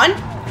 John,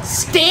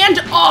 stand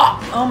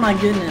up. Oh my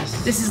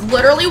goodness. This is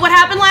literally what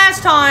happened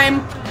last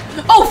time.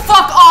 Oh,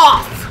 fuck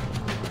off.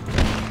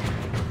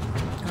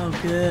 Oh,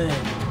 good.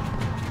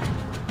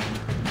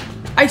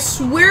 I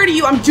swear to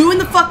you, I'm doing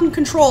the fucking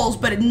controls,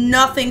 but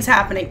nothing's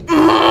happening.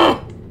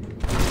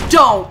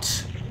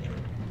 Don't.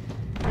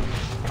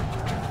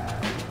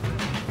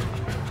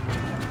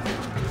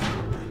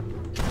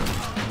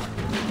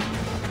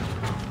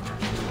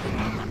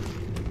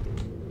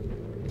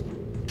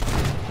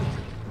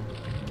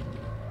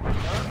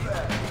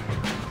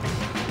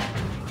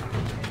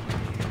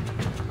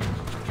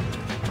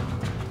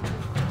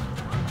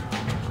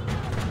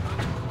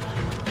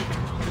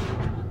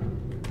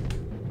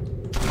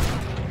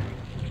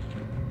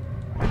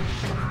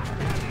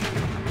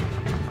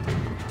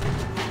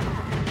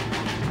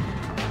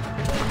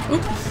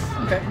 Oops.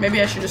 Okay,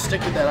 maybe I should just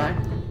stick with that eye.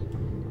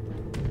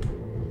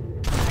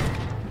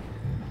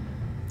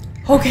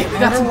 Okay, we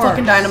got some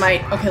fucking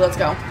dynamite. Okay, let's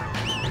go.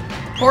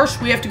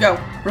 Horse, we have to go.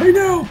 Right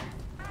now.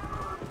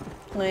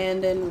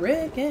 Landon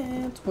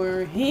Ricketts,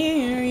 we're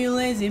here, you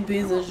lazy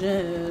piece of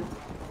shit.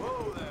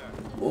 Whoa there.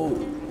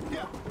 Whoa.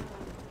 Yeah.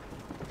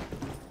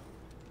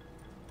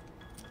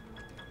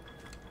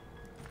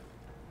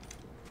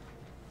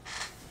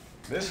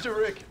 Mr.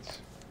 Ricketts,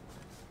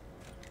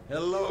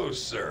 Hello,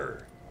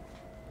 sir.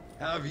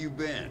 How have you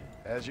been?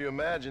 as you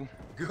imagine,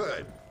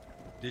 Good.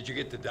 Did you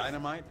get the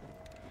dynamite?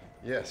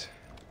 yes.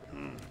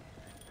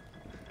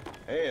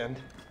 And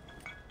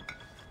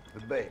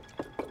the bait.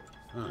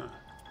 Huh.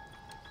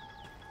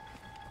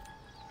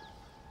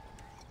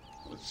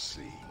 Let's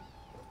see.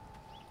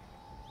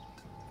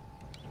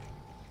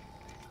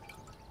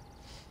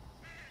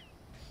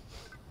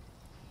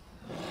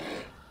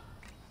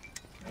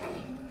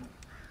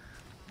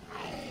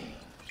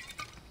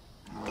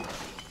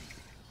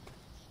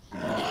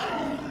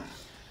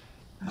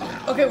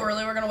 Okay,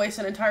 really, we're gonna waste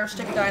an entire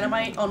stick of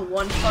dynamite on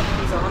one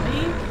fucking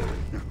zombie?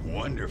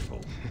 Wonderful.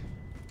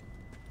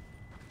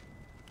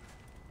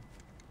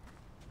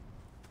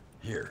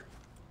 Here.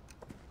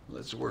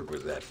 Let's work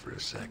with that for a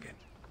second.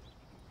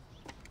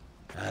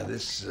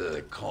 This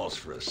calls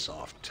for a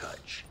soft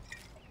touch.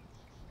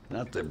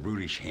 Not the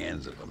brutish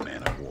hands of a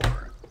man of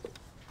war,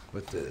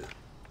 but the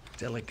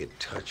delicate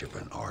touch of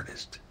an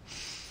artist.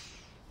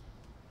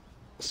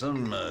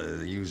 Some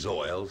use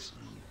oils,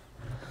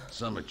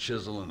 some a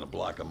chisel and a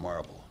block of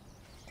marble.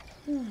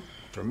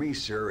 For me,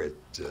 sir, it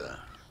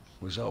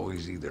was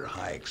always either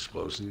high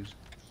explosives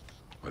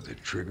or the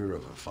trigger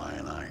of a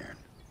fine iron.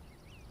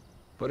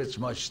 But it's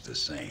much the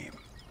same.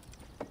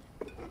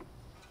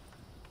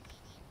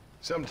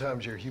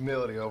 Sometimes your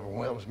humility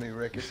overwhelms me,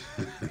 Ricketts.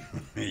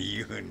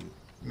 You and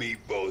me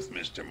both,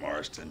 Mr.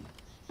 Marston.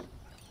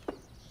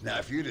 Now,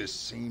 if you'd have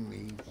seen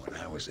me when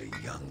I was a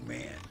young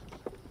man,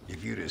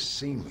 if you'd have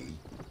seen me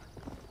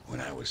when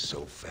I was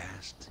so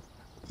fast,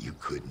 you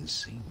couldn't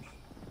see me.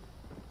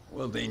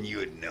 Well, then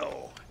you'd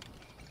know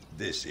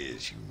this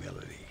is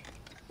humility.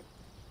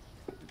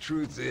 The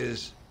truth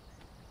is,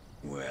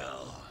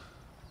 well,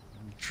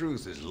 the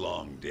truth is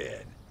long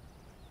dead.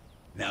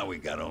 Now we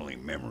got only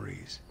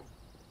memories.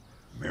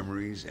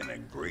 Memories and a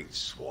great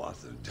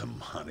swath of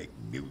demonic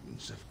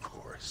mutants, of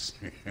course.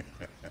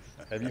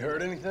 Have you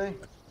heard anything?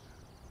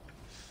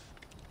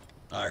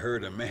 I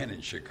heard a man in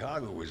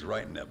Chicago was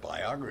writing a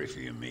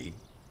biography of me.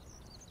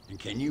 And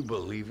can you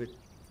believe it?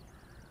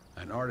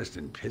 An artist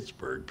in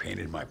Pittsburgh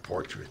painted my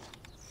portrait.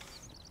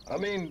 I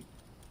mean,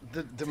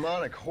 the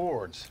demonic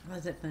hordes.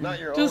 What's it Not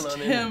your Just own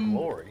him unending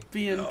glory.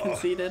 being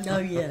conceited. Oh,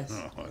 yes.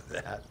 Oh,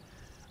 that.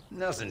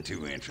 Nothing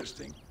too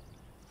interesting.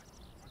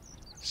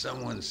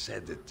 Someone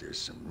said that there's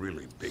some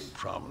really big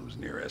problems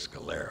near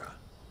Escalera.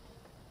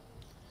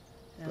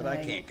 But I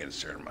can't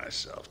concern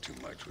myself too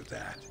much with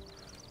that.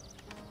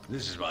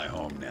 This is my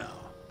home now.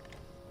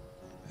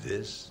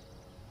 This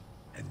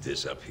and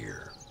this up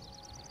here.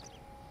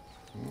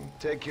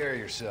 Take care of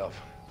yourself.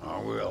 I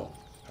will.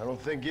 I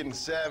don't think getting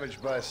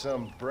savaged by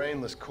some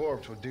brainless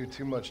corpse would do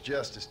too much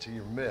justice to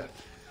your myth.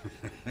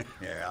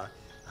 Yeah,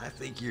 I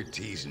think you're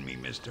teasing me,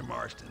 Mr.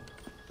 Marston.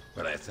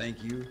 But I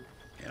thank you,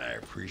 and I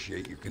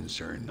appreciate your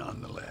concern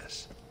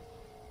nonetheless.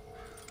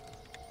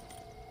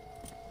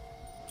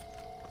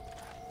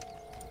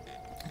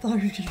 I thought you were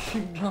going to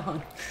shoot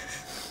John.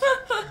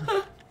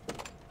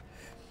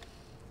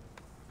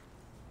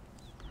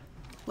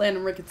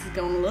 Landon Ricketts is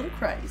going a little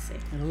crazy.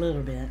 A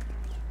little bit.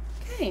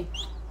 Okay.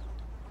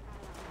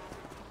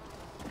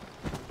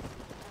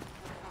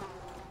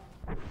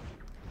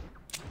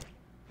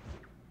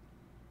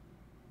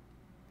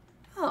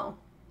 Oh,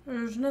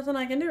 there's nothing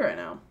I can do right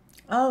now.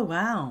 Oh,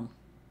 wow.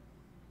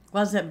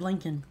 Why's that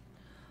blinking?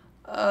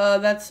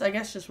 That's, I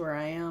guess, just where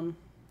I am.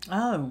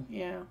 Oh.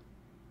 Yeah.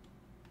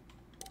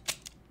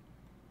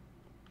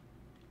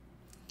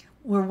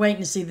 We're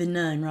waiting to see the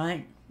nun,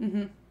 right?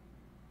 Mm-hmm.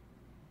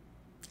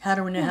 How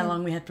do we know how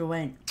long we have to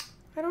wait?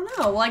 I don't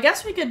know. Well, I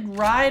guess we could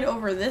ride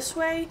over this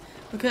way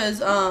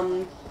because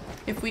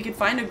if we could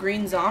find a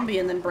green zombie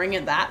and then bring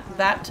it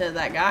that to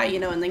that guy, you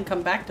know, and then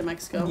come back to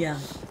Mexico. Yeah.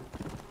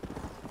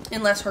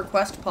 Unless her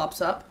quest pops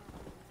up.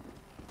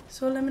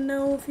 So let me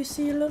know if you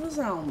see a little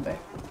zombie.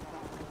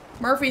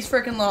 Murphy's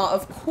freaking Law,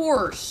 of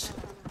course.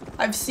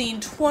 I've seen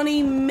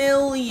 20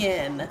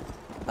 million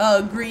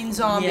green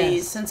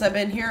zombies since I've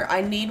been here.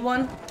 I need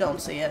one.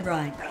 Don't see it.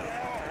 Right.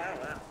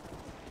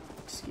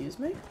 Excuse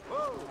me?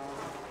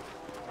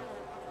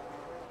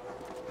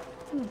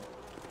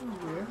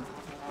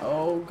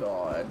 Oh,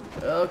 God.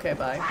 Okay,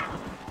 bye.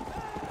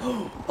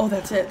 Oh,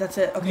 that's it. That's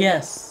it. Okay.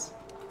 Yes.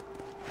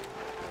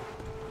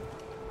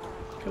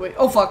 Okay, wait.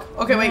 Oh, fuck.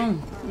 Okay, wait.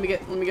 Let me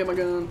get my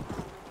gun.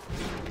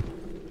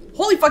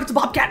 Holy fuck, it's a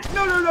bobcat!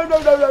 No, no, no, no,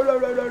 no, no, no,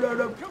 no, no, no,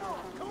 no.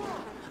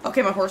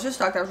 Okay, my horse is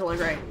stuck. That was really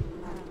great.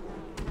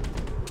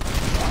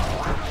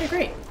 Okay,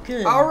 great.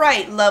 Good. All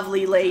right,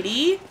 lovely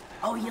lady.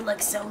 Oh, you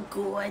look so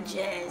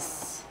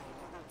gorgeous.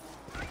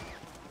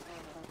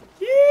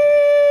 Yay!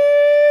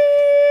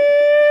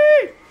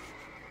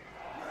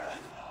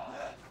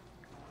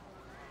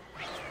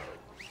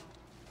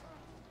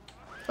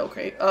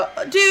 Okay,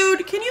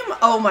 dude, can you...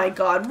 Oh my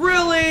god,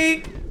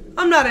 really?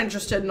 I'm not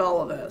interested in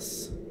all of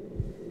this.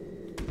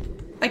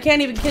 I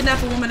can't even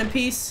kidnap a woman in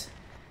peace.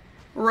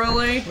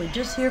 Really? We're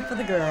just here for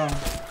the girl.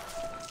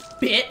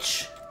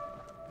 Bitch.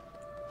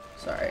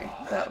 Sorry,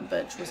 that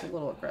bitch was a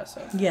little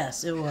aggressive.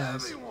 Yes, it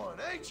was.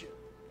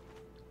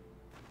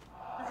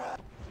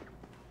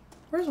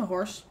 Where's my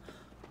horse?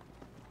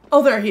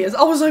 Oh, there he is.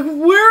 I was like,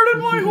 where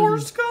did my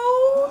horse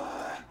go?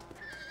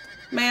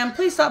 Ma'am,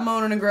 please stop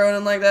moaning and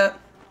groaning like that.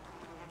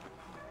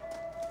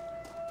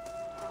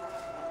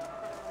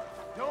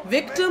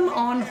 Victim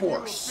on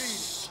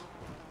horse.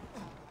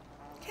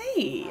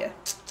 Okay.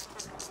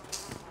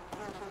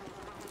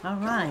 All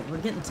right, we're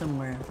getting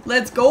somewhere.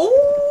 Let's go.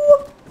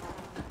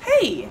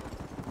 Hey.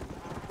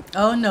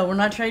 Oh no, we're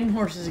not trading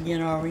horses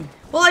again, are we?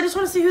 Well, I just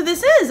want to see who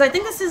this is. I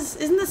think this is...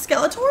 Isn't this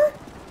Skeletor?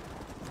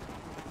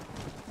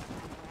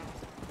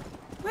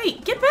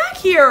 Wait, get back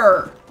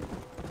here.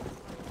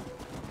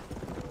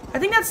 I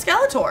think that's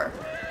Skeletor.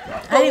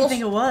 I didn't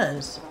think it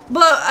was.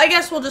 But I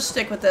guess we'll just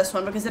stick with this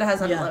one because it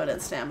has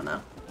unlimited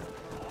stamina.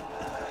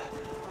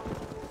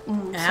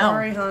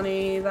 Sorry,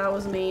 honey. That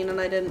was mean, and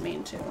I didn't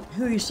mean to.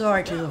 Who are you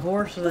sorry to? The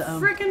horse or the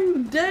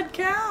freaking dead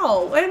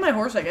cow? And my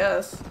horse, I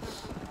guess.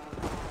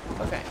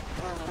 Okay.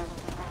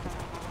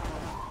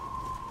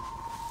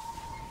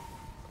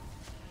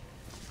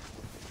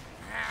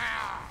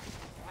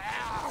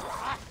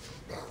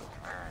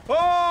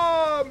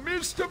 Ah,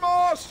 Mr.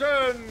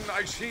 Marston!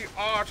 I see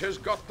art has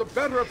got the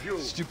better of you.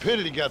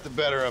 Stupidity got the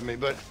better of me,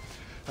 but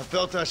I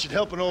felt I should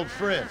help an old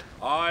friend.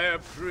 I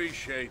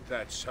appreciate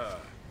that, sir.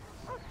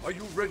 Are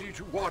you ready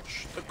to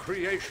watch the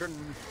creation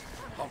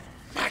of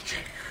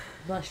magic?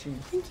 Bless you.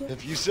 Thank you.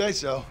 If you say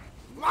so.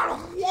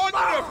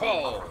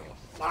 Wonderful!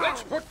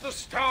 Let's put the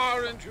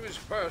star into his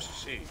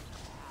first scene.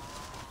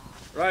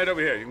 Right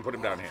over here. You can put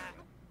him down here.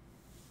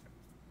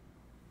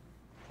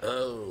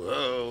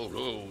 Oh.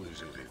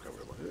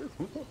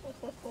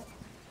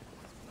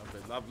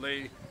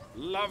 Lovely.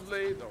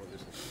 Oh,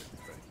 this is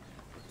great.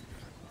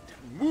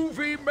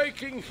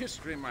 Movie-making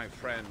history, my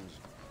friends.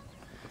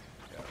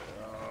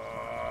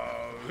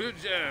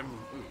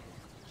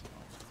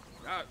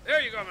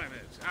 There you go, my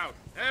minutes. Out.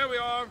 There we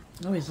are.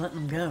 Oh, he's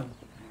letting them go.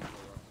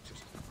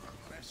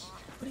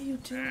 What are you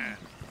doing?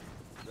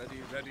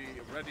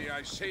 Ready,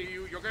 I say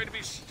you're going to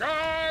be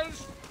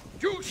stars!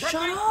 Do Shut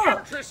something up.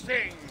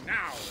 interesting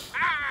now!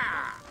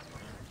 Ah!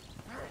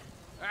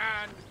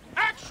 And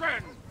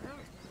action!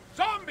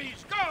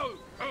 Zombies, go!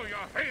 Oh, your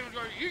hands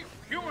are eat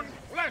human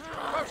flesh!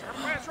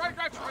 That's right,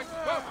 that's right!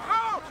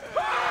 Oh,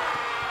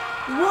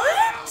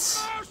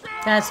 What?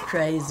 That's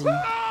crazy.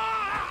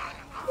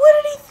 What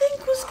did he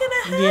think was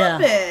gonna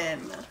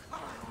happen?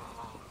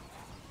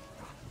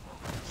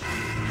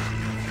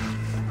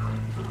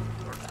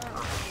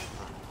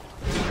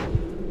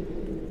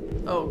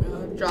 Oh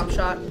god, drop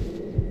shot.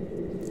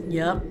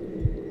 Yep.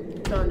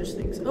 John just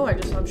thinks, oh,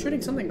 I'm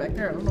shooting something back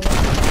there. I don't know what.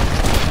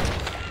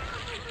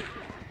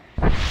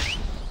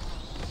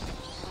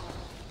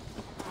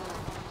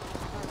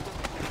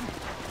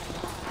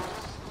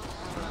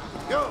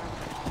 Go!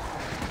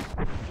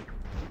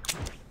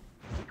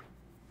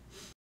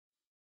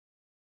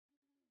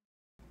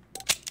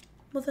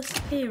 Mother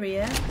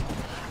Superior.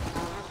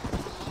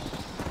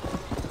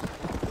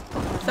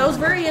 That was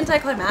very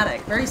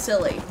anticlimactic, very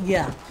silly.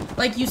 Yeah.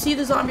 Like, you see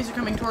the zombies are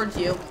coming towards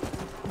you.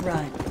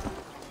 Right.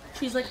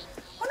 She's like,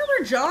 I wonder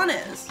where John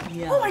is.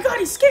 Yeah. Oh my god,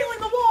 he's scaling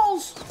the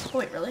walls! Oh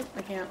wait, really?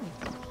 I can't.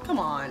 Come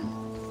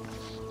on.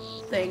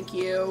 Thank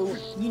you.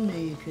 You knew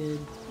you could.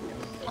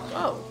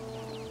 Oh.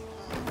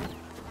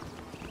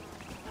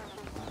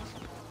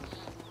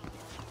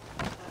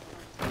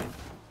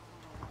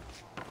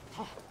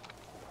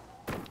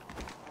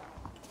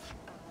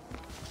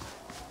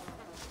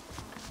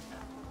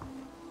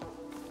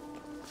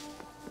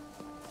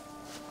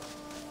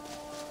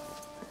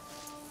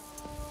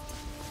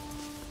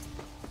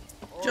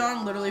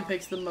 John literally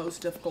picks the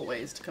most difficult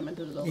ways to come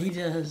into the building. He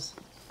does.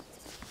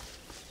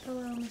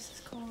 Hello,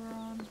 Mrs.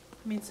 Calderon.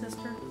 I mean,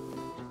 sister.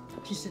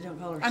 She said don't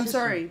call her I'm sister.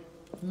 sorry.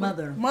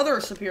 Mother. Mother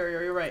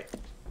Superior, you're right.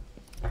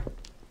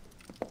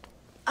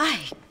 Ay,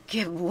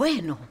 qué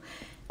bueno.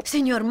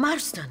 Senor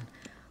Marston,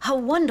 how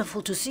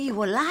wonderful to see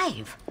you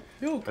alive.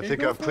 I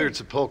think I've cleared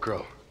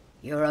Sepulcro.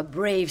 You're a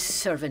brave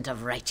servant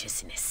of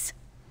righteousness.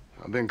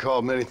 I've been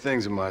called many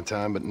things in my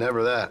time, but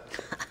never that.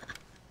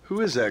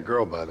 Who is that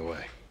girl, by the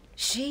way?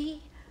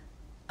 She?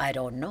 I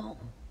don't know.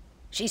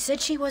 She said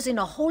she was in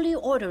a holy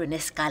order in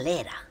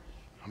Escalera.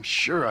 I'm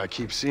sure I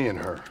keep seeing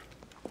her.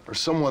 Or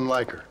someone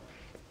like her.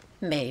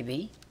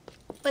 Maybe.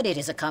 But it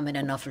is a common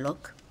enough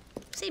look.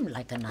 Seemed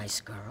like a nice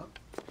girl.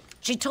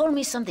 She told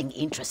me something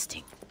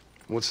interesting.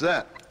 What's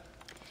that?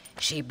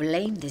 She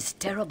blamed this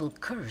terrible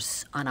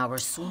curse on our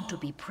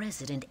soon-to-be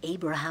president,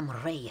 Abraham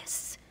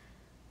Reyes.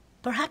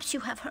 Perhaps you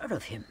have heard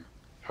of him.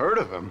 Heard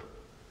of him?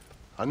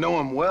 I know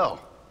him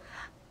well.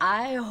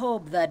 I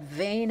hope that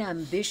vain,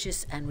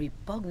 ambitious, and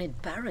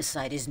repugnant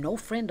parasite is no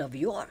friend of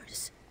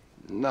yours.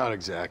 Not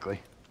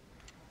exactly.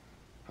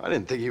 I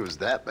didn't think he was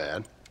that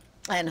bad.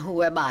 And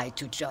who am I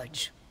to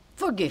judge?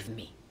 Forgive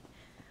me.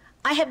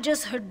 I have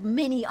just heard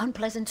many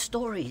unpleasant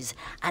stories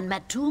and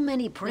met too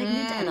many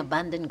pregnant and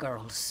abandoned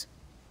girls.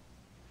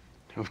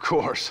 Of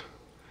course.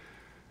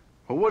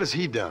 Well, what has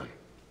he done?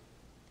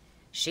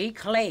 She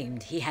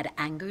claimed he had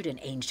angered an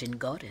ancient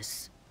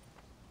goddess,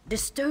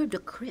 disturbed a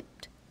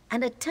crypt,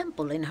 and a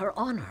temple in her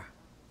honor.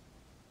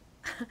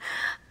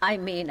 I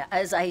mean,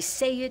 as I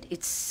say it,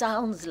 it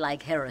sounds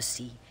like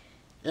heresy,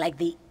 like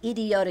the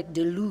idiotic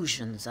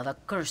delusions of a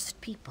cursed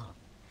people.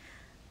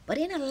 But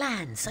in a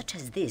land such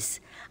as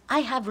this, I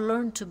have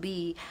learned to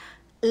be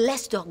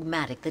less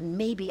dogmatic than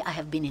maybe I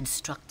have been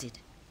instructed.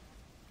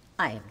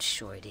 I am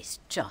sure it is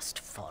just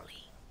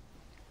folly.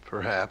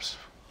 Perhaps.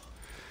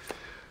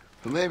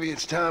 But maybe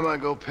it's time I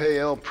go pay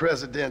El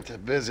Presidente a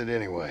visit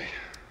anyway.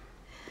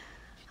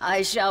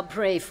 I shall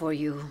pray for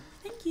you.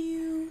 Thank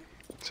you.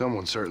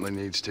 Someone certainly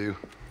needs to.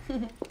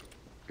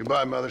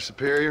 Goodbye, Mother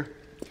Superior.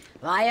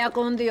 Vaya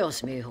con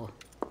Dios, mijo.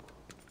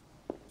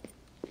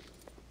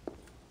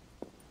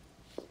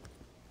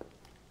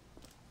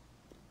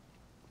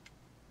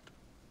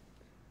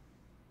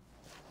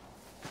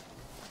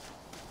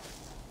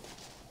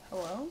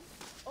 Hello?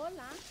 Hola.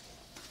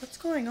 What's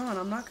going on?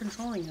 I'm not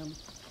controlling him.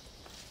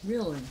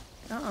 Really?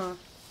 Uh-uh.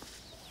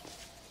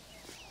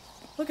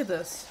 Look at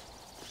this.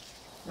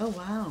 Oh,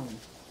 wow.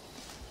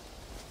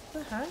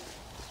 What the heck?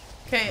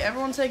 Okay,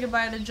 everyone say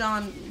goodbye to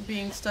John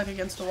being stuck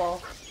against a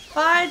wall.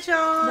 Bye,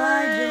 John!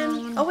 Bye,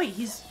 John. Oh, wait,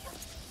 he's...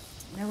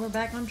 Now we're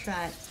back on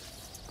track.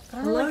 I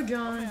don't know, Hello, like,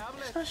 John.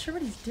 I'm not sure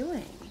what he's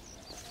doing.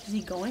 Is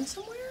he going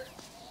somewhere?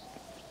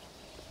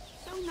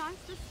 So nice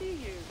to see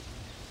you.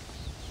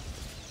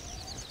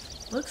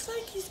 Looks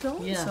like he's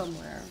going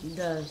somewhere. He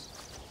does.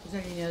 Looks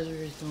like he knows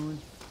where he's going.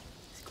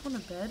 He's going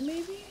to bed,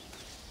 maybe?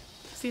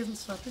 Because he hasn't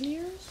slept in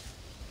years?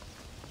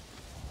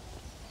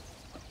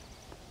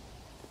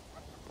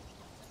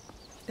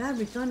 That'd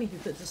be funny if he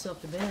puts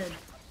himself to bed.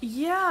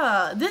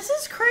 Yeah, this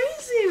is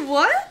crazy.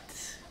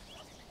 What?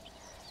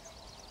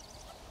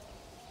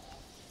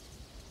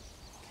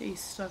 Okay, he's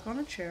stuck on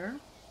a chair.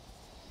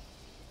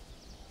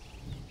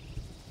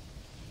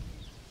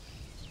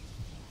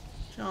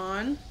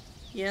 John,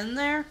 you in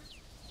there?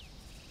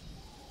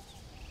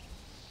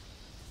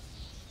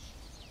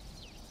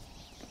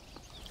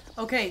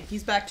 Okay,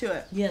 he's back to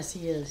it. Yes,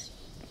 he is.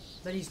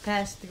 But he's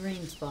past the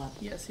green spot.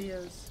 Yes, he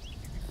is.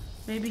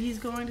 Maybe he's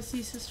going to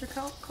see Sister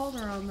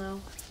Calderon,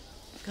 though.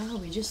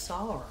 God, we just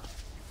saw her.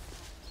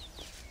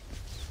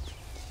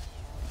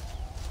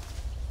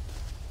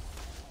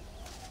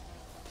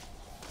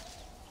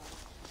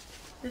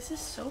 This is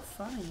so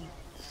funny.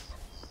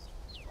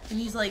 And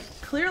he's, like,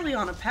 clearly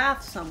on a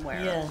path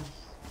somewhere. Yeah.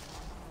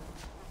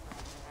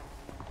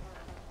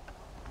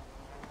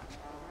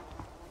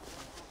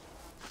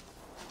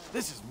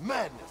 This is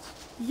madness.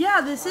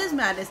 Yeah, this is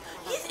madness.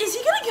 Is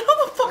he gonna get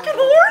on the fucking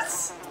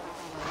horse?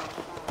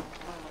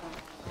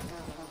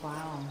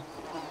 Wow.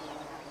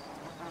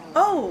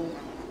 Oh.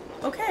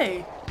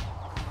 Okay.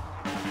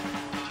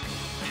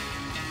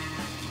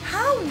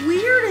 How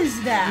weird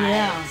is that?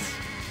 Yeah.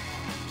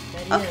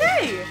 That is.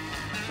 Okay.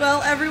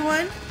 Well,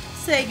 everyone,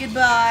 say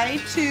goodbye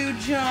to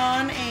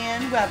John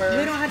and Weber.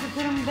 We don't have to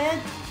put them in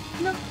bed?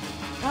 No.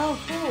 Oh,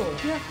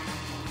 cool. Yeah.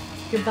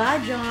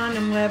 Goodbye, John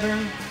and Weber.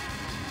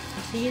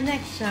 See you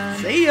next time.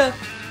 See ya.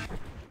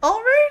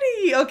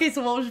 Alrighty. Okay,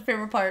 so what was your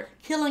favorite part?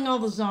 Killing all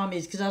the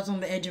zombies because I was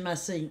on the edge of my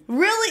seat.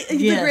 Really?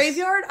 Yes. The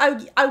graveyard?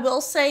 I will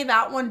say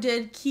that one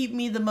did keep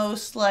me the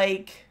most,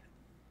 like,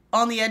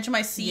 on the edge of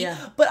my seat.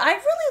 Yeah. But I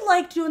really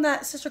liked doing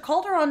that Sister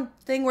Calderon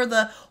thing where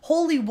the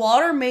holy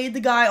water made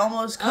the guy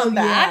almost come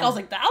back. Yeah. I was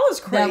like, that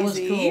was crazy. That was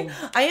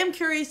cool. I am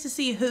curious to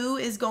see who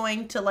is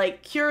going to,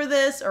 like, cure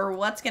this or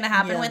what's going to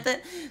happen Yeah. with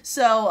it.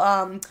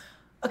 So,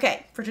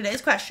 okay, for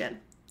today's question.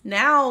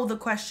 Now the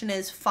question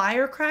is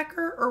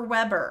Firecracker or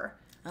Weber?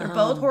 They're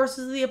both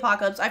horses of the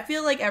apocalypse. I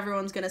feel like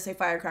everyone's going to say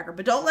Firecracker,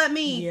 but don't let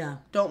me,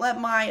 don't let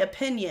my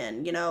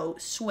opinion, you know,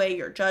 sway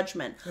your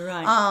judgment.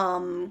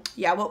 Right.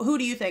 Yeah, well, who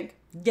do you think?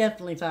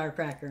 Definitely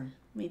Firecracker.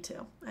 Me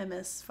too. I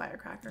miss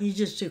Firecracker. He's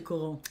just too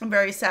cool. I'm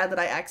very sad that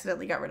I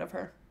accidentally got rid of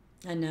her.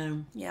 I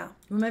know. Yeah.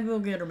 Well, maybe we'll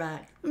get her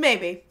back.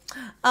 Maybe.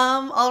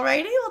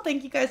 Alrighty. Well,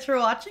 thank you guys for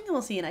watching, and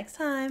we'll see you next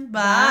time.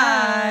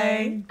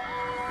 Bye.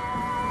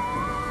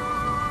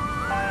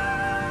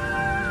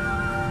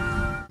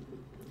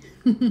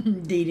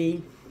 Dee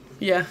Dee.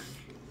 Yeah.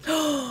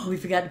 We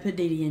forgot to put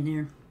Dee Dee in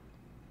here.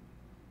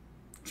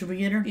 Should we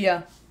get her?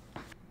 Yeah.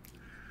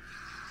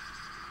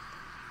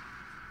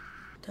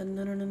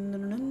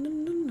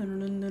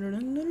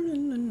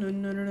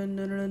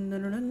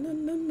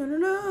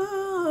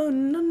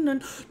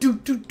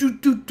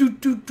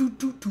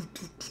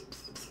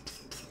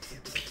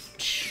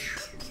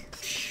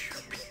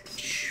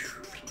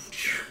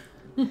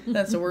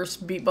 That's the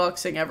worst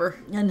beatboxing ever.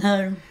 I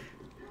know.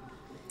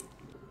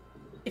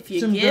 If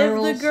you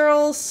give the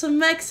girls some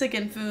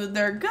Mexican food,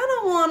 they're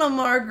gonna want a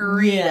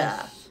margarita.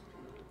 Yes.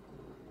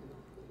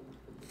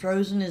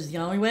 Frozen is the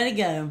only way to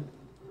go.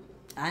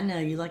 I know,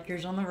 you like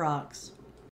yours on the rocks.